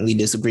vehemently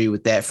disagree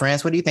with that.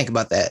 France, what do you think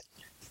about that?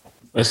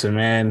 Listen,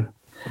 man,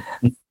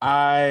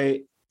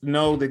 I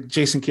know that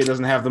Jason Kidd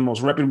doesn't have the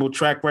most reputable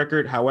track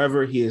record.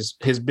 However, his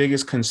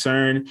biggest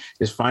concern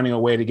is finding a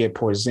way to get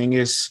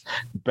Porzingis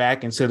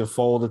back into the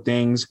fold of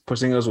things.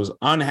 Porzingis was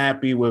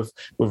unhappy with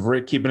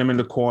Rick keeping him in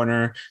the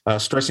corner,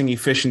 stressing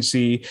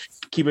efficiency,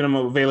 keeping him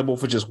available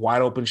for just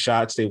wide open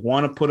shots. They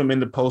want to put him in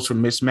the post for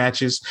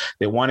mismatches.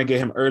 They want to get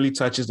him early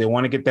touches. They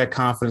want to get that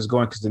confidence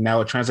going, because now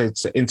it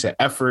translates into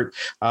effort.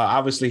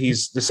 Obviously,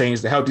 he's the same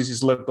as the healthiest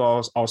he's looked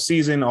all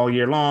season, all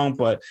year long.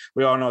 But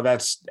we all know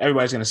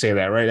everybody's going to say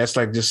that, right? That's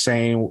like just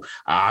saying,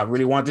 I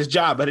really want this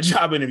job at a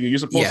job interview. You're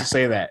supposed to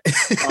say that.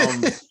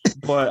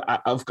 But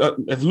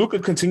if Luka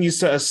continues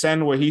to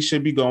ascend where he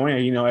should be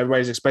going, and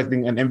everybody's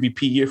expecting an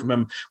MVP year from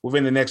him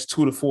within the next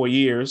 2 to 4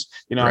 years,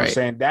 what I'm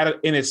saying? That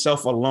in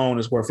itself alone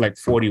is worth like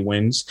 40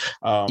 wins.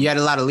 You had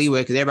a lot of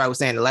leeway because everybody was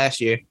saying it last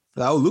year.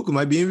 Like, Luka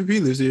might be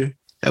MVP this year.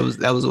 That was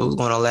what was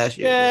going on last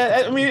year.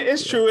 Yeah, I mean,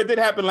 it's true. It did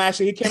happen last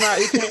year. He came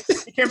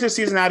came to the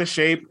season out of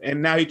shape,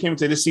 and now he came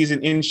to this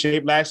season in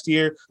shape. Last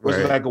year was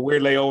like a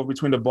weird layover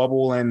between the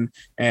bubble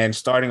and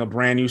starting a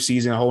brand new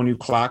season, a whole new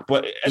clock.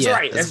 But it's all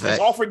right. It's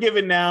all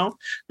forgiven now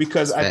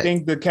because I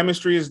think the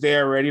chemistry is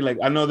there already. Like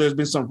I know there's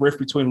been some rift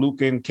between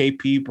Luka and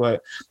KP,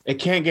 but it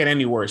can't get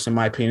any worse in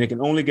my opinion. It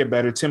can only get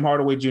better. Tim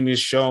Hardaway Jr.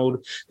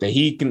 showed that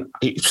he can.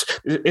 It's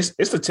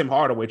the Tim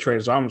Hardaway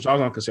trade. So I was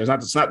on concern.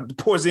 It's not the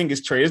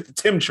Porzingis trade. It's the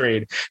Tim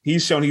trade.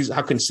 He's shown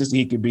how consistent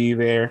he could be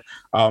there.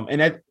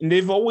 And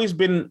they've always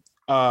been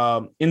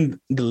in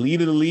the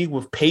lead of the league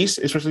with pace,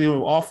 especially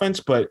with offense.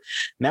 But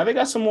now they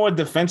got some more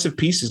defensive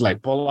pieces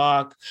like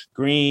Bullock,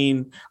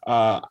 Green.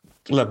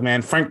 Look,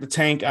 man, Frank the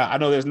Tank. I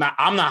know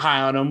I'm not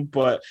high on him,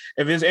 but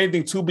if there's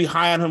anything to be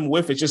high on him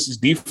with, it's just his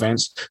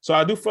defense. So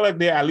I do feel like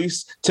they at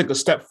least took a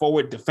step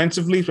forward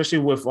defensively, especially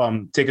with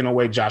taking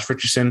away Josh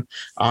Richardson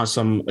on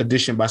some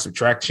addition by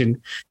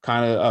subtraction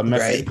kind of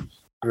method.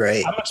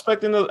 Right. I'm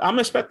expecting the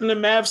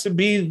Mavs to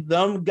be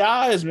them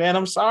guys, man.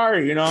 I'm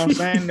sorry. You know what I'm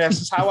saying? That's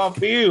just how I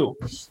feel.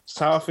 That's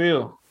how I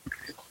feel.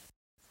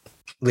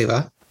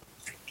 Levi?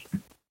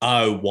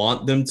 I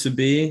want them to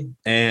be,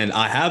 and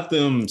I have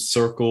them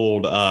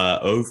circled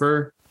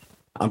over.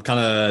 I'm kind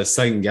of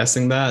second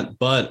guessing that,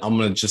 but I'm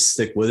going to just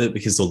stick with it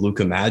because of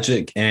Luka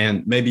Magic.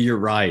 And maybe you're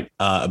right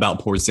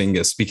about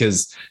Porzingis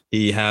because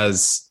he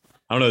has,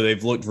 I don't know,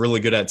 they've looked really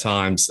good at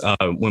times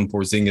when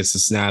Porzingis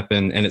is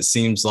snapping, and it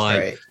seems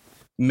like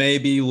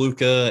maybe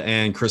Luka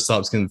and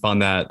Kristaps can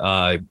find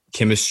that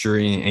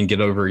chemistry and get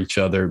over each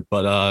other.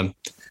 But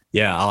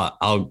yeah,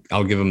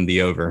 I'll give them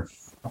the over.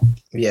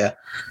 Yeah.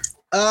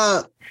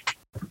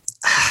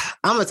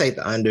 I'm gonna take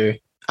the under.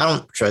 I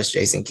don't trust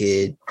Jason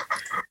Kidd.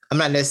 I'm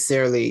not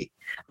necessarily.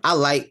 I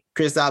like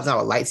Kristaps. I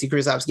would like to see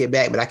Kristaps get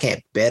back, but I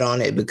can't bet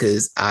on it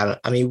because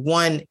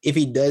one, if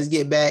he does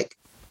get back,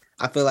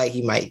 I feel like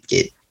he might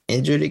get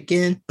injured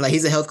again. Like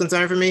he's a health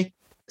concern for me,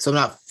 so I'm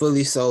not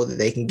fully sold that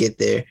they can get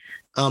there.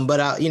 But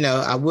I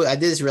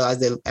did just realize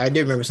that I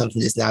did remember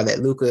something just now that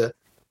Luka,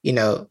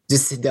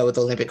 just dealt with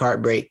the Olympic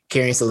heartbreak,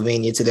 carrying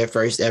Slovenia to their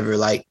first ever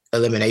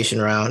elimination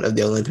round of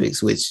the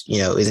Olympics, which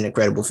is an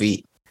incredible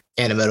feat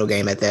and a medal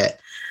game at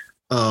that.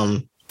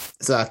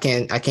 So I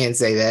can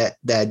say that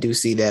I do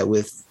see that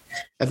with.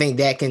 I think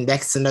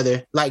that's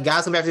another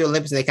guys come back to the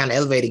Olympics and they kind of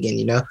elevate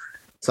again,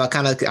 So I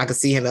could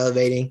see him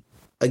elevating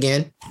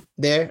again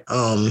there.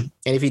 And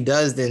if he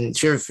does, then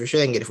for sure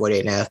they can get to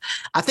 48.5.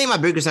 I think my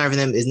big concern for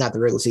them is not the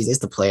regular season, it's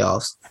the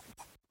playoffs.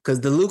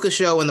 Because the Luka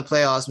show in the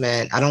playoffs,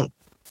 man, I don't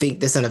think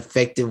that's an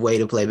effective way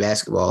to play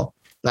basketball.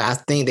 I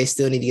think they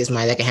still need to get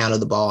somebody that can handle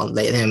the ball and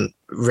let him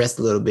rest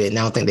a little bit. And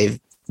I don't think they've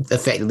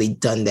effectively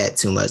done that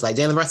too much.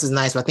 Jalen Brunson's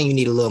nice, but I think you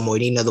need a little more.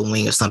 You need another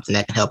wing or something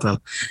that can help him.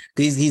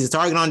 He's a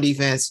target on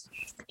defense.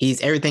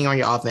 He's everything on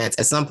your offense.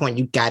 At some point,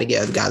 you got to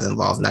get other guys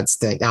involved. And I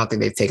don't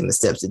think they've taken the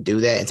steps to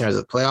do that in terms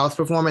of playoff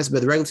performance,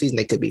 but the regular season,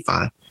 they could be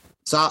fine.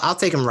 So I'll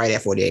take them right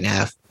at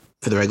 48.5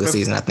 for the regular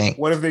season, I think.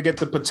 What if they get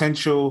the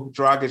potential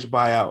Dragic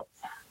buyout?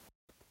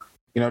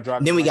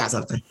 Dragic then we got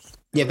something.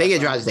 Yeah, if they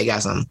get Dragic, they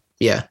got something.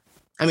 Yeah.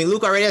 I mean,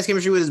 Luke already has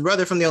chemistry with his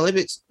brother from the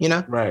Olympics,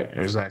 Right,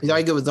 exactly. He's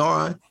already good with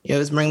Zoran.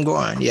 Let's bring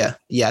Goran.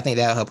 Yeah, I think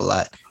that'll help a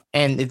lot.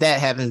 And if that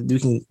happens, we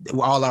can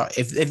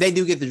if they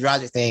do get the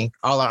Dragic thing,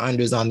 all our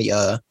unders on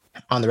the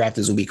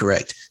Raptors will be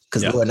correct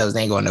because Lord knows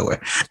they ain't going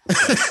nowhere.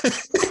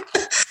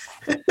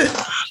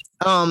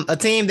 A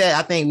team that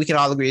I think we can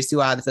all agree is too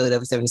high, the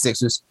Philadelphia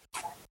 76ers.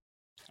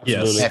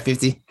 Yes. At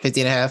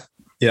 50.5.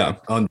 Yeah,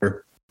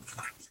 under.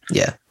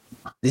 Yeah.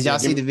 Did y'all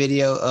see the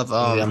video of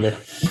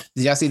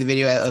Did y'all see the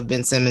video of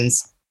Ben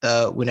Simmons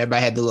when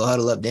everybody had the little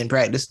huddle up in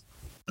practice?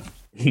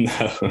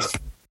 No.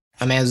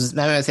 My man was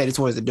headed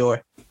towards the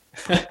door.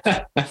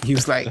 He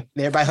was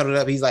everybody huddled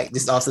up. He's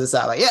just off to the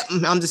side, yep,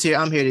 I'm just here.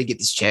 I'm here to get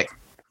this check.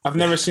 I've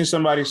never seen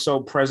somebody so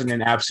present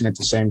and absent at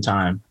the same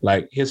time.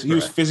 He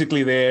was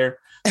physically there,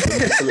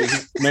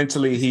 but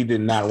mentally he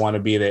did not want to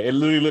be there. It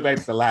literally looked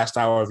like the last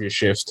hour of your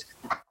shift.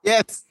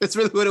 Yes, that's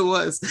really what it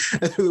was.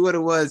 That's really what it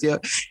was. Yeah,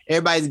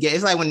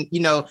 it's like when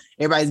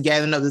everybody's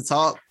gathering up to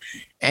talk,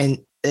 and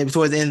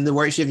towards the end of the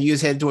work shift, you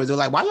just head towards. They're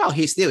like, "Why y'all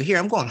still here?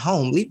 I'm going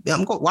home.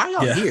 Why are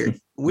y'all here?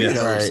 Weirdos."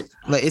 Yeah,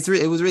 right.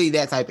 It was really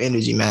that type of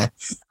energy, man.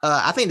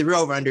 I think the real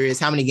over under is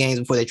how many games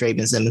before they trade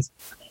Ben Simmons.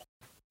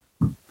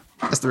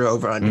 That's the real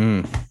over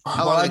under.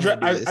 I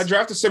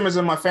drafted Simmons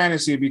in my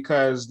fantasy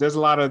because there's a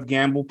lot of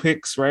gamble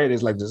picks, right?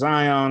 There's the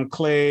Zion,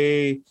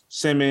 Clay,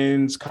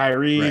 Simmons,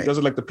 Kyrie. Right. Those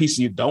are the pieces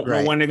you don't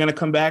know when they're going to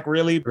come back,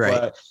 really. Right.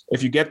 But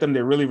if you get them,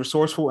 they're really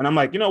resourceful. And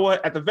I'm you know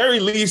what? At the very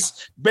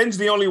least, Ben's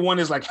the only one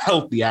that's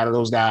healthy out of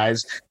those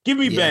guys. Give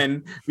me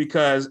Ben,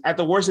 because at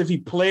the worst, if he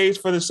plays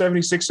for the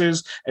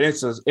 76ers and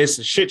it's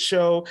a shit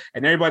show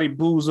and everybody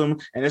boos him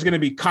and there's going to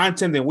be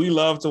content that we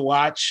love to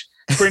watch,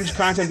 fringe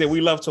content that we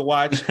love to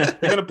watch, they're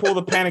going to pull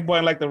the panic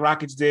button like the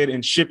Rockets did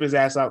and ship his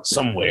ass out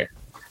somewhere.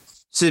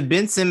 Should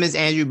Ben Simmons,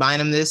 Andrew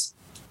Bynum this?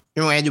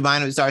 You know when Andrew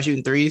Bynum started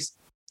shooting threes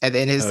at the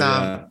end of his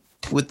time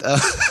with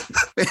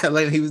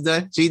he was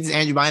done? Should just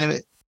Andrew Bynum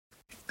it?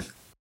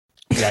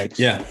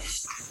 Yeah.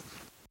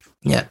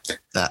 Yeah.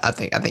 I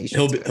think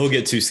he'll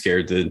get too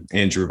scared to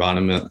Andrew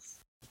Bynum it.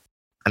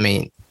 I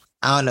mean,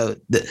 I don't know.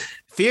 The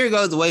fear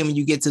goes away when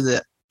you get to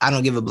the I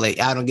don't give a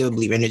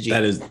bleep energy.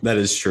 That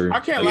is true.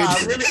 I can't lie.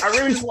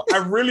 I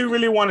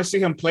really want to see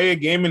him play a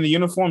game in the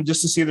uniform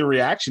just to see the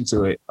reaction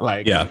to it.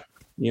 Like, yeah,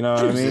 you know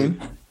what I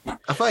mean?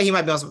 I feel like he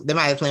might be. They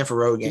might have planned for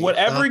road games.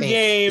 Whatever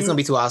game, it's gonna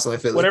be too awesome in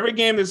Philly. Whatever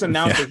game is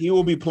announced that he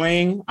will be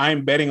playing,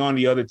 I'm betting on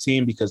the other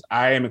team because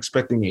I am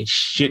expecting a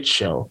shit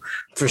show.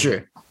 For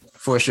sure.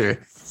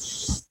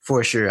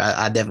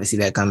 I definitely see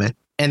that coming.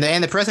 And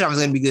the press conference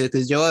is gonna be good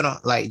because Joel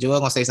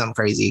gonna say something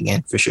crazy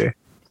again for sure.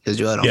 Because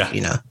Joel don't,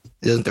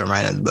 it doesn't throw him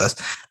right under the bus.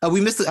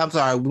 We missed. I'm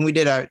sorry. When we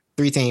did our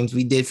 3 teams,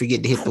 we did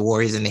forget to hit the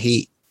Warriors and the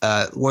Heat.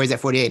 Warriors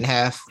at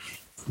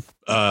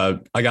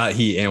 48.5. I got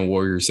Heat and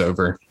Warriors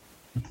over.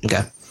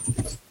 Okay.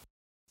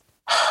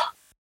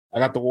 I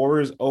got the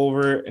Warriors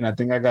over, and I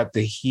think I got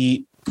the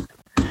Heat.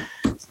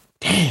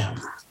 Damn.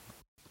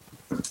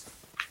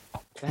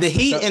 The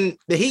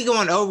Heat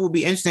going over will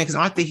be interesting because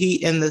aren't the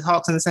Heat and the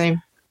Hawks in the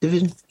same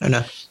division? Or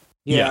no?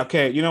 Yeah.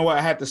 Okay. You know what?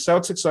 I had the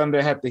Celtics under.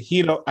 I had the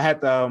Heat. I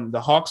had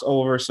the Hawks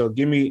over. So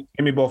give me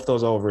both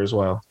those over as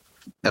well.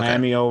 Okay.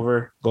 Miami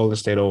over. Golden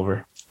State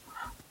over.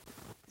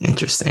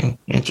 Interesting.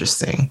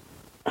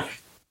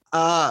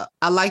 I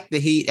like the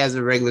Heat as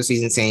a regular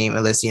season team,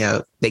 unless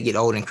they get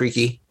old and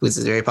creaky, which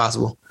is very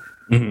possible.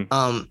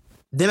 Mm-hmm.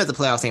 Them as a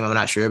playoff team, I'm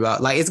not sure about.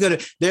 Like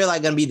they're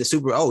like gonna be the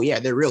super. Oh yeah,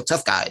 they're real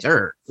tough guys.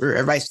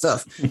 Everybody's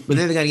tough. But then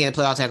they're gonna get in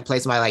the playoffs and have to play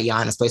somebody like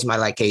Giannis, play somebody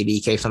like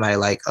KD, somebody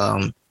like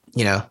a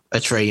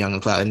Trae Young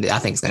and playoff. And I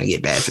think it's gonna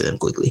get bad for them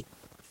quickly.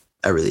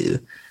 I really do.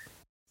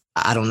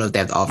 I don't know if they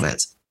have the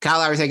offense. Kyle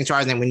Lowry taking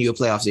charge and then win you a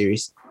playoff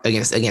series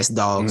against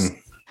dogs.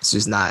 It's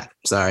just not.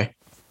 Sorry.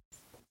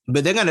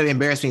 But they're going to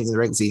embarrass me in the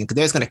regular season because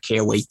they're just going to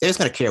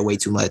care way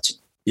too much.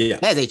 Yeah.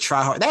 That is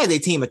a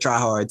team of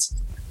tryhards.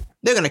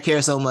 They're going to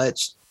care so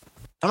much.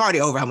 I'm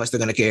already over how much they're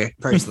going to care,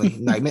 personally.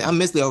 Like, I'm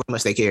mentally over how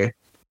much they care.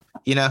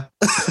 Me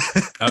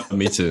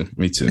too.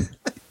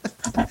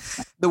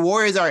 The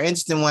Warriors are an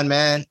interesting one,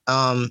 man.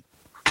 I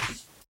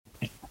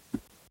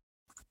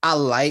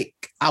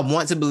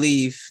want to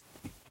believe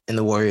in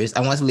the Warriors. I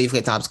want to believe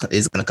Klay Thompson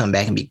is going to come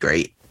back and be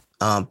great.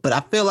 But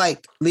I feel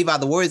like Levi,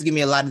 the Warriors give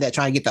me a lot of that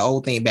trying to get the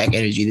old thing back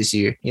energy this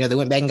year. They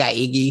went back and got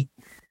Iggy.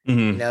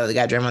 Mm-hmm. They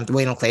got Draymond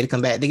waiting on Klay to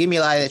come back. They give me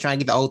a lot of that trying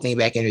to get the old thing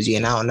back energy.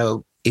 And I don't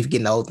know if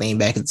getting the old thing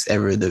back is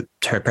ever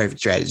her perfect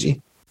strategy.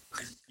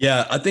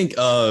 Yeah, I think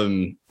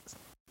I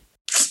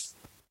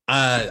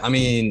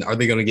mean, are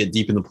they going to get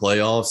deep in the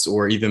playoffs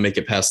or even make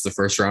it past the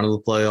first round of the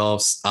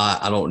playoffs?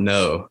 I don't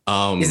know.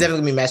 It's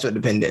definitely going to be matchup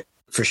dependent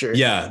for sure.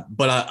 Yeah,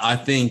 but I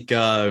think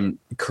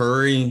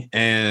Curry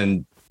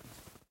and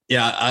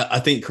I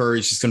think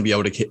Curry's just going to be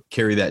able to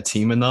carry that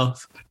team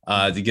enough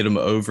to get them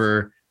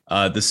over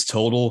this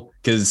total.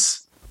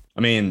 Because,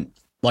 I mean,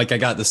 like I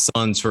got the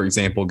Suns, for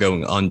example,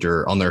 going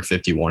under on their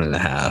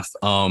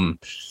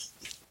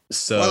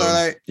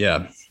 51.5.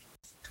 Yeah.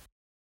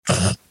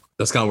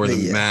 That's kind of where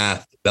the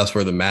math. That's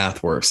where the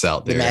math works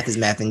out there. The math is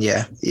mathing,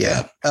 yeah.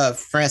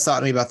 France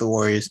talked to me about the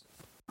Warriors.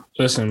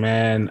 Listen,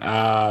 man,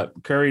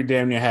 Curry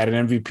damn near had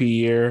an MVP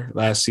year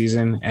last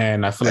season,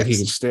 and I feel like he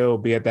can still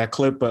be at that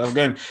clip. But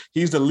again,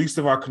 he's the least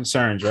of our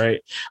concerns, right?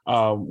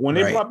 When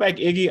they brought back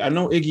Iggy, I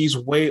know Iggy's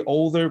way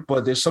older,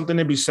 but there's something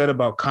to be said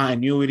about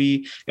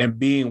continuity and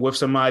being with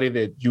somebody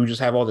that you just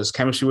have all this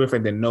chemistry with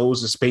and that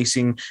knows the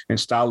spacing and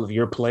style of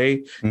your play.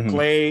 Mm-hmm.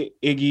 Klay,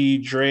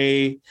 Iggy,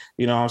 Dre,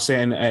 you know what I'm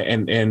saying,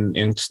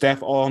 and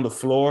Steph all on the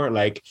floor,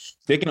 like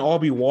they can all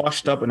be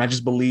washed up, and I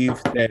just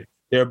believe that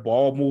their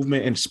ball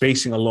movement and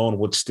spacing alone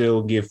would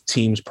still give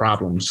teams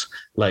problems.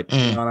 Like,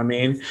 you know what I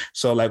mean?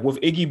 So like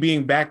with Iggy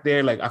being back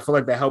there, like I feel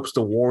like that helps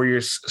the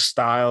Warriors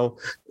style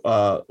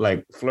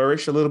like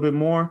flourish a little bit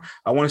more.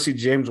 I want to see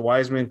James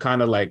Wiseman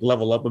kind of like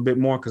level up a bit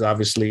more because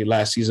obviously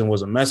last season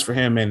was a mess for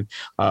him and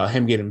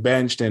him getting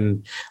benched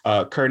and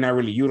Curry not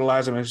really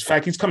utilize him. In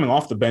fact, he's coming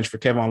off the bench for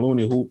Kevon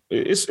Looney, who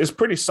is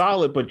pretty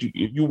solid, but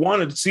you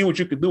wanted to see what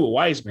you could do with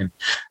Wiseman.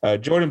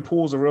 Jordan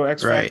Poole's a real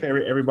X factor.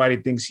 Right. Everybody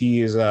thinks he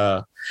is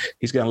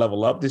he's going to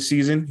level up this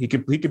season. He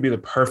could be the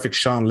perfect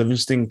Sean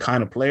Livingston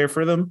kind of player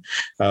for them.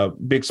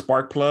 Big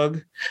spark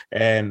plug.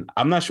 And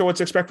I'm not sure what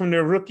to expect from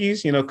their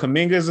rookies. You know,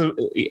 Kuminga's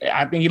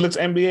I think he looks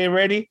NBA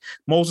ready.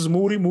 Moody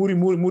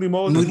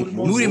Moses.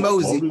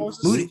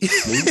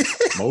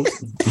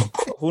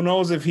 Who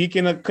knows if he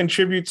can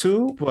contribute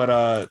too?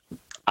 But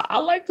I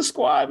like the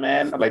squad,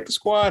 man. I like the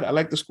squad.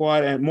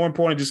 And more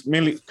important, just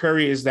mainly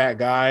Curry is that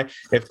guy.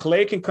 If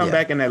Klay can come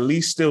back and at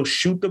least still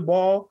shoot the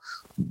ball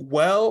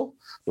well,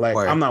 like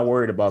I'm not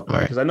worried about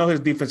that because I know his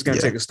defense is going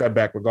to take a step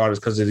back regardless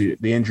because of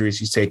the injuries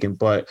he's taken.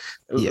 But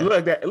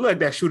look like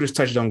that shooter's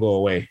touch don't go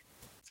away.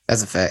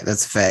 That's a fact.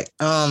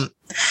 My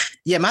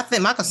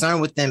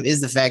concern with them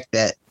is the fact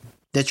that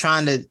they're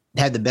trying to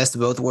have the best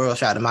of both worlds.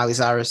 Shout out to Miley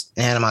Cyrus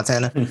and Hannah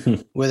Montana,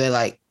 where they're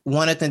like,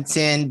 want to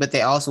contend, but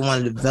they also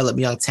want to develop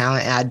young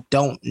talent. And I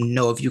don't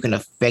know if you can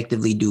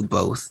effectively do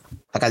both.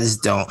 Like, I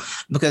just don't.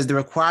 Because the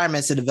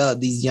requirements to develop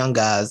these young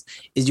guys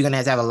is you're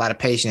going to have a lot of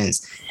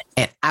patience.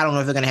 And I don't know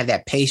if they're going to have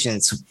that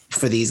patience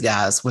for these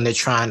guys when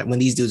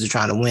these dudes are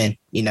trying to win,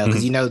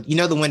 because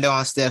the window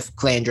on Steph,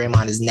 Clay, and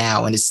Draymond is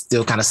now, and it's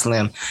still kind of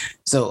slim.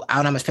 So I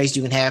don't know how much patience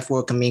you can have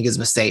for Kuminga's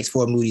mistakes,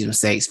 for Moody's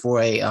mistakes,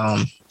 for a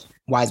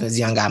Wiseman's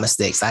young guy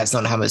mistakes. I just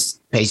don't know how much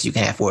patience you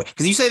can have for it.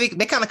 Because you say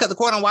they kind of cut the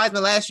cord on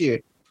Wiseman last year.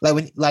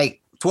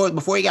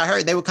 Before he got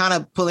hurt, they were kind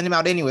of pulling him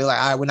out anyway. Like,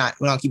 all right, we're not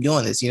gonna keep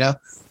doing this,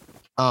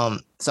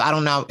 So I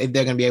don't know if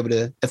they're gonna be able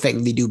to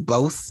effectively do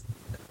both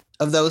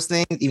of those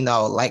things, even though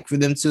I would like for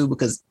them to,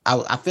 because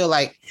I feel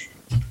like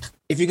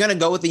if you're gonna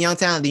go with the young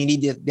talent, then you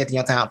need to get the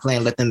young talent play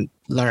and let them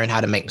learn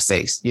how to make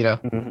mistakes. You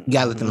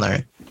gotta let them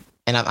learn.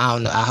 And I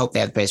don't know. I hope they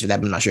have the pace for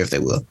that, but I'm not sure if they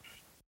will.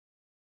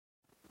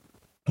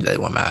 That's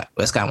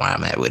kind of where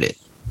I'm at with it.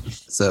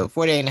 So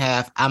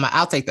 48.5.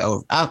 I'll take the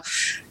over. I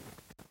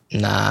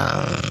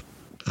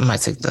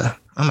might take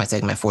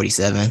them at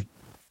 47.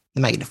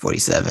 They might get to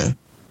 47.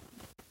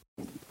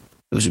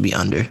 It should be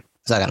under.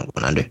 So I got them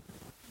going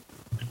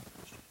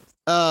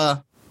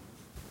under.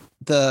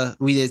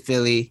 We did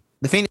Philly.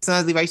 The Phoenix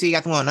Suns, Levi, you say you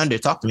got them going under.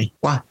 Talk to me.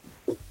 Why?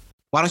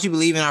 Why don't you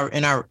believe in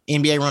our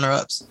NBA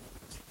runner-ups?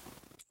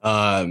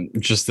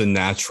 Just the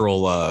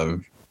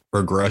natural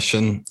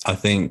regression, I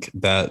think,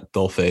 that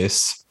they'll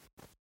face.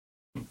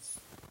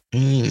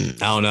 I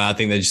don't know. I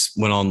think they just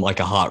went on like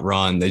a hot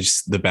run.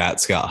 The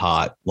bats got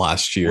hot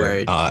last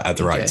year at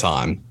the right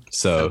time.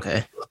 So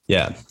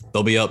yeah,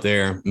 they'll be up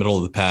there, middle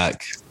of the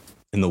pack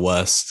in the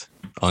West,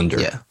 under.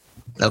 Yeah.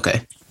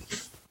 Okay.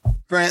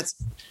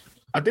 France.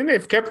 I think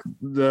they've kept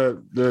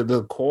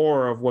the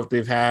core of what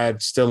they've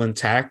had still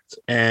intact,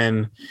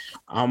 and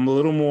I'm a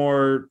little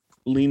more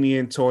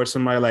lenient towards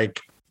somebody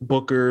like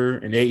Booker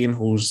and Ayton,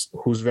 who's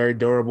very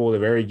durable.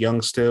 They're very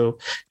young still.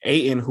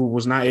 Ayton, who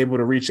was not able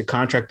to reach a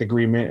contract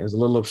agreement, is a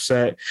little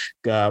upset.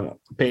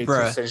 Paying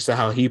attention to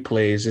how he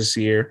plays this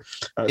year.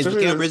 Is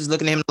Mikal Bridges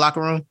looking at him in the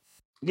locker room?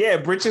 Yeah,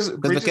 Bridges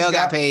Mikal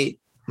got paid.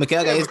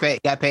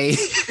 Mikal got paid.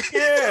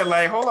 Yeah,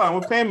 like, hold on.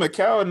 We're paying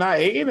Mikal, not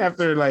Ayton,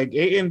 after like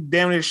Ayton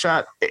damn near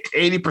shot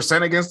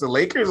 80% against the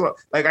Lakers.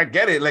 Like, I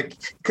get it. Like,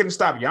 couldn't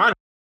stop Giannis.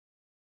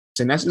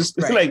 And that's just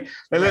let's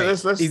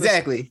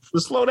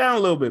slow down a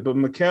little bit. But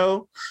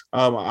Mikal,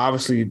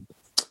 obviously,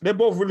 they're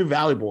both really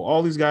valuable.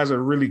 All these guys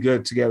are really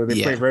good together.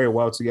 They play very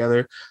well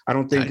together. I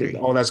don't think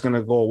all that's going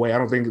to go away. I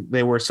don't think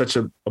they were such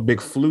a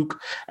big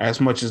fluke as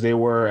much as they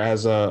were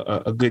as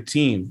a good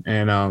team.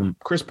 And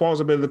Chris Paul's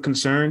a bit of a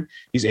concern.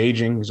 He's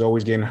aging. He's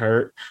always getting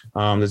hurt.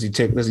 Does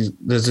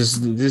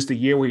this the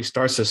year where he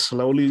starts to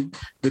slowly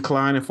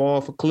decline and fall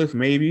off a cliff?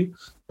 Maybe.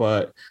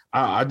 But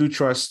I do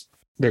trust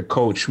their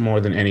coach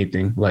more than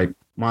anything. Like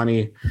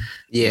Monty.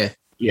 Yeah,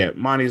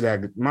 Monty's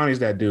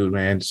that dude,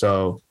 man.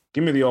 So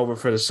give me the over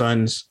for the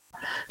Suns.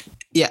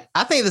 Yeah,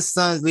 I think the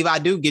Suns, Levi, I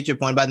do get your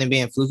point about them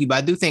being fluky, but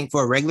I do think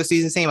for a regular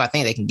season team, I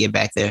think they can get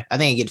back there. I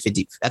think they get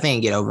 50. I think they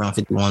can get over on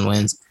 51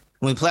 wins.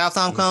 When playoff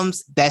time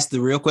comes, that's the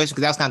real question,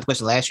 because that was kind of the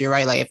question last year,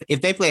 right? Like,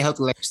 if they play a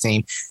healthy Lakers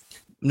team,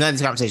 none of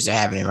these conversations are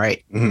happening,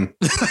 right? Mm-hmm.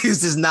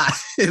 It's just not.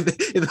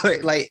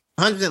 Like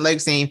 100%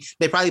 Lakers team,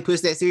 they probably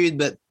pushed that series,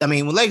 but I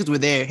mean, when Lakers were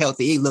there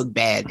healthy, it looked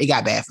bad. It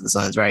got bad for the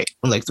Suns, right?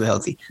 When Lakers were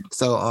healthy.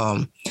 So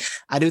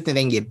I do think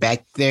they can get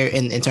back there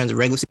in terms of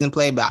regular season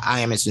play, but I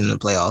am interested in the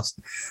playoffs.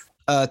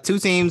 Two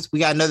teams, we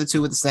got another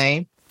two with the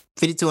same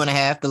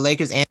 52.5, the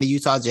Lakers and the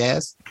Utah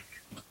Jazz.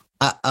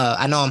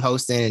 I know I'm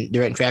hosting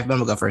direct traffic, but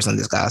I'm gonna go first on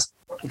this, guys.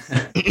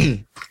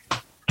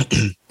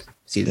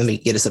 See, let me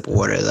get a sip of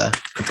water as I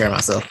prepare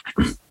myself.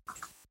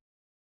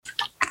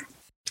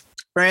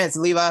 France,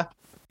 Levi.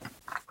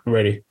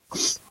 Ready.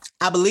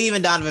 I believe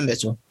in Donovan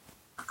Mitchell.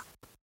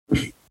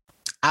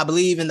 I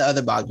believe in the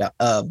other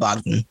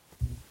Bogdan.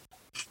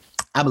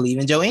 I believe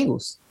in Joe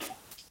Ingles.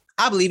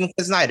 I believe in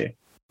Chris Snyder.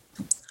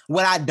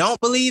 What I don't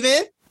believe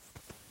in,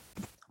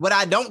 what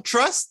I don't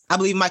trust, I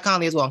believe in Mike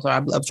Conley as well. I'm sorry,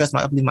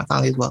 I believe Mike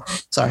Conley as well.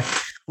 Sorry.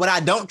 What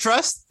I don't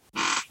trust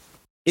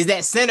is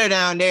that center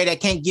down there that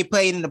can't get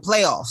played in the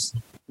playoffs.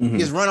 Mm-hmm.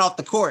 Just run off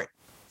the court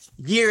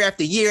year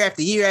after year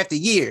after year after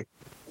year.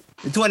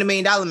 The $20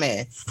 million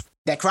man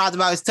that cries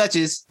about his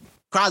touches,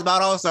 cries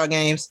about all-star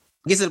games,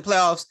 gets to the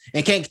playoffs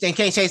and can't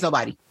chase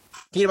nobody.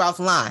 Can't get off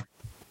the line.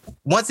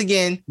 Once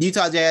again, the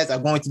Utah Jazz are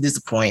going to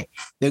disappoint.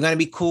 They're going to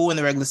be cool in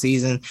the regular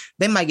season.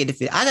 They might get to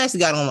 50. I actually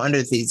got them under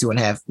the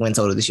 52.5 win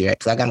total this year.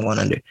 So I got them going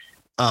under.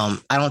 I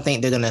don't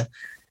think they're going to.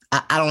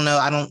 I don't know.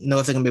 I don't know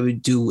if they're going to be able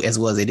to do as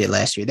well as they did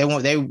last year.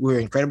 They were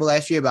incredible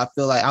last year, but I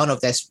feel like I don't know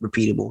if that's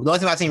repeatable. The only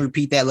time I've seen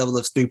repeat that level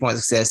of 3-point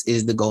success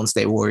is the Golden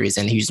State Warriors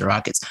and the Houston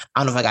Rockets. I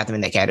don't know if I got them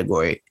in that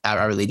category.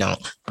 I really don't.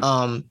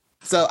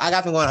 So I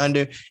got them going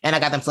under, and I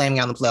got them flaming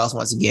out in the playoffs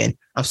once again.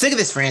 I'm sick of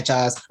this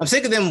franchise. I'm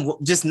sick of them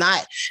just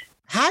not.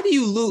 How do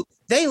you lose?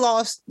 They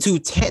lost to.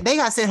 They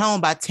got sent home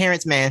by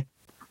Terrence Mann.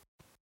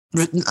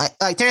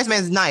 Like Terrence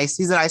Mann's nice.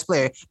 He's a nice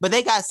player, but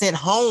they got sent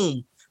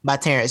home by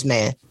Terrence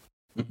Mann.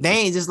 They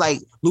ain't just like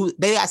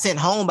they got sent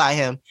home by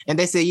him, and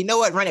they said, "You know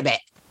what? Run it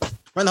back.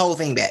 Run the whole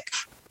thing back."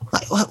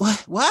 Like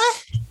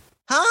what?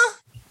 Huh?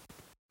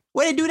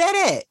 Where they do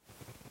that at?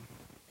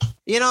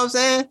 You know what I'm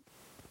saying?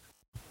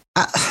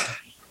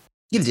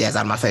 Get the Jazz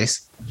out of my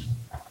face.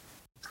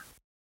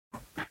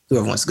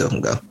 Whoever wants to go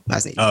can go. I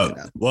just need to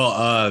go. Well,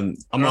 I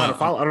don't know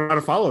how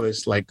to follow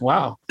this. Like,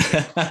 wow.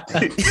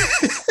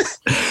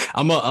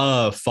 I'm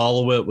gonna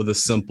follow it with a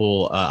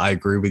simple. I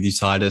agree with you,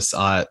 Titus.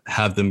 I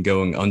have them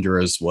going under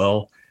as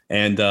well.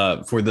 And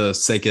for the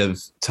sake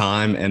of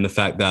time and the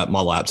fact that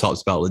my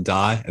laptop's about to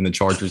die and the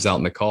charger's out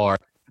in the car,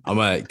 I'm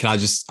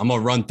gonna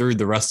run through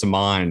the rest of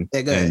mine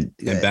and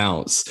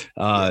bounce.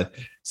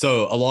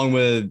 So along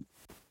with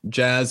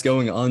Jazz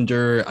going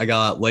under, I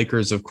got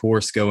Lakers, of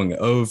course, going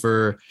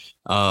over.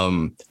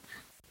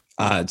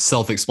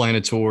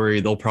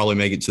 Self-explanatory. They'll probably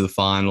make it to the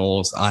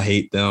finals. I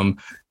hate them.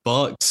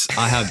 Bucks,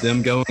 I have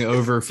them going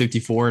over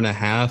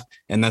 54.5,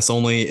 and that's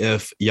only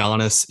if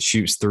Giannis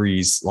shoots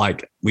threes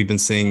like we've been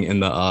seeing in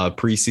the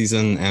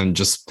preseason and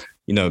just,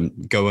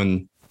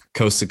 going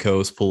coast to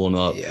coast, pulling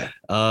up. Yeah.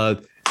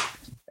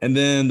 And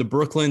then the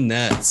Brooklyn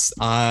Nets,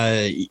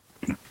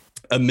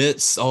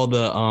 amidst all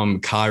the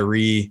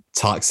Kyrie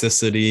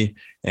toxicity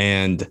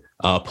and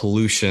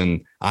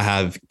pollution, I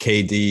have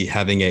KD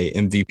having a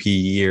MVP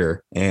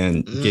year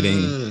and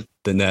getting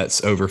the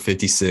Nets over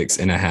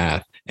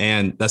 56.5.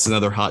 And that's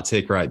another hot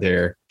take right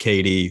there.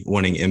 KD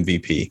winning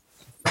MVP.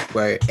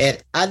 Right.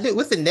 And I do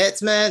with the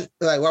Nets, man,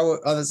 like while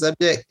we're on the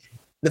subject,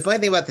 the funny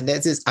thing about the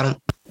Nets is I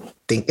don't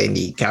think they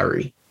need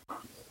Kyrie.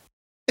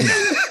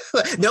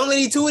 They only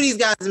need two of these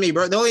guys to me,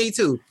 bro. They only need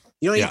two.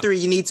 You don't need three,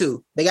 you need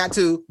two. They got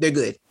two, they're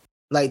good.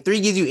 Like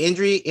three gives you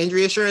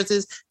injury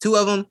assurances, two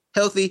of them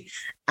healthy.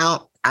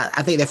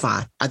 I think they're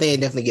fine. I think they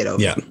definitely get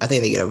over. Yeah. I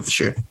think they get over for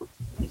sure.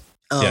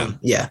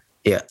 Yeah.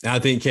 I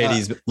think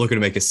KD's looking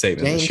to make a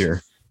statement this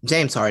year.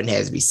 James Harden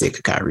has to be sick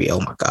of Kyrie. Oh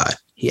my God.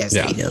 He has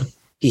to hate him.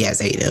 He has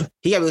to hate him.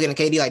 He got to be looking at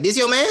KD like, this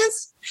your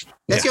man's?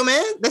 That's your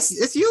man?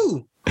 That's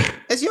you.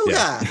 That's your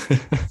guy.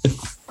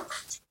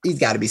 He's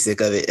got to be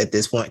sick of it at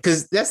this point.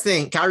 Because that's the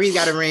thing. Kyrie's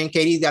got a ring.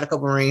 KD's got a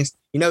couple rings.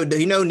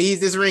 Needs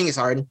this ring is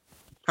Harden.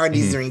 Harden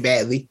needs this ring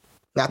badly.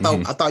 I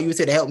thought you was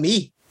here to help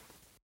me.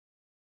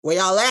 Where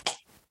y'all at?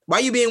 Why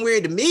you being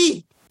weird to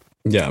me?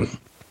 Yeah.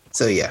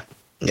 So yeah.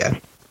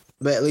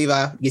 But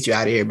Levi, get you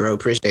out of here, bro.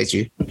 Appreciate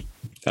you.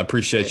 I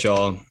appreciate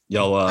y'all.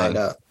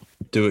 Y'all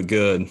do it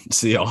good.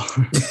 See y'all.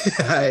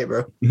 All right,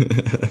 bro.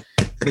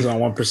 He's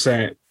on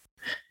 1%.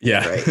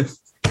 Yeah.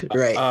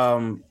 Right.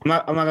 I'm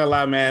not gonna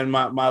lie, man.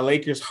 My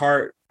Lakers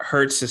heart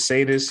hurts to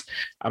say this.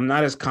 I'm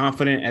not as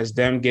confident as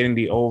them getting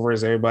the over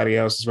as everybody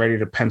else is ready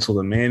to pencil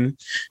them in,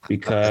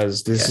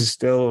 because this is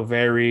still a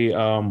very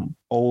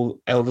old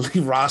elderly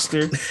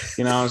roster.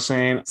 You know what I'm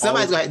saying?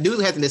 Somebody's like,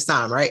 dudes have to this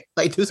time, right?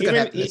 Like dudes gonna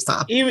have to this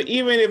time. Even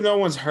if no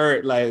one's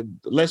hurt, like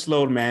let's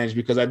load manage,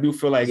 because I do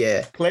feel like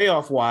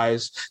playoff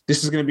wise,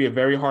 this is going to be a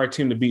very hard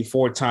team to beat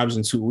 4 times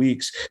in 2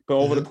 weeks. But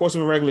over the course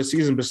of a regular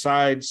season,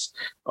 besides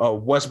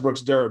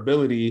Westbrook's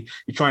durability,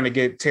 you're trying to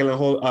get Taylor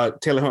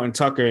Horton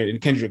Tucker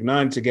and Kendrick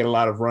Nunn to get a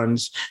lot of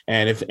runs.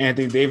 And if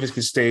Anthony Davis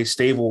could stay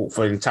stable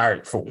for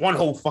one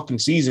whole fucking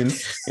season,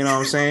 you know what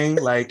I'm saying?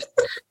 Like,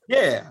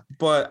 yeah,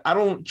 but I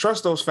don't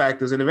trust those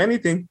factors. And if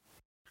anything,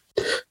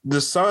 the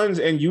Suns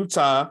and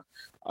Utah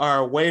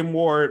are way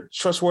more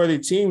trustworthy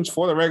teams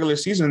for the regular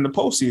season than the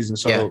postseason.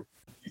 So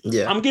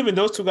I'm giving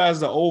those two guys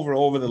the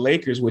over the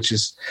Lakers, which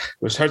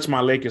hurts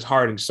my Lakers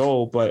heart and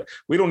soul. But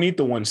we don't need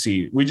the 1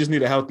 seed. We just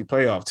need a healthy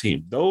playoff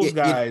team. Those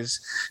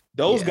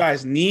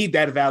guys need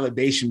that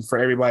validation for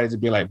everybody to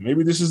be like,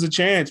 maybe this is a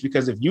chance.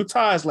 Because if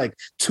Utah is like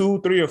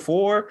 2, 3, or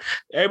 4,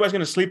 everybody's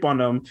gonna sleep on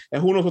them,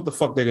 and who knows what the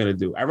fuck they're gonna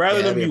do. I'd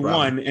rather them be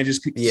 1 and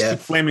just keep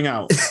flaming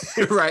out.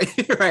 right.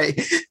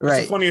 It's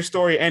a funnier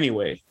story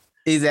anyway.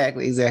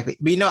 Exactly.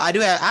 But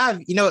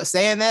I have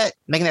saying that,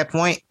 making that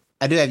point,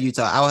 I do have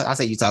Utah. I'll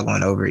say Utah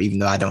going over, even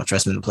though I don't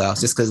trust them in the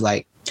playoffs, just because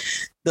like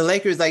the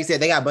Lakers, like you said,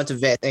 they got a bunch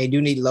of vets. They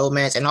do need low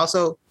match. And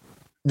also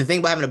the thing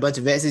about having a bunch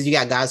of vets is you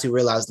got guys who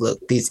realize, look,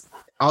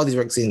 all these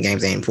regular season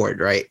games ain't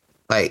important, right?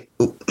 Like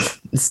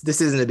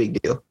this isn't a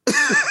big deal.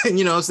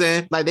 You know what I'm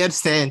saying? Like they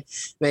understand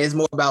that it's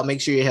more about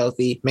make sure you're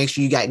healthy, make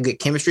sure you got good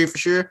chemistry for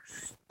sure.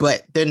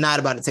 But they're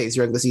not about to take this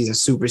regular season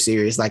super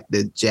serious like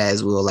the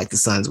Jazz will, like the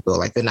Suns will.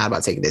 Like they're not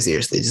about to take it that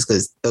seriously just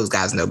because those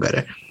guys know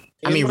better.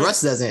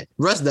 Russ doesn't,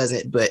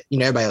 but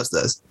everybody else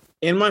does.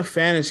 In my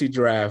fantasy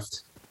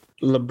draft,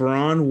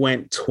 LeBron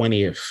went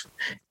 20th.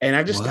 And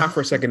I just stopped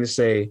for a second to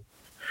say,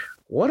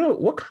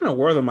 what kind of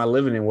world am I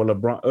living in where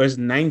LeBron, there's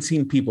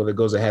 19 people that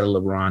goes ahead of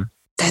LeBron?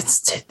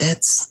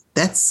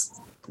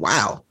 That's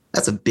wow.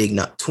 That's a big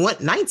nut.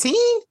 19?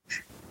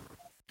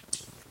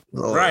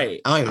 Lord. Right.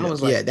 I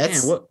was like,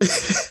 that's what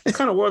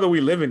kind of world are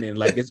we living in?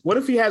 Like, what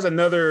if he has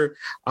another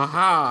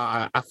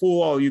I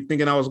fool all you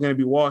thinking I was going to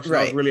be washed? Right.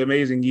 That was a really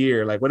amazing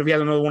year. Like, what if he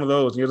has another one of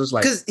those? And you're just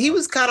like, because he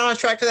was kind of on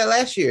track for that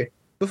last year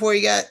before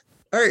he got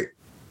hurt.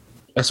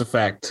 That's a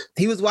fact.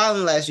 He was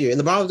wilding last year.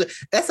 LeBron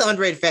that's the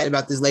underrated fact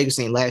about this Lakers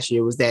team last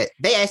year was that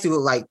they actually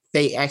looked like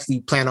they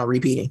actually plan on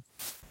repeating.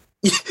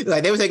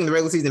 Like they were taking the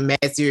regular season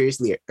mad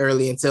seriously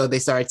early until they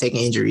started taking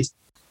injuries.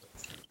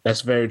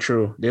 That's very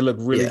true. They look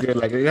really good.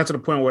 Like they got to the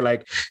point where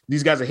like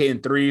these guys are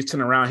hitting threes,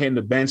 turning around, hitting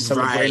the bench,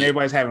 celebrating.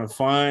 Everybody's having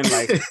fun.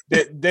 Like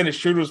then the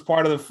shooter was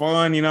part of the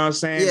fun. You know what I'm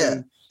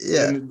saying?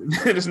 And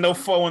there's no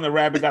fun when the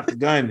rabbit got the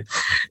gun.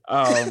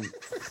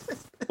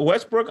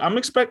 Westbrook,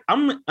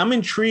 I'm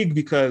intrigued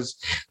because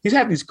he's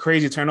had these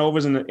crazy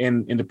turnovers in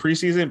the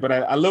preseason, but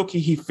I low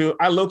key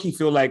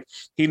feel like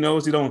he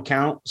knows he don't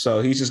count,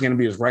 so he's just gonna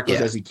be as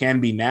reckless as he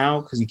can be now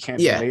because he can't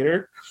be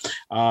later.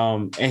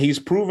 And he's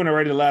proven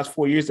already the last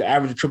 4 years to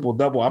average a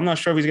triple-double. I'm not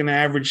sure if he's gonna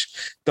average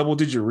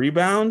double-digit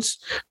rebounds,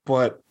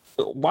 but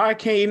why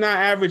can't he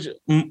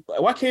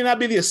not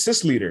be the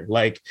assist leader?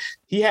 Like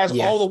he has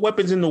all the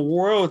weapons in the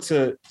world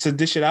to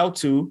dish it out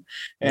to.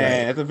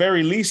 And at the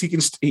very least,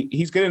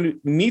 he's going to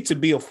need to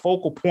be a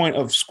focal point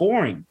of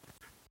scoring.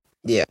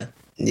 Yeah.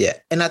 Yeah.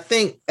 And I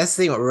think that's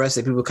the thing with Russ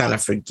that people kind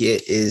of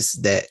forget is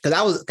that, because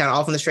I was kind of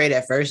off on the trade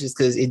at first just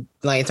because it,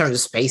 like, in terms of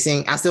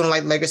spacing, I still don't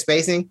like Lakers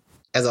spacing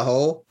as a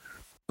whole,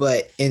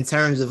 but in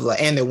terms of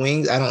like, and the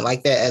wings, I don't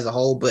like that as a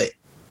whole. But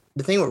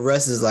the thing with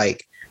Russ is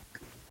like,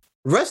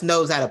 Russ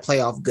knows how to play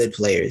off good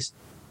players.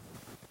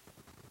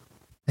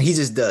 He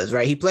just does,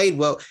 right? He played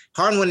well.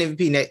 Harden won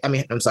MVP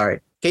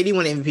KD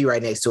won MVP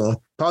right next to him.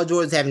 Paul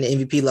George's having the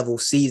MVP level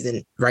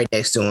season right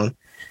next to him.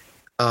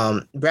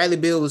 Bradley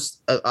Beal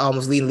was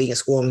almost leading the league in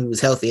scoring when he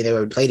was healthy and they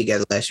were played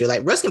together last year.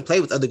 Like Russ can play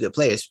with other good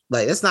players.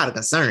 Like that's not a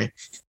concern,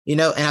 you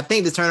know? And I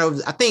think the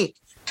turnovers, I think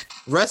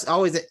Russ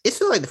always, it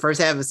feels like the first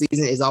half of the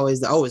season is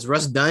always is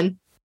Russ done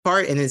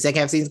part. And then the second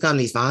half of the season comes,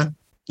 he's fine,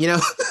 you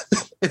know?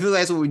 I feel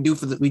like that's what we do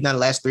we've done the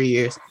last 3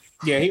 years.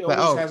 Yeah, he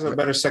always has a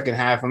better second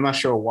half. I'm not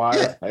sure why.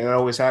 Yeah. Like, it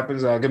always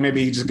happens.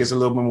 Maybe he just gets a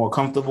little bit more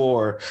comfortable,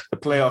 or the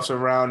playoffs are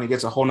around. He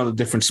gets a whole nother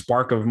different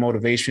spark of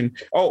motivation.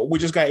 Oh, we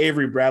just got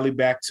Avery Bradley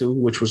back too,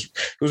 which was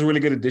a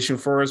really good addition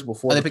for us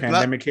before the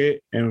pandemic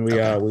hit, and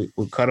we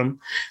cut him.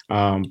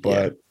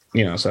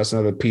 You know, so that's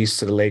another piece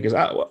to the Lakers.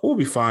 We'll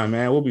be fine,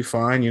 man. We'll be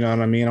fine. You know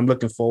what I mean? I'm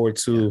looking forward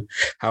to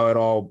how it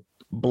all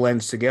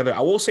blends together.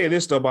 I will say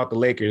this though about the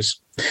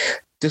Lakers.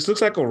 This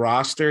looks like a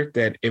roster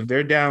that if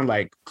they're down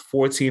like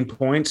 14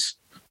 points,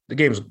 the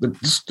game's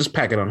just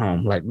pack it on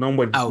home. Like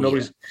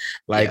nobody's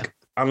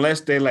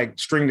unless they like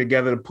string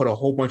together to put a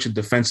whole bunch of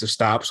defensive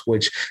stops,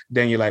 which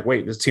then you're like,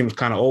 wait, this team's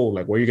kind of old.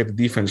 Like where you get the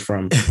defense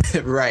from?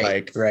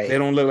 Right. They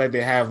don't look like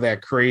they have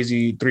that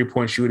crazy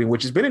 3-point shooting,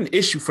 which has been an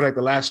issue for like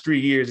the last 3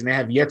 years, and they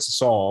have yet to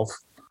solve.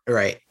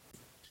 Right.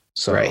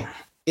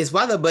 It's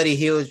why the Buddy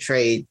Hield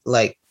trade,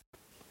 like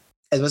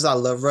as much as I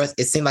love Russ,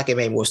 it seemed like it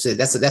made more sense.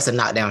 That's a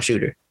knockdown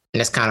shooter. And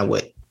that's kind of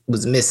what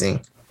was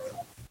missing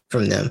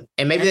from them.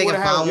 And maybe they can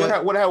find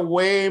one. Would have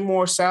way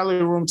more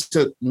salary room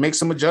to make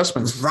some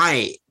adjustments.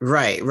 Right.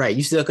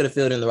 You still could have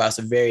filled in the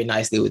roster very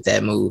nicely with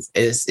that move.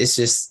 It's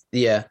just,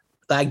 yeah.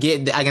 I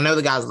know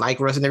the guys like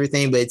Russ and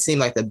everything, but it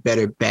seemed like the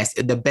better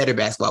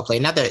basketball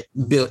player. Not that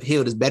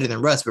Hield is better than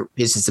Russ, but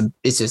it's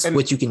just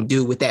what you can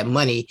do with that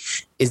money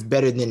is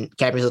better than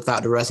capping Hield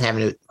out to Russ and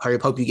having to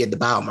hope you get the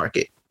buyout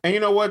market. And you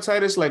know what,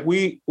 Titus? Like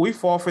we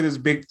fall for this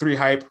big three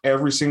hype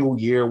every single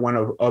year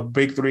when a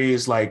big three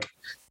is like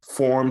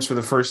forms for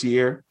the first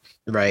year.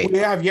 Right.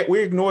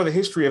 We ignore the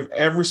history of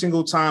every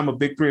single time a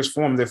big three is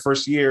formed. Their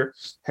first year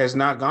has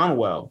not gone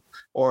well,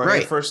 or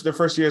their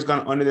first year has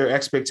gone under their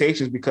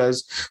expectations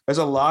because there's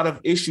a lot of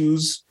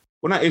issues.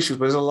 Well, not issues,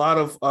 but there's a lot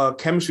of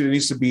chemistry that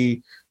needs to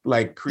be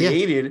like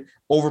created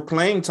over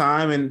playing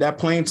time, and that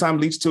playing time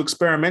leads to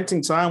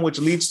experimenting time, which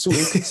leads to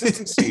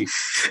inconsistency.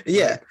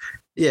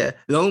 Yeah,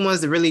 the only ones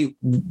that really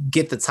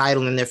get the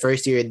title in their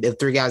first year, the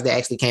three guys that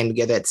actually came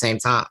together at the same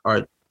time,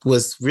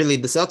 was really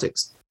the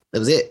Celtics. That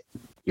was it.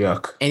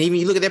 Yuck. And even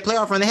you look at their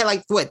playoff run, they had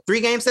like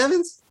 3 game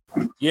sevens?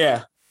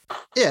 Yeah.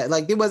 Yeah,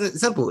 like it wasn't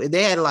simple.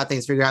 They had a lot of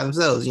things to figure out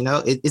themselves, you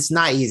know. It's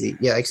not easy.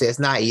 Yeah, like I said, it's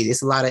not easy.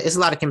 It's a lot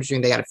of chemistry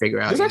they got to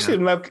figure out. It's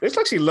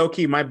actually low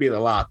key might be the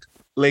lock.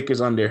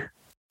 Lakers under.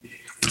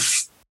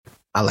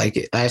 I like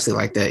it. I actually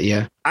like that.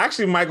 Yeah. I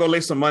actually might go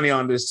lay some money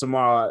on this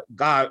tomorrow.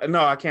 God,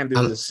 no, I can't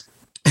do this.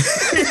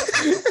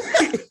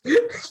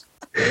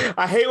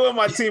 I hate when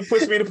my team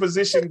puts me in a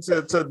position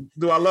to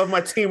do I love my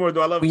team or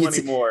do I love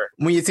money more?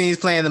 When your team's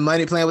playing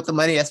with the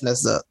money, that's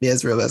messed up. Yeah,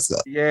 it's real messed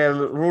up. Yeah,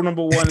 rule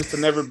number 1 is to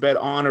never bet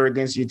on or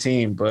against your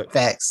team. But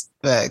facts.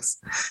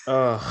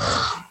 Go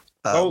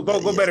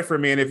better for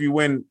me, and if you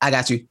win, I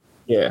got you.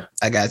 Yeah,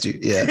 I got you.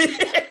 Yeah.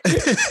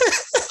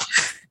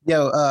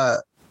 Yo,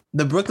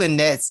 the Brooklyn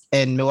Nets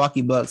and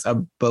Milwaukee Bucks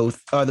are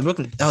both.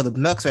 The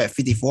Bucks are at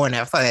 54.5.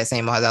 I thought that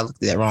same odds. I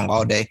looked at that wrong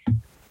all day.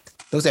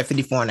 Those are at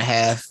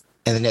 54.5.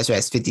 And the Nets are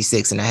at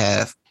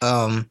 56.5.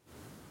 All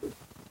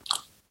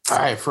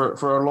right,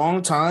 for a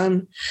long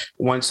time,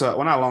 once not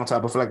a long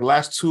time, but for like the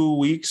last 2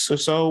 weeks or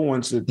so,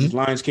 once the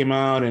lines came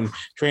out and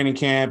training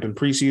camp and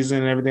preseason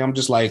and everything, I'm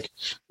just like,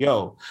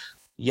 yo,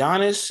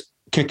 Giannis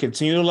can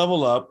continue to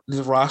level up.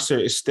 The roster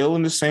is still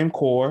in the same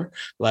core.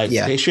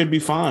 They should be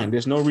fine.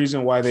 There's no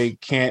reason why they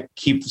can't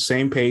keep the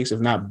same pace, if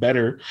not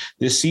better,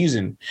 this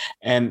season.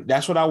 And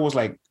that's what I was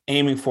like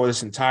aiming for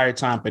this entire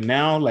time. But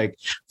now, like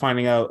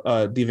finding out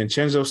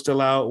DiVincenzo's still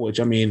out, which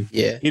I mean,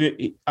 Yeah.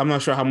 I'm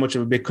not sure how much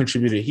of a big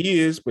contributor he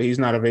is, but he's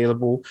not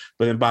available.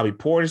 But then Bobby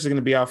Portis is going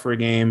to be out for a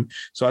game.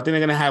 So I think they're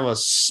going to have a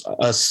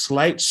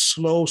slight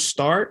slow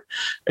start,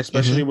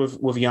 especially with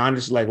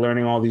Giannis like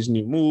learning all these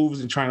new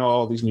moves and trying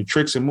all these new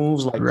tricks and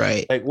moves.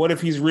 Like what if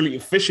he's really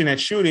efficient at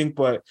shooting,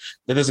 but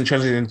that doesn't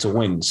translate into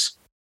wins?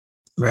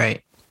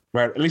 Right.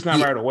 At least not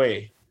right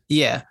away.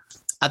 Yeah.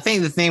 I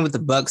think the thing with the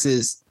Bucks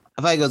is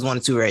I feel like it goes one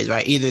of two ways,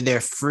 right? Either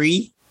they're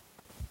free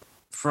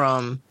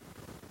from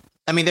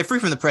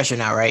the pressure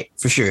now, right?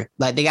 For sure.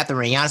 Like they got the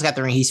ring. Giannis got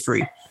the ring. He's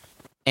free.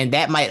 And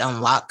that might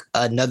unlock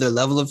another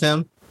level of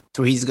him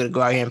to where he's going to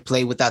go out here and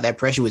play without that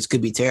pressure, which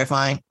could be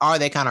terrifying. Or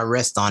they kind of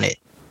rest on it,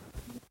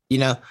 you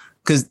know?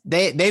 Because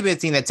they've been a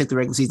team that took the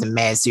regular season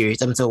mad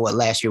serious up until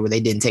last year where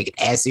they didn't take it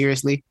as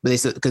seriously.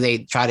 But because they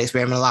tried to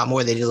experiment a lot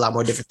more. They did a lot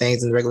more different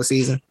things in the regular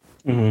season.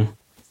 Mm-hmm.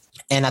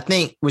 And I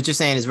think what you're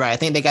saying is right. I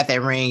think they got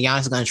that ring.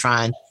 Giannis is going to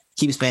try and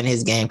keep expanding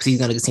his game because he's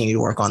going to continue to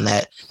work on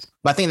that.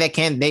 But I think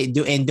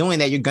in doing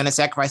that, you're going to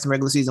sacrifice some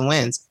regular season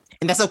wins.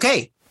 And that's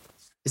okay.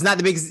 It's not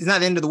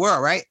the end of the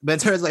world, right? But in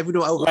terms of like we're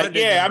doing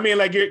I mean,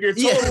 like your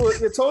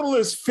total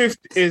is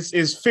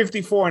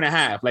 54 and a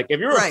half. Like if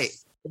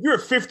you're a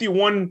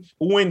 51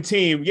 win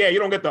team, you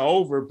don't get the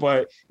over,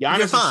 but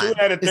Giannis is shooting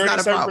at a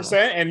 37%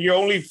 and you're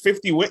only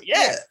 50 win.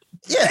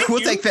 Yeah, we'll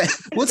take that.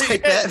 We'll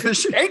take that for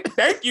sure.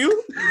 Thank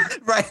you.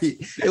 Right.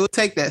 It will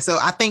take that. So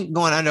I think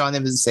going under on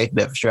them is a safe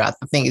bet for sure. I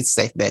think it's a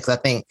safe bet because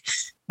I think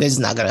they're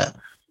just not going to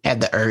have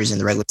the urge in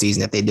the regular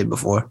season that they did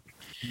before.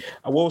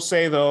 I will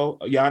say, though,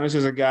 Giannis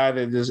is a guy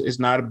that is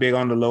not big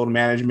on the load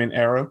management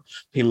era.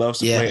 He loves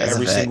to play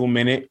every single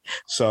minute.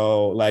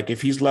 So, like,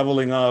 if he's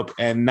leveling up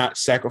and not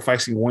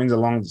sacrificing wins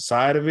along the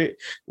side of it,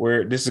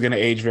 where this is going to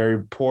age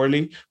very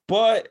poorly.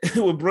 But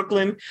with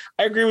Brooklyn,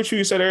 I agree with you.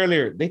 You said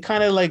earlier, they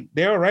kind of like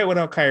they're all right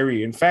without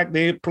Kyrie. In fact,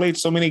 they played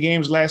so many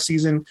games last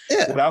season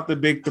without the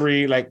big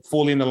three, like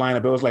fully in the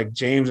lineup. It was like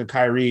James and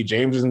Kyrie,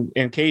 James and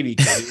KD,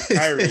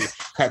 Kyrie,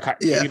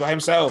 KD by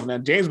himself, and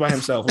then James by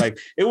himself. Like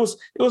it was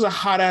a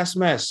hot ass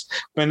mess.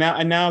 But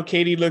now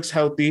KD looks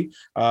healthy.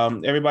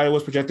 Everybody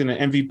was projecting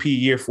an MVP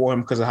year for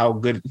him because of how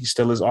good he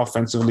still is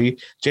offensively.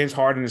 James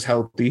Harden is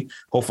healthy.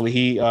 Hopefully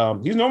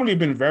he's normally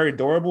been very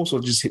durable. So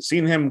just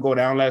seeing him go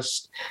down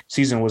last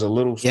season was a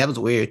little it was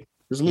weird. It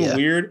was a little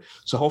weird.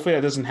 So hopefully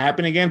that doesn't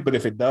happen again. But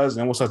if it does,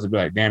 then we'll start to be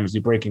like, damn, is he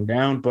breaking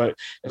down? But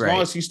as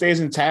long as he stays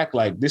intact,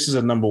 like this is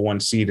a number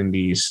one seed in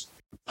these.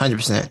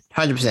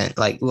 100%.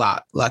 Like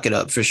lock it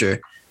up for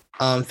sure.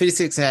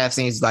 56 and a half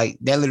seems like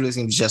that literally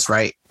seems just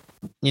right.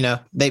 You know,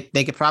 they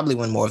could probably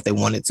win more if they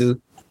wanted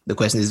to. The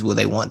question is, will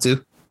they want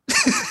to?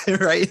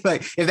 Right?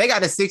 Like if they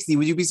got a 60,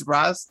 would you be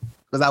surprised?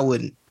 Because I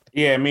wouldn't.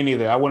 Yeah, me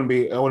neither. I wouldn't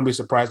be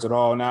surprised at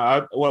all.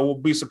 Now, what will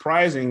be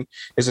surprising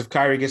is if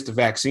Kyrie gets the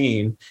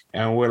vaccine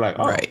and we're like,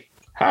 oh,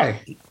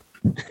 hi.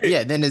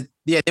 Then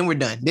we're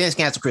done. Then it's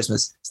cancel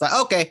Christmas. It's like,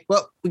 okay,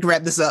 well, we can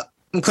wrap this up.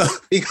 We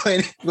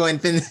go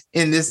and finish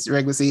in this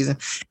regular season.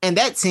 And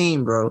that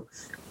team, bro,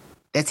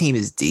 that team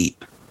is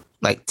deep,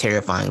 like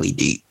terrifyingly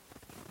deep.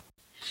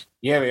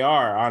 Yeah, they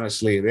are,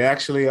 honestly. They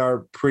actually are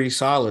pretty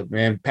solid,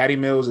 man. Patty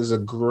Mills is a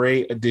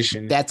great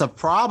addition. That's a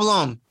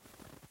problem.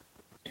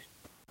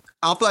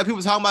 I don't feel like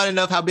people talking about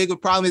enough how big of a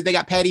problem is they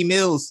got Patty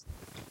Mills.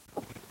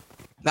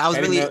 I was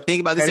really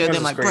thinking about this the other day.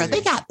 I'm like, bro,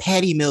 they got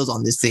Patty Mills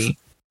on this team.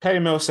 Patty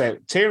Mills said,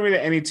 tell me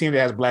that any team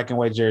that has black and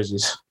white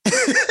jerseys.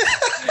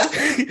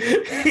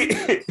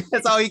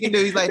 That's all he can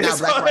do. He's like, nah,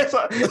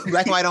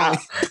 black and white only.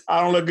 I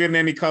don't look good in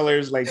any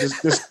colors. Like,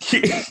 just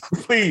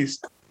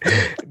please.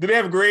 Do they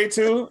have gray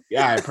too?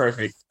 Yeah, all right,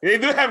 perfect. They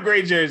do have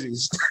gray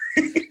jerseys.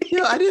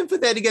 I didn't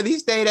put that together.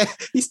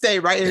 He stayed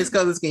right in his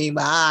color scheme.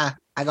 But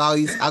I got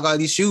all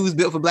these shoes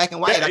built for black and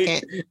white. I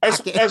can't.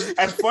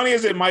 As funny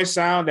as it might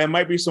sound, that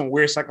might be some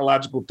weird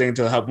psychological thing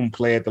to help him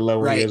play at the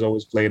level he has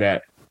always played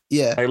at.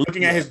 Yeah, like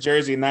looking at his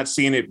jersey and not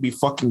seeing it be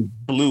fucking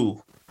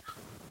blue.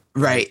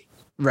 Right.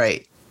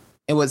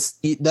 And what's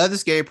the other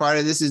scary part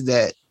of this is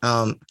that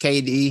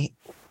KD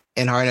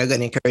and Harden are going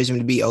to encourage him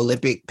to be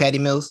Olympic Patty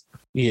Mills.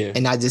 Yeah.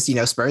 And not just,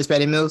 Spurs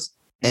Patty Mills.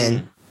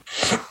 And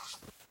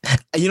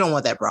you don't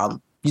want that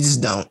problem. You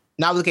just don't.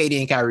 Not with KD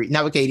and Kyrie,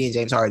 not with KD and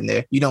James Harden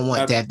there. You don't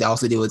want to have to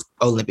also deal with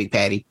Olympic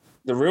Patty.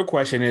 The real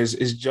question is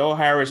Joe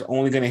Harris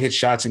only going to hit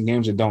shots in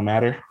games that don't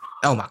matter?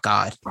 Oh my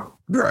God.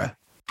 Bruh.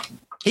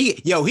 He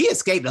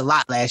escaped a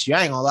lot last year.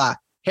 I ain't gonna lie.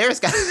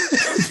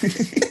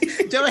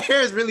 Joe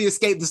Harris really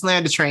escaped the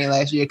slander train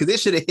last year because it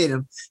should have hit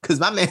him because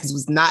my man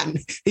was not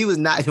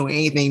doing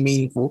anything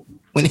meaningful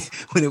when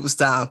it was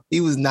time.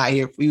 He was not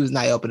here. He was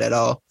not helping at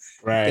all.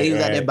 Right. He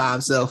was out there by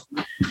himself.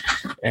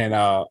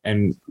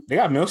 And they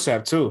got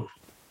Millsap too.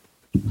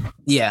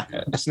 Yeah.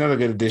 That's another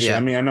good addition. Yeah. I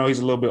mean, I know he's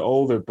a little bit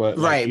older, but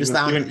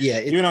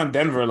even on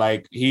Denver,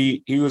 like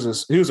he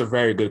was a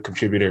very good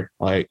contributor.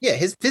 Like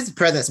his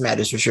presence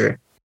matters for sure.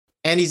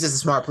 And he's just a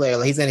smart player.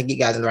 Like he's gonna get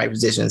guys in the right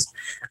positions.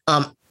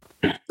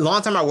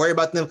 Long term, I worry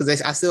about them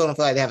because I still don't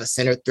feel like they have a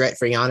center threat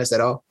for Giannis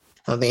at all.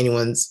 I don't think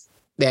anyone's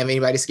they have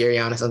anybody scary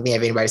Giannis. I don't think they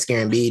have anybody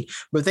scaring Embiid.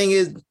 But the thing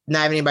is,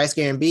 not having anybody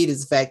scaring Embiid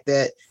is the fact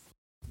that,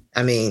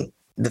 I mean,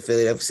 the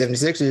Philadelphia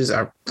 76ers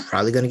are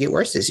probably going to get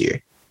worse this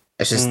year.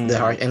 That's just the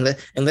hard.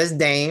 Unless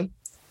Dame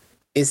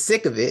is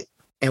sick of it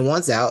and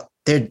wants out,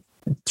 they're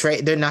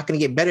not going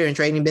to get better in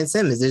trading Ben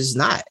Simmons. They're just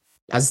not.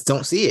 I just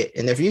don't see it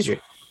in their future.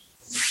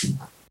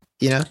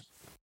 You know?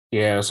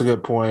 Yeah, that's a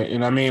good point.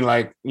 And I mean,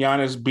 like,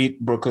 Giannis beat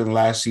Brooklyn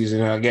last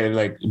season. I get it,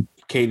 like,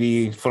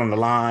 KD foot on the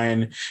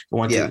line,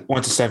 went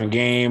to 7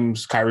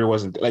 games. Kyrie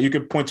wasn't like, you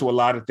could point to a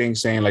lot of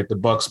things saying like the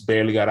Bucks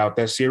barely got out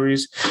that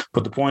series,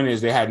 but the point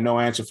is they had no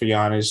answer for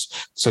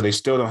Giannis, so they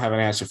still don't have an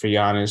answer for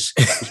Giannis.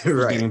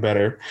 Right. Getting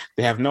better.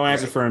 They have no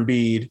answer for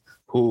Embiid,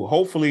 who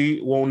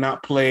hopefully will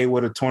not play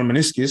with a torn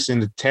meniscus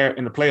in the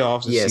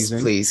playoffs this season.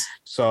 Yes, please.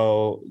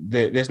 So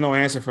there's no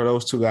answer for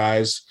those two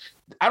guys.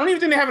 I don't even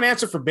think they have an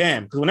answer for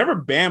Bam, because whenever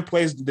Bam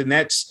plays the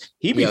Nets,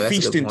 he be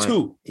feasting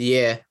too.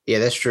 Yeah,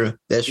 that's true.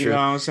 That's true. You know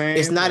what I'm saying?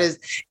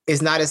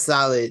 It's not as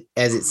solid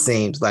as it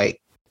seems.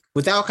 Like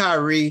without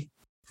Kyrie,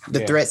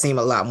 the threats seem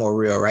a lot more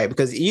real, right?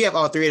 Because you have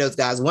all three of those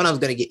guys. One of them's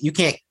gonna get. You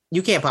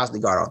can't possibly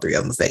guard all three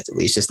of them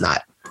effectively. It's just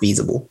not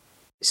feasible.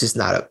 It's just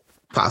not a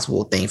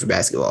possible thing for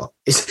basketball.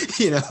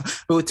 It's,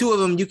 but with two of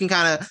them, you can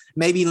kind of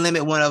maybe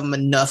limit one of them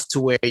enough to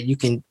where you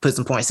can put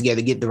some points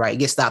together,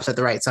 get stops at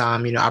the right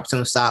time.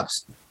 Opportune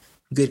stops.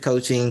 Good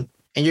coaching,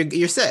 and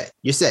you're set.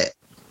 You're set.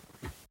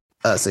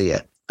 So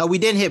yeah. Oh, we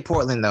didn't hit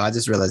Portland though. I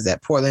just realized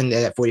that Portland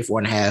at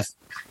 44.5.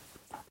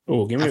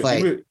 Oh, give me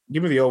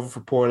the over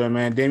for Portland,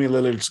 man. Damian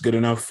Lillard's good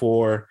enough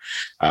for,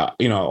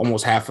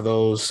 almost half of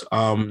those.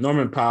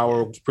 Norman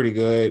Powell was pretty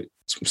good.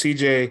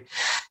 CJ,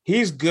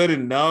 he's good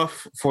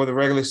enough for the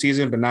regular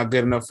season, but not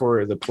good enough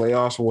for the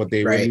playoffs or what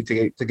they really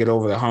need to get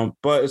over the hump.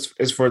 But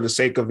it's for the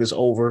sake of this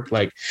over.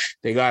 Like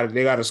they got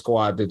a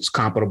squad that's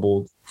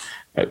comparable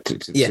to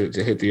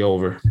hit the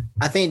over.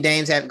 I think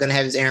Dame's going to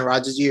have his Aaron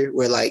Rodgers year,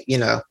 where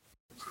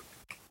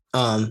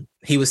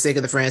he was sick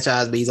of the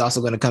franchise, but he's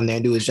also going to come there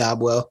and do his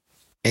job well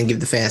and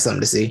give the fans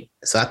something to see.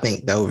 So I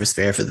think the over is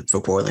fair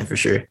for Portland for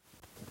sure.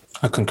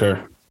 I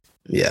concur.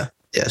 Yeah,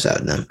 shout out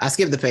to them. I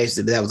skipped the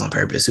Pacers, but that was on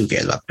purpose. Who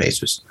cares about the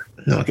Pacers?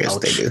 No one cares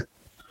what they do.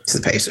 It's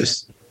the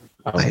Pacers.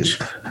 Like,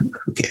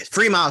 who cares?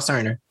 Free Miles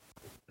Turner.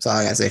 That's all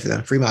I gotta say for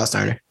them. Free Miles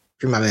Turner.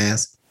 Free my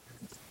mans.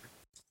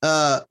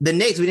 The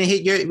Knicks. We didn't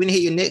hit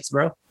your Knicks,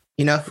 bro.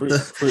 Free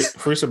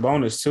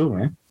Sabonis too,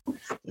 man.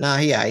 Nah,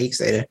 he can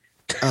stay there.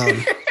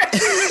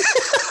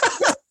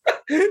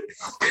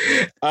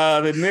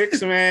 The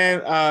Knicks,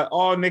 man.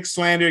 All Knicks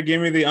slander.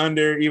 Give me the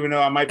under, even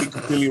though I might be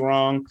completely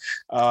wrong.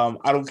 I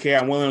don't care.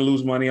 I'm willing to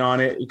lose money on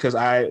it because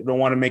I don't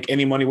want to make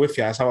any money with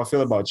y'all. That's how I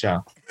feel about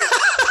y'all.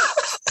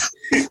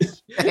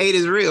 The hate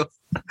is real.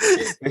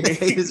 The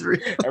hate is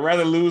real. I'd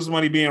rather lose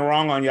money being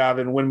wrong on y'all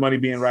than win money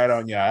being right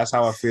on y'all. That's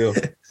how I feel.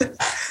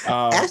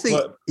 Actually,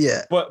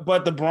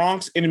 but the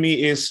Bronx in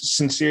me is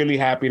sincerely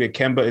happy that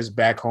Kemba is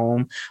back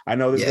home. I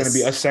know there's going to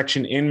be a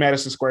section in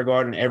Madison Square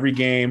Garden every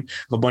game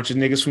of a bunch of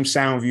niggas from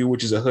Soundview,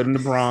 which is a hood in the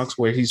Bronx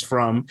where he's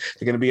from.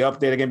 They're going to be up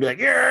there. They're going to be like,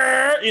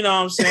 yeah, you know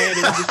what I'm saying?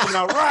 They're going to be screaming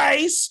out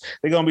rice.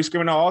 They're going to be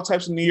screaming out all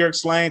types of New York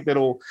slang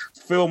that'll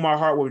fill my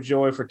heart with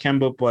joy for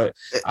Kemba. But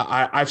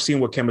I've seen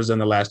what Kemba's done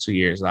the last 2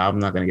 years. I'm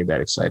not going to get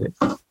that excited.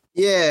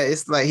 Yeah,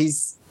 it's like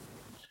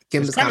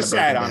Kemba's kind of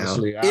sad,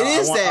 honestly. It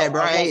is sad,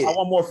 right? I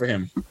want more for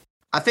him.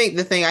 I think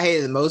the thing I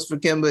hated the most for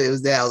Kemba, it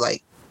was that I was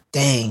like,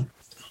 dang,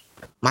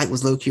 Mike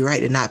was low-key right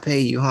to not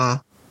pay you, huh?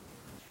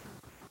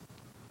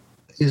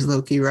 He was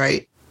low-key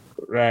right.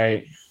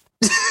 Right.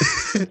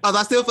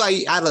 I still feel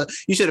like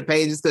you should have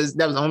paid just because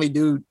that was the only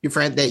dude, your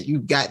friend, that you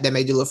got that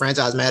made your little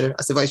franchise matter.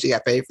 I still feel like you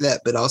got paid for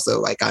that, but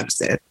also, I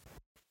understand.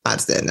 I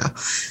understand now.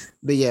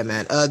 But yeah,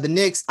 man. The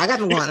Knicks, I got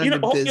them going under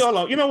because... Hold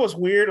on. You know what's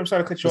weird? I'm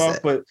sorry to cut you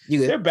off, but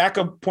their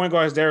backup point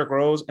guard is Derrick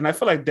Rose, and I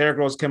feel like Derrick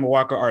Rose and Kemba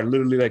Walker are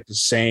literally like the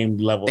same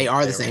level. They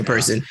are the same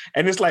person.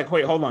 And it's like,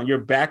 wait, hold on. Your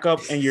backup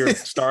and your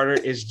starter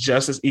is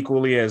just as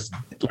equally as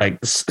like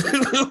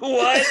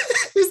what?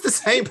 It's the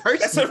same person.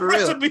 That's a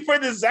recipe for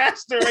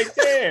disaster right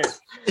there.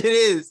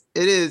 It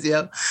is.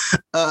 Yeah.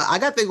 I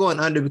got them going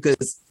under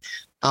because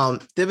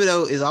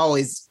Thibodeau is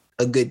always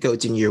a good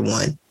coach in year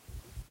one.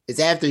 It's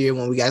after year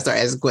one we got to start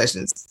asking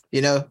questions,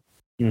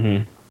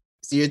 Mm-hmm.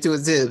 So year 2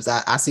 of Tibbs,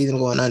 I see them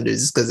going under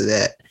just because of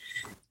that.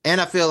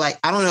 And I feel like,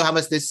 I don't know how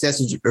much this success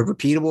was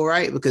repeatable,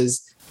 right?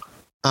 Because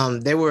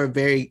they were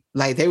very,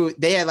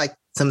 they had like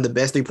some of the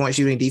best 3-point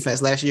shooting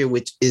defense last year,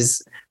 which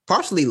is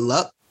partially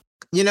luck,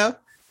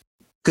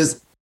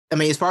 because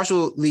it's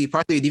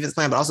partially a defense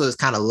plan, but also it's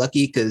kind of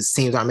lucky because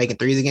teams aren't making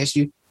threes against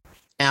you.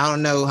 And I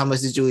don't know how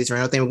much this Julius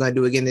Randle thing we're going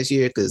to do again this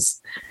year because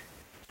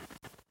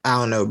I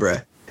don't know,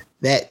 bruh.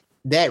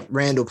 That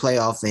Randall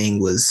playoff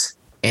thing was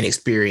an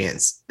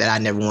experience that I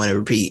never want to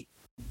repeat.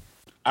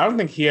 I don't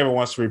think he ever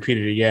wants to repeat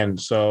it again.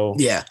 So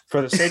yeah,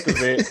 for the sake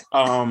of it,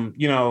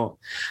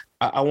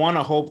 I want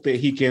to hope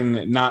that he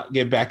can not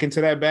get back into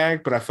that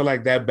bag, but I feel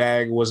like that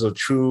bag was a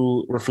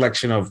true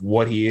reflection of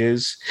what he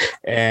is.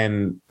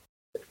 And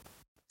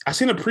I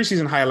seen a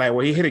preseason highlight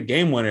where he hit a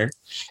game winner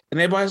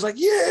and everybody's like,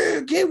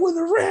 yeah, game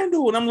winner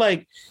Randall. And I'm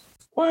like,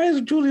 why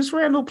is Julius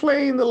Randle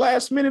playing the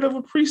last minute of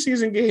a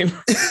preseason game?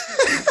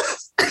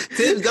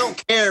 Tibbs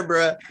don't care,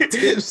 bro.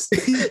 Tibbs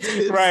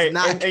right.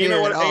 Not And you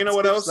know what? And you know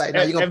what else? Like,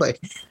 no, you gonna play.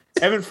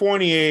 Evan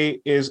Fournier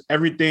is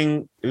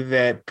everything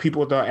that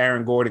people thought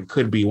Aaron Gordon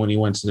could be when he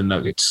went to the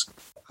Nuggets.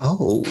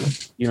 Oh,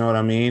 you know what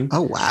I mean?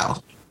 Oh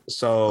wow.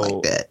 So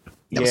like that.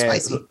 That was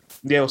spicy.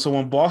 Yeah, so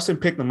when Boston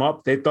picked them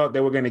up, they thought they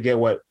were going to get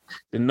what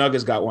the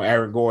Nuggets got when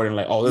Aaron Gordon,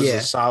 like, oh, this is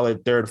a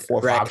solid third,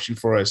 fourth option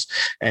for us.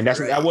 And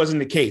that wasn't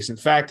the case. In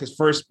fact, his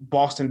first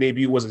Boston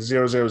debut was a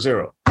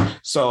 0-0-0.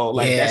 So,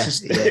 like,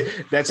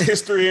 that's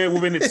history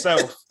within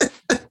itself.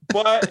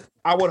 But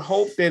I would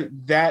hope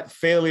that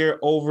failure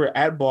over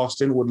at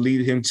Boston would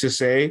lead him to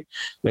say,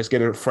 let's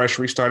get a fresh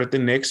restart at the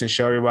Knicks and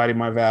show everybody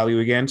my value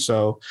again.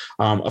 So,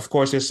 of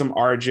course, there's some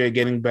RJ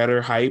getting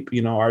better hype.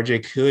 You know,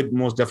 RJ could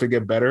most definitely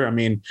get better. I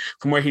mean,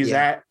 from where he's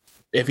at,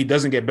 if he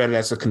doesn't get better,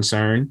 that's a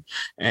concern.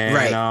 And,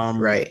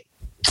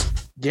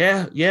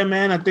 Yeah,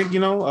 man. I think,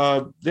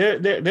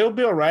 they'll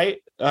be all right.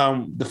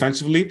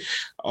 Defensively,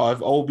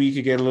 if OB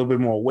could get a little bit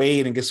more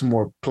weight and get some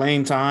more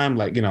playing time,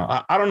 like,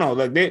 I don't know,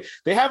 like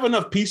they have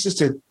enough pieces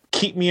to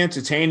keep me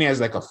entertaining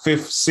as like a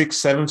 5th, 6th,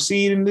 7th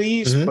seed in the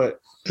East, but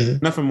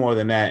nothing more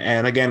than that.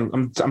 And again,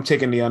 I'm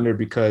taking the under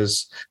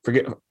because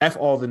F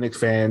all the Knicks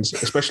fans,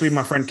 especially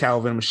my friend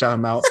Calvin. I'm gonna shout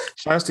him out.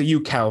 Shout out to you,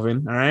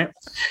 Calvin. All right,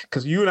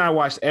 because you and I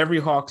watched every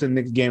Hawks and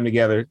Knicks game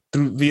together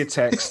via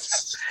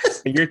text,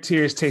 and your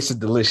tears tasted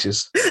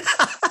delicious.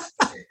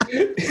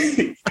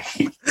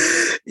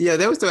 Yeah,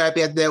 they were so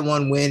happy after that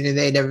one win, and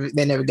they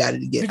never got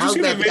it again. Did you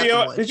see the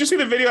video? Did you see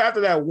the video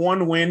after that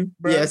one win,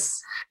 bro?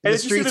 Yes. And the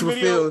streets were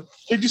filled.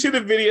 Did you see the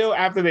video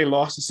after they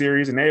lost the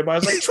series and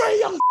everybody's like, Trae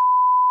Young?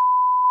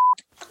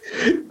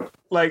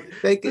 Like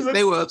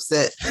they were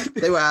upset.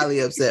 They were highly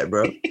upset,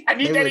 bro. I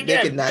need that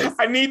again.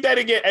 I need that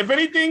again. If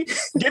anything,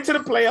 get to the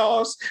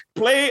playoffs,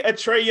 play a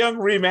Trae Young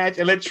rematch,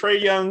 and let Trae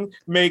Young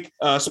make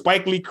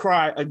Spike Lee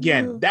cry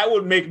again. That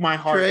would make my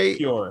heart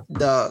pure.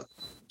 Dog,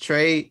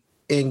 Trae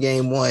in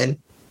game 1.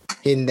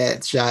 In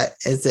that shot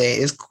and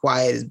saying it's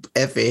quiet as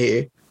F in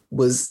here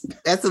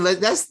that's a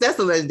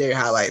legendary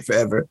highlight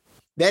forever.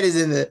 That is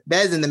in the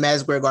Madison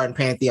Square Garden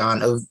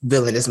pantheon of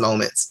villainous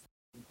moments.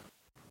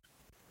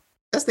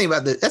 That's the thing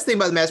about the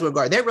Madison Square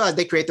Garden. They realize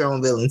they create their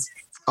own villains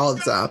all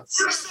the time.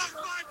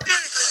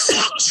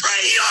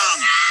 Trae Young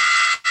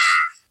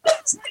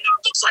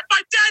looks like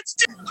my dad's.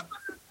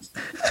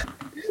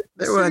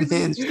 They were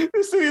unhinged.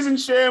 This city's in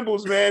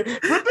shambles, man.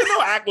 Brooklyn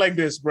don't act like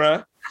this,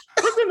 bruh.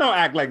 Brooklyn don't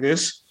act like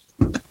this.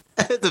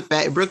 That's a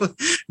fact.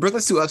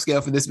 Brooklyn's too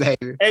upscale for this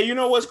behavior. Hey, you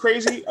know what's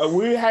crazy?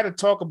 We had to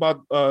talk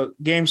about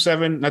Game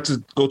 7, not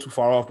to go too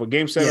far off, but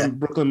Game 7,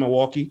 Brooklyn,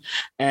 Milwaukee.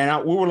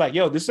 And we were like,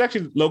 yo, this is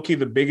actually low-key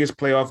the biggest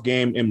playoff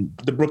game in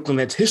the Brooklyn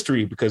Nets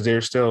history because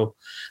they're still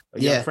a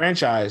young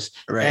franchise.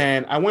 Right.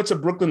 And I went to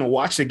Brooklyn to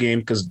watch the game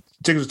because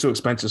tickets were too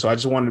expensive, so I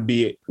just wanted to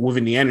be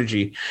within the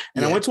energy.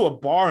 And I went to a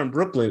bar in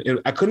Brooklyn, and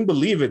I couldn't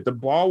believe it. The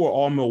bar were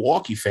all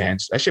Milwaukee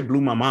fans. That shit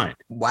blew my mind.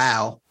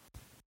 Wow.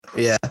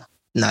 Yeah.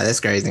 No, that's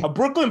crazy. A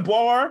Brooklyn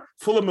bar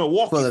full of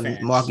Milwaukee fans.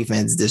 Milwaukee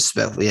fans is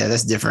disrespectful. Yeah,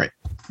 that's different.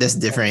 That's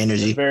different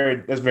energy.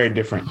 That's very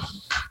different.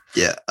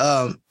 Yeah.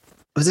 Was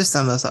there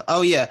something else?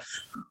 Oh yeah.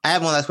 I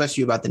have one last question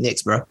for you about the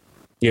Knicks, bro.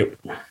 Yep.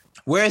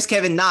 Where is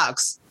Kevin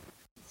Knox?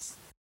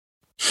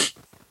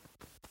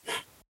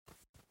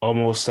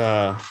 Almost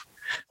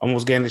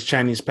getting his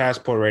Chinese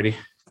passport ready.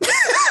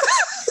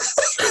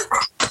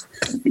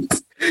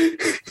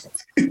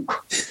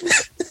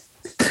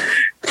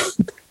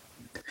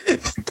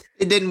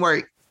 It didn't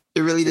work.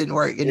 It really didn't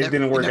work. It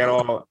didn't work at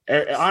all.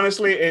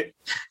 Honestly,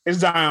 it's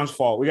Zion's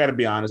fault. We got to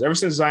be honest. Ever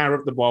since Zion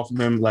ripped the ball from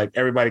him, like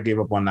everybody gave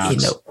up on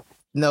Knox.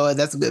 No,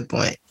 that's a good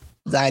point.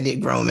 Zion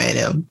did grown man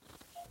him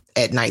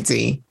at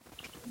 19.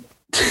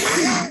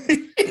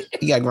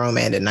 He got grown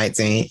man at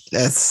 19.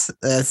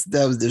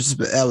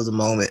 That was a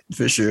moment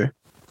for sure.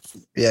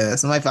 Yeah,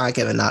 somebody find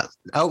Kevin Knox.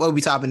 I hope Obi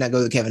Toppin that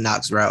goes the Kevin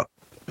Knox route.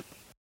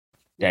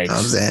 Yeah, you know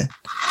what I'm saying.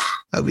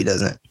 I hope he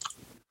doesn't.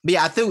 But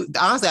yeah, I do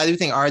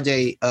think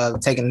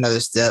RJ taking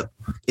another step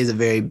is a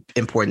very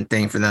important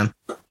thing for them.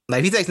 Like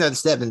if he takes another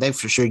step, then they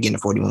for sure getting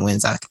 41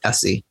 wins. I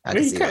see.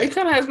 He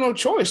kind of has no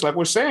choice. Like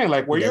we're saying,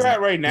 like where you're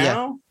at right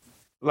now,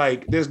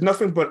 like there's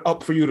nothing but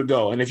up for you to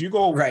go. And if you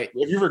go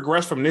if you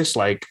regress from this,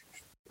 like,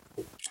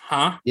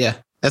 Yeah,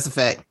 that's a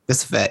fact.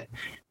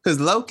 Because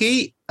low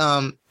key,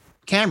 Cam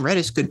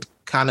Reddish could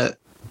kind of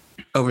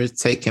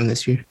overtake him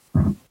this year.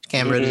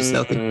 Cam Reddish is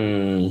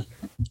healthy.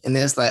 And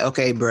then it's like,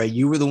 okay, bro,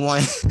 you were the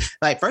one.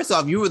 Like, first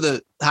off, you were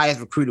the highest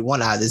recruited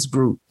one out of this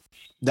group,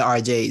 the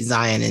RJ,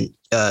 Zion,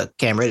 and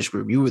Cam Reddish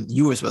group.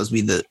 You were supposed to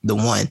be the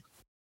one,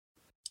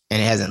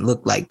 and it hasn't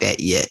looked like that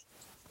yet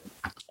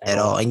at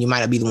all. And you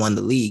might not be the one in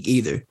the league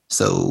either.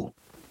 So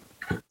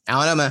I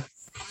don't know, man.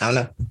 I don't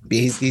know.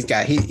 This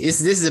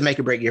is a make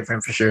or break year for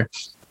him for sure.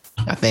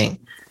 I think.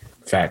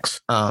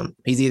 Facts.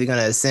 He's either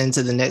gonna ascend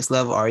to the next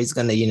level or he's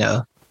gonna,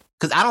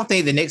 because I don't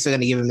think the Knicks are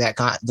going to give him that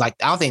I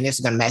don't think the Knicks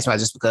are going to maximize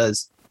just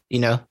because,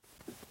 when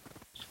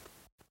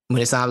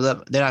it signs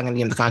up, they're not going to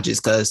give him the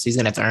contract because he's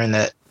going to have to earn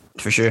that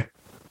for sure.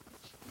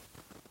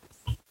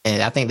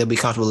 And I think they'll be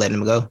comfortable letting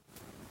him go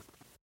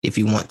if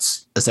he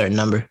wants a certain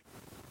number.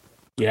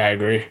 Yeah, I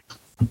agree.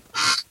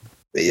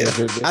 But yeah,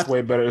 it's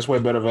way better. It's way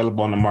better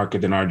available on the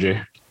market than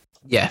RJ.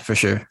 Yeah, for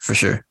sure.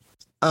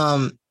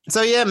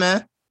 So yeah,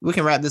 man, we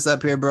can wrap this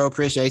up here, bro.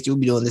 Appreciate you. We'll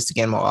be doing this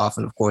again more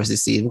often, of course,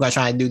 this season. We're gonna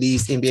try and do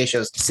these NBA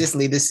shows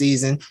consistently this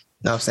season.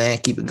 You know what I'm saying?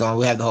 Keep it going.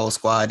 We have the whole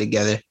squad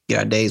together, get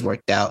our days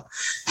worked out.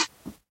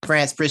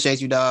 France,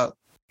 appreciate you, dog.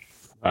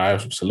 All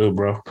right, salute,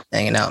 bro.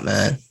 Hanging out,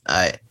 man. All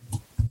right.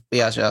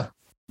 We out, y'all.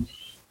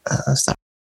 Stop.